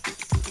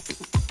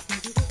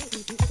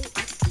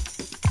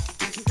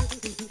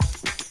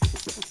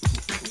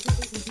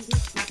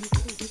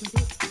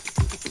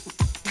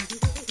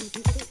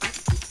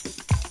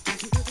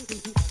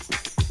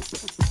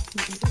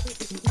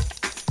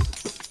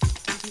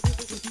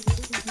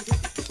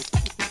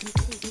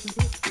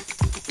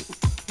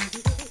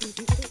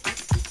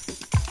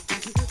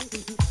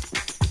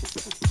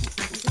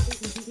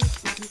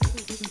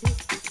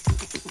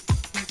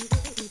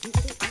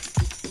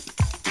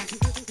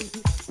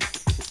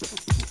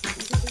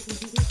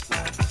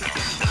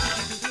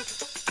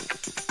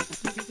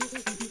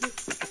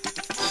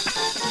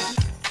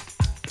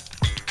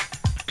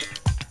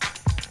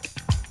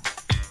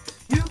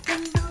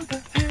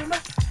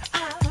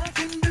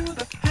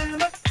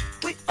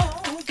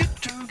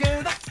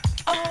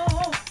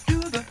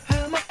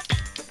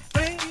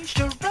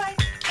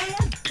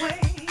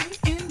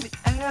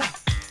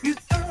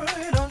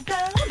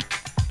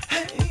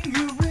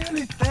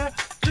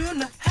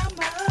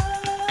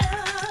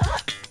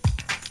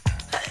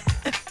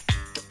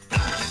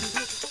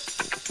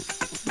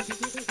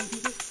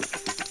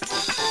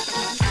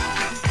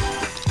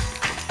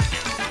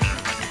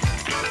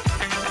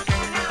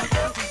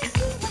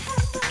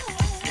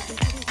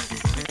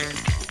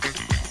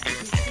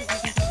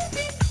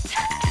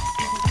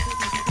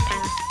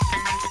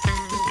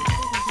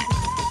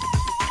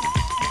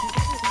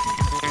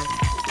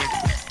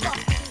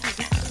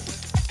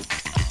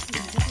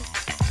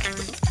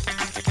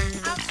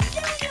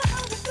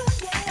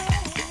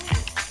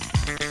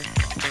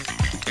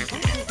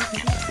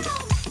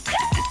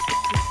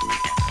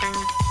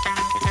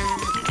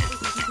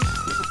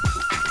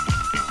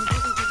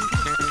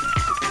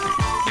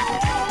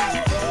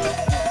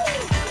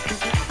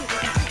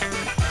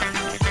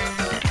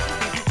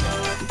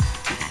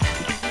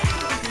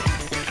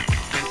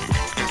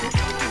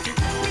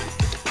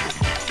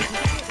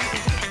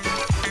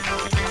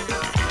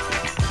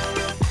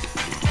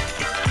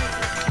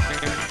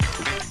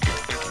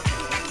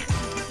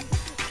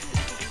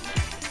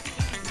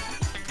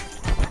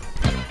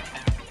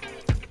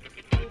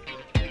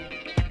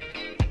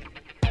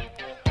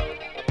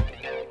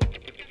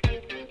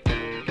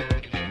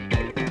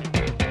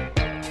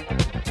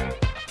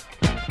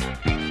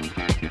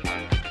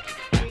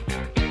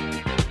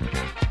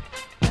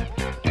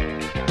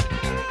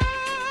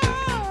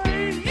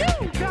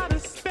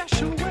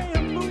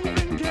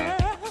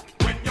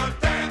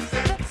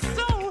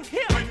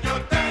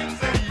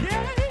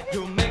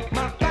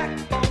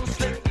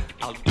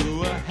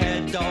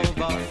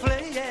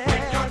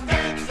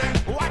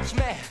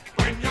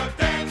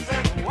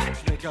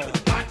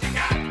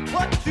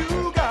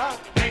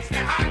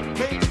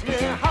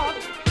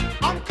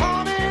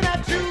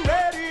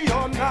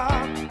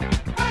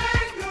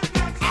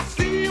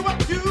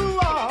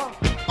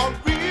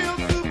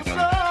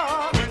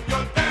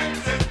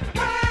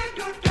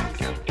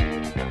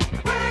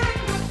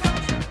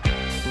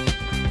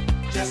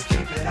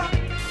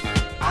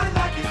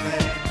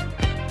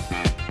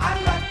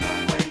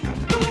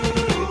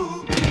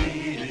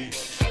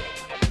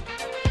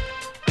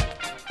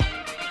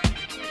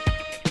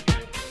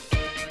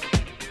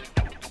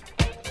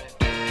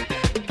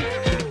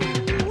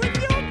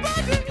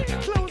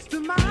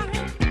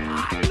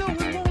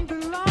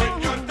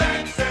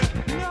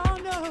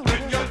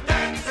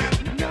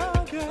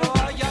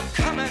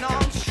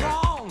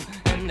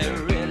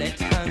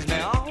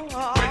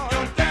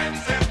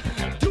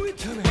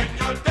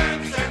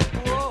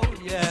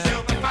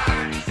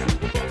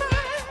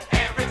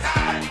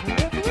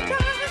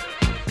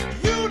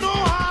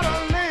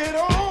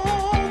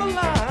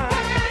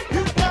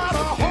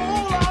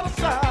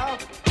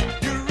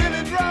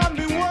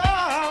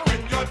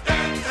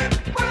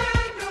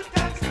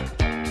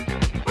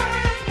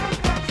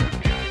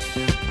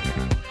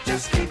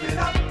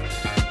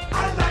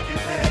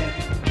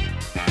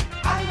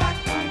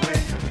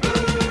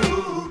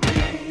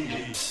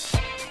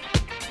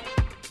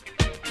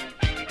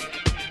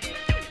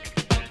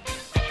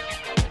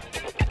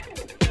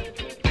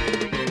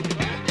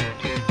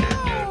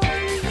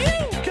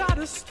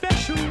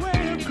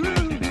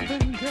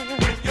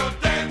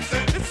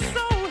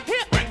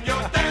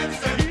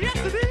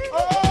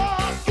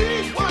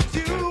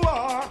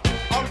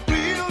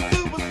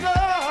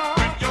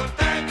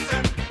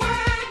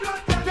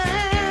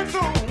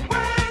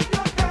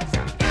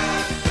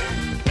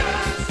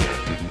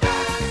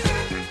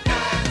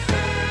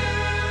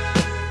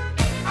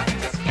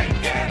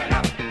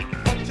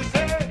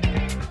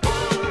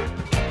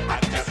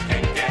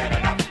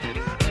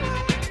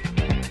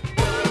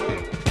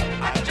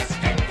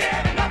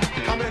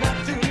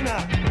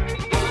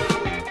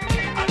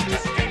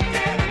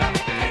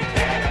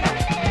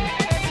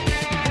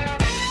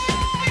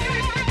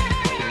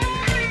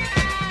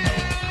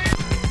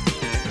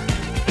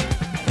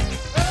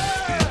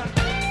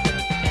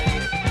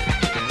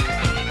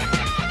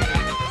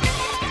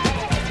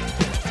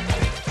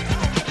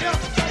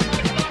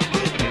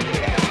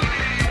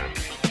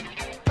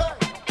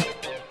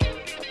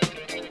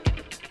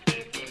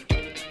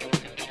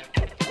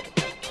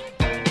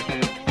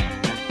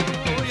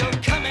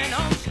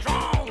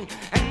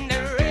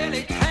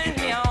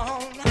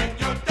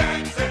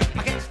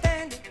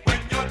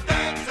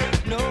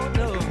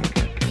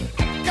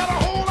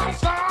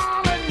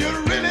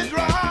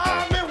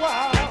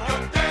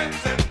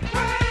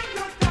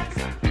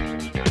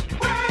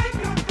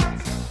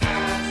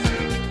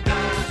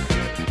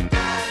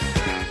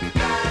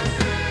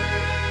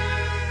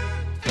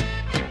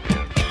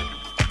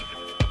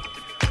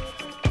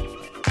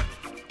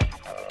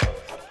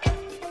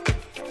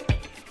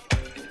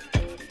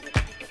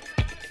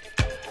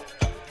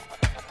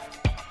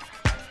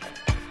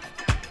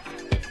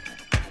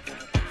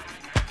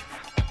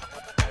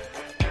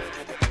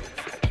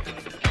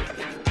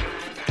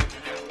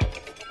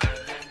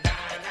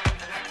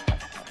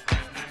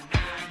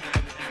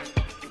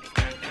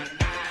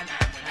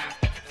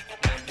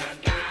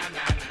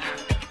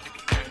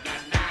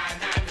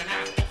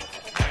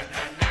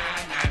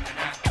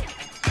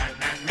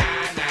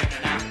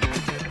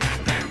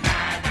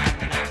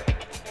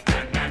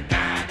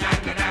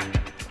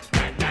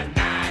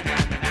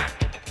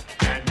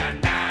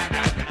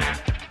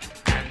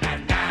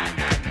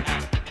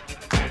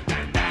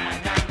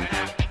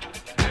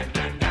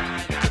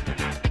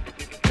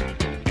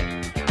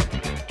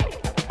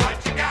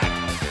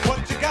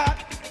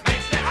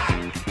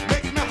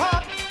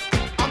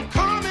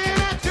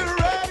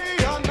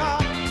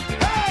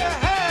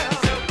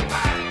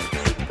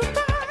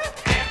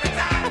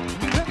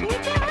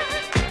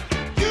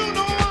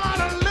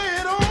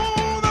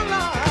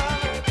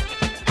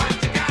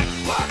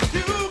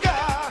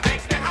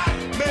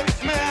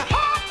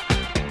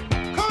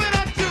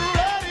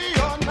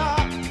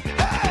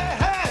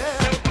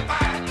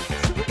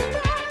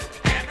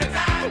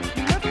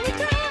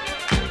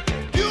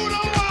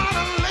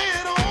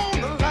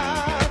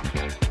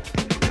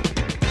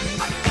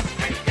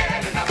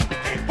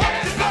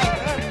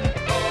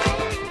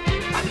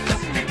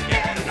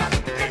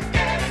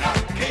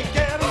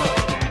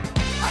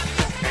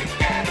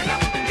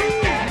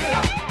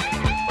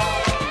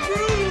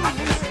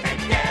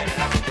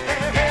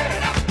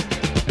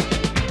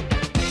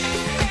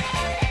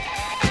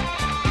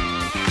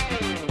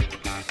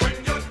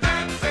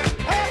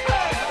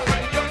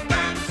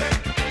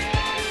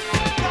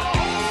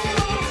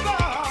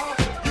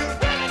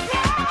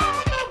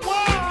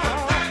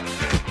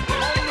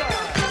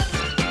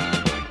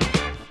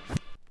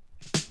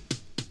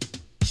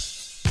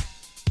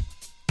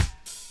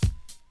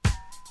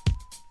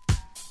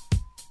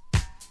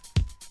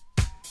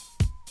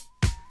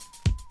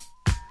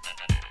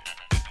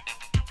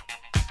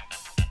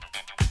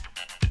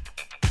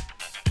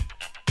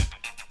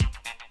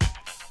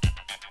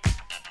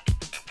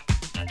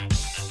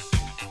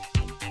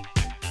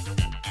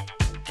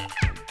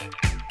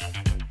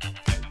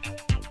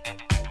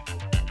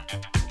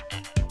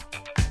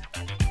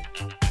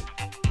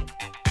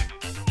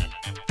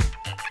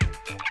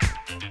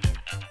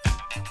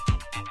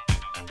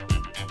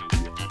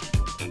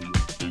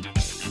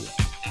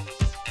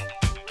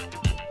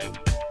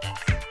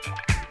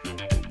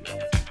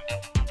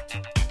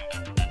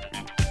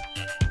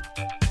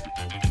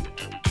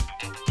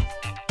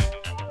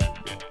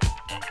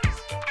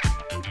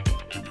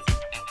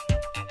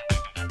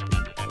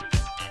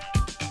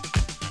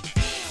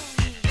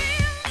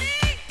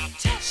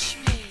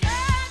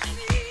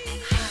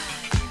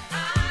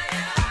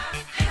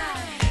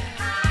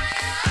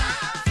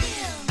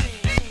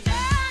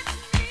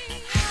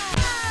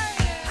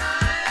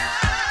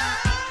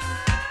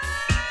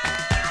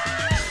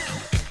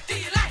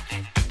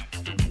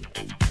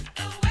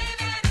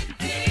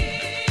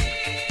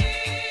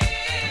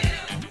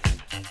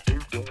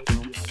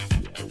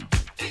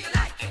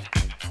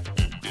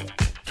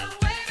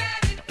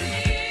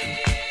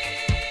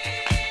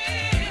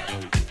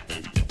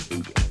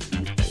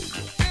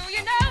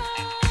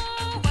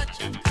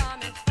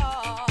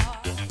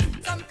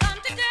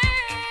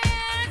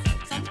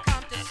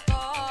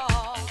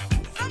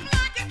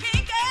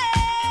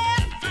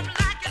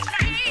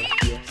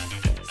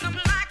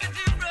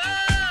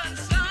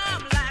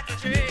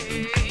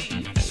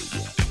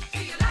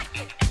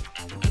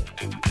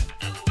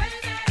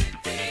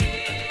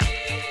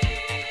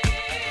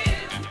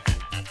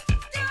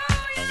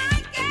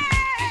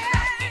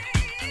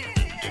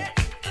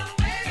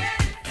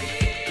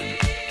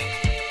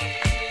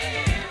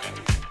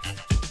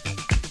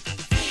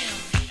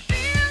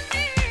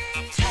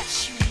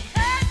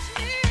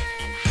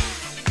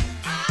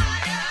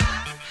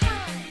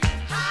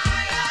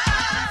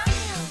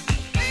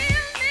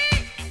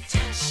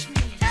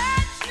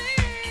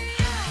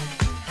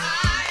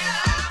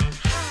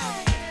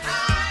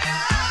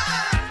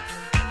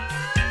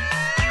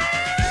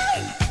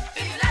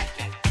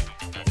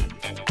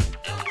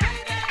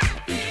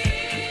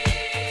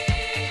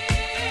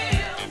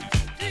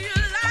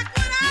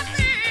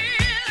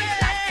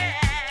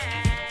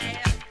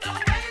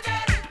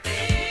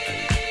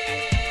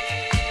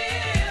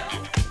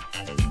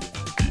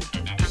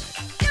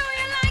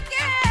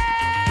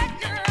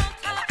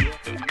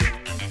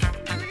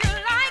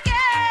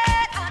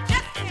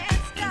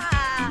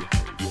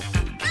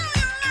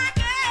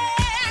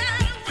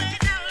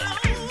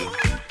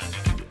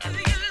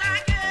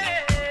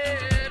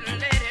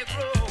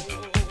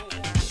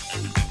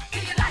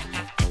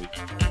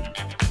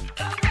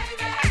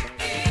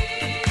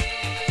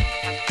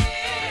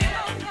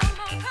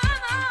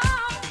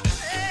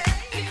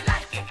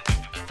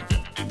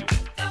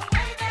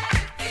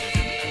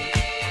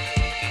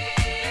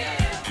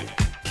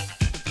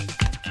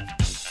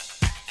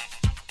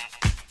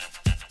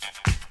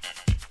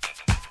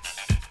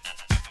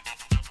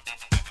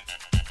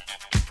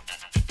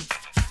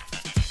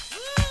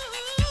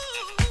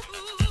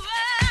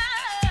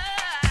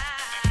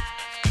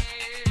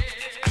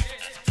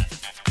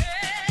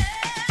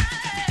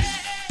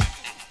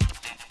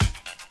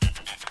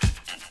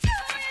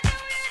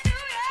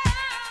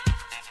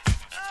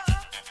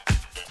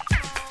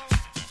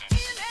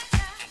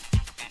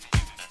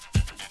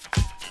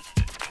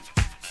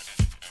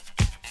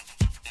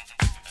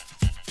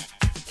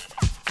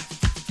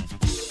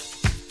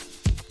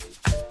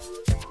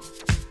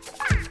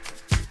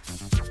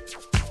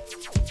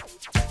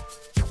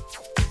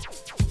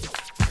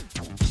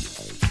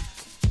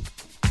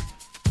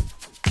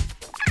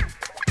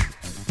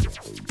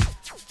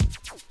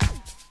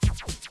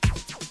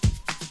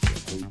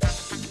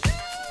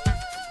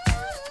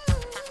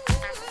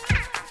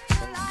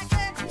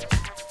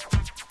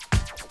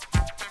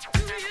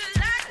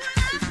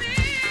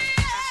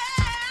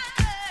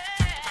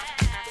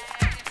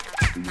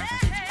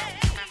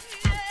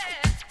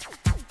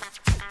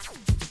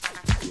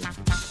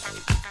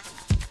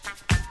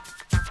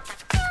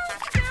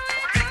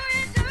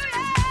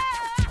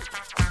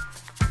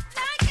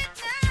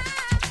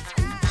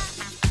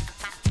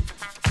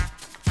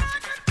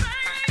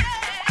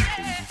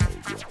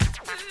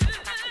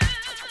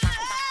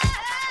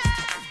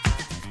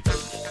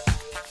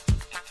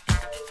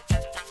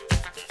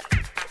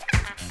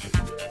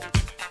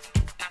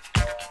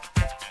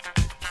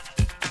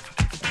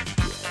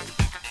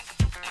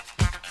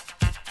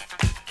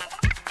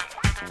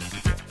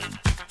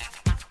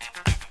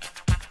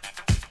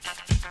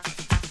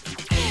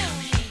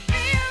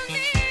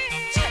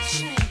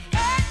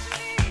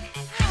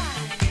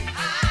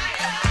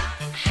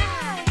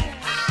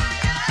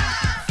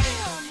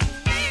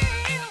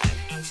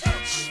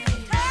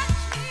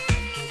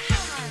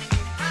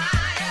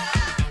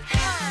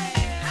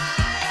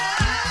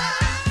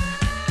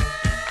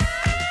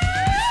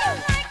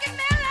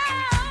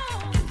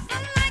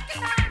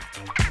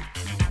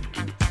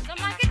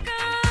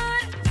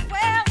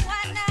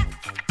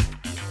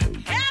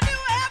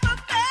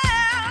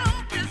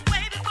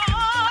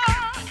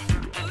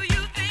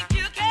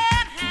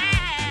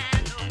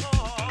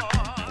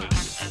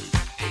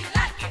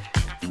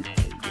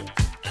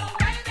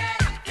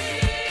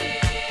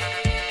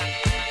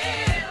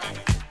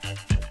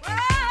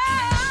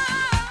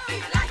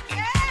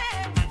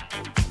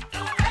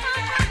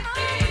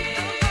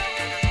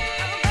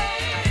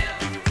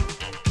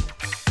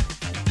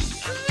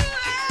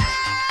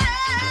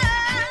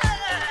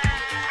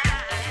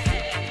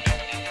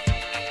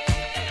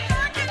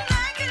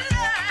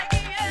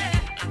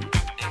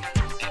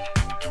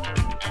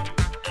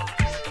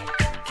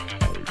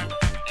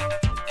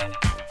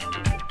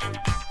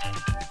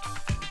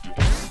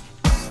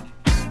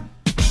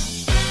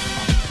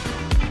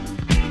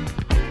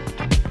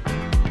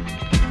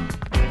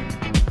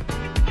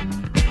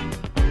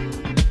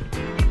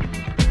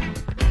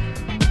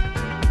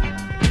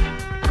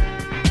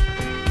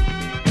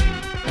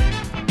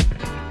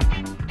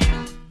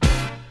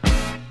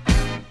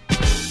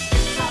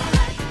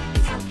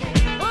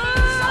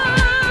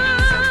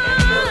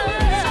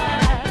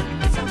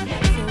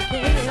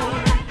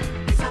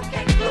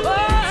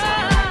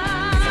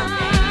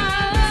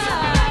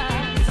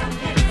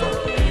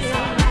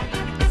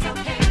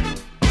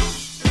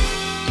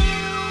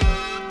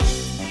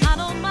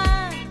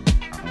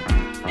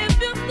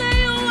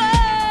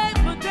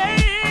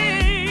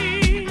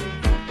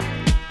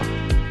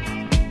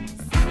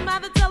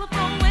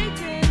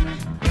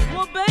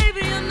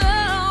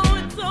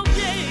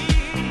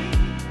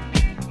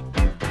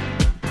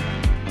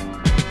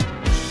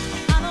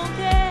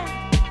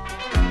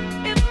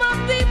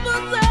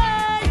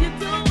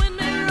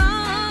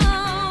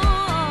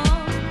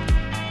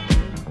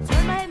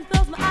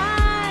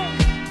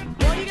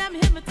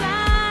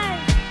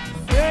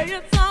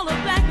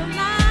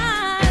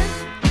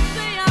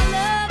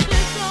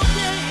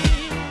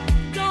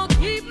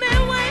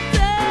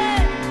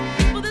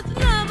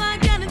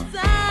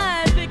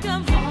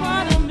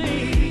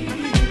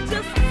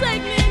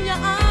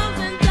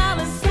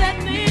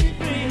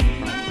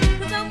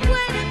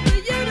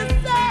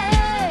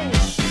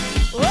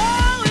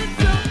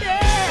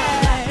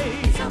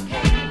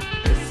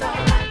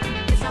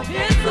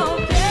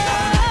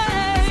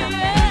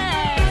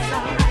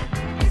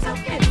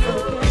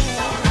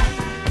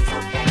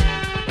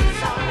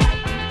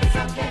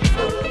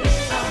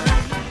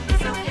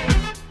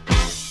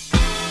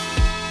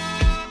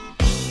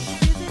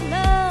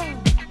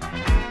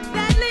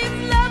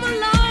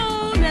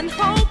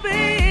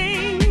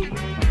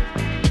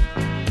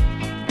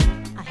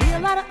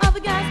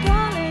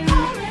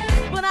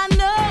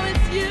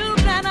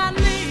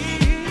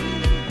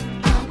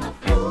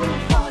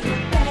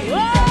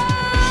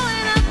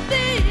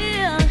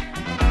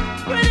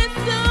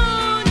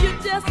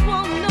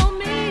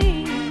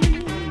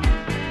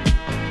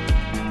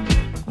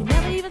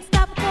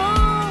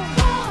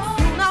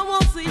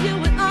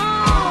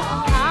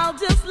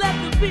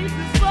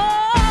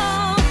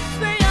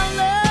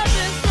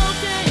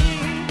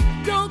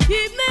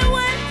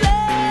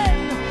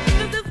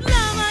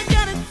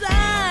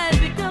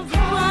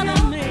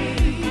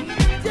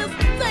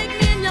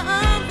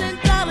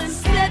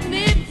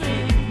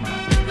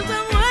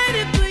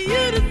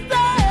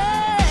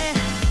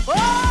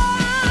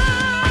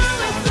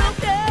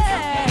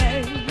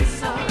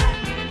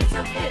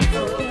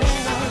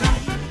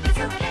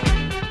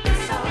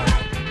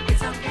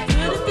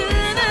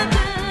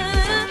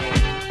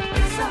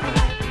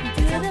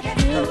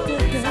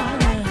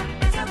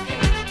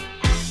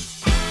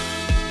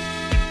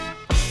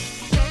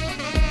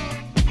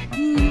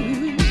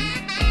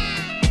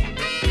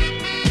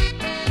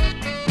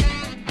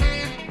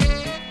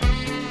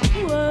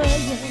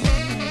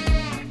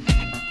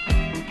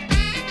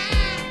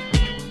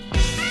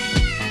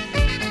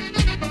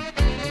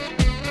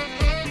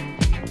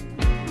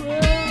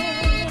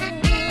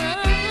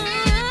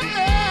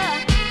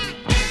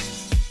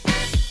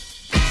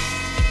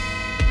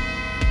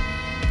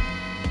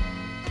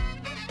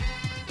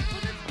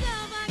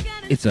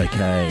 It's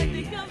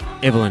okay.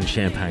 Evelyn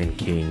Champagne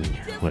King.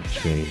 What a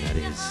tune that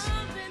is.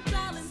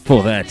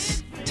 For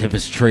that,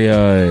 Tempest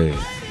Trio.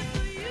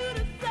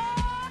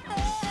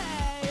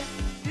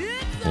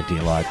 And do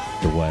you like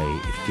the way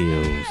it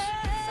feels?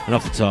 And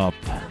off the top,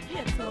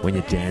 When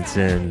You're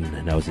Dancing,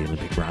 and that was the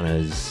Olympic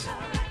Runners.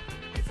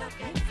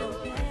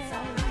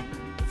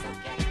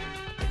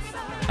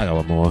 I got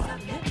one more.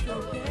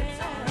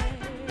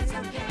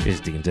 Here's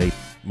Digging Deep.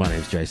 My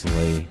name's Jason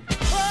Lee.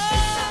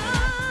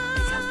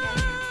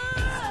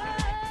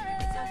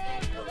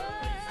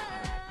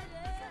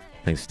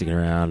 Thanks for sticking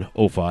around.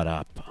 All fired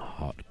up.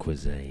 Hot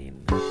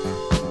cuisine.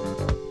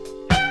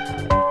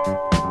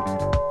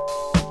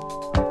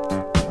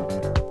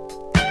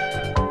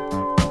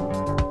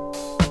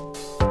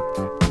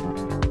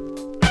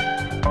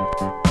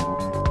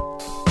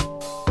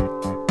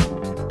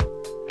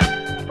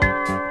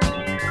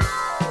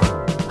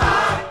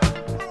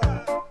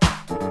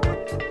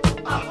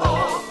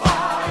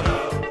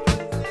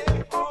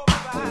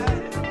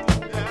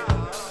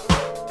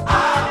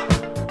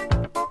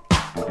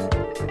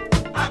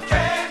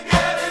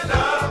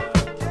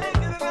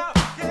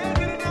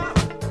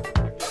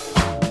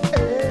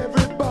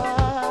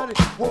 Everybody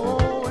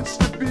wants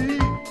to be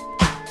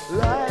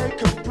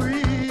like a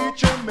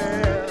preacher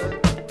man.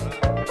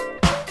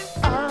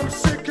 I'm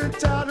sick and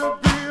tired of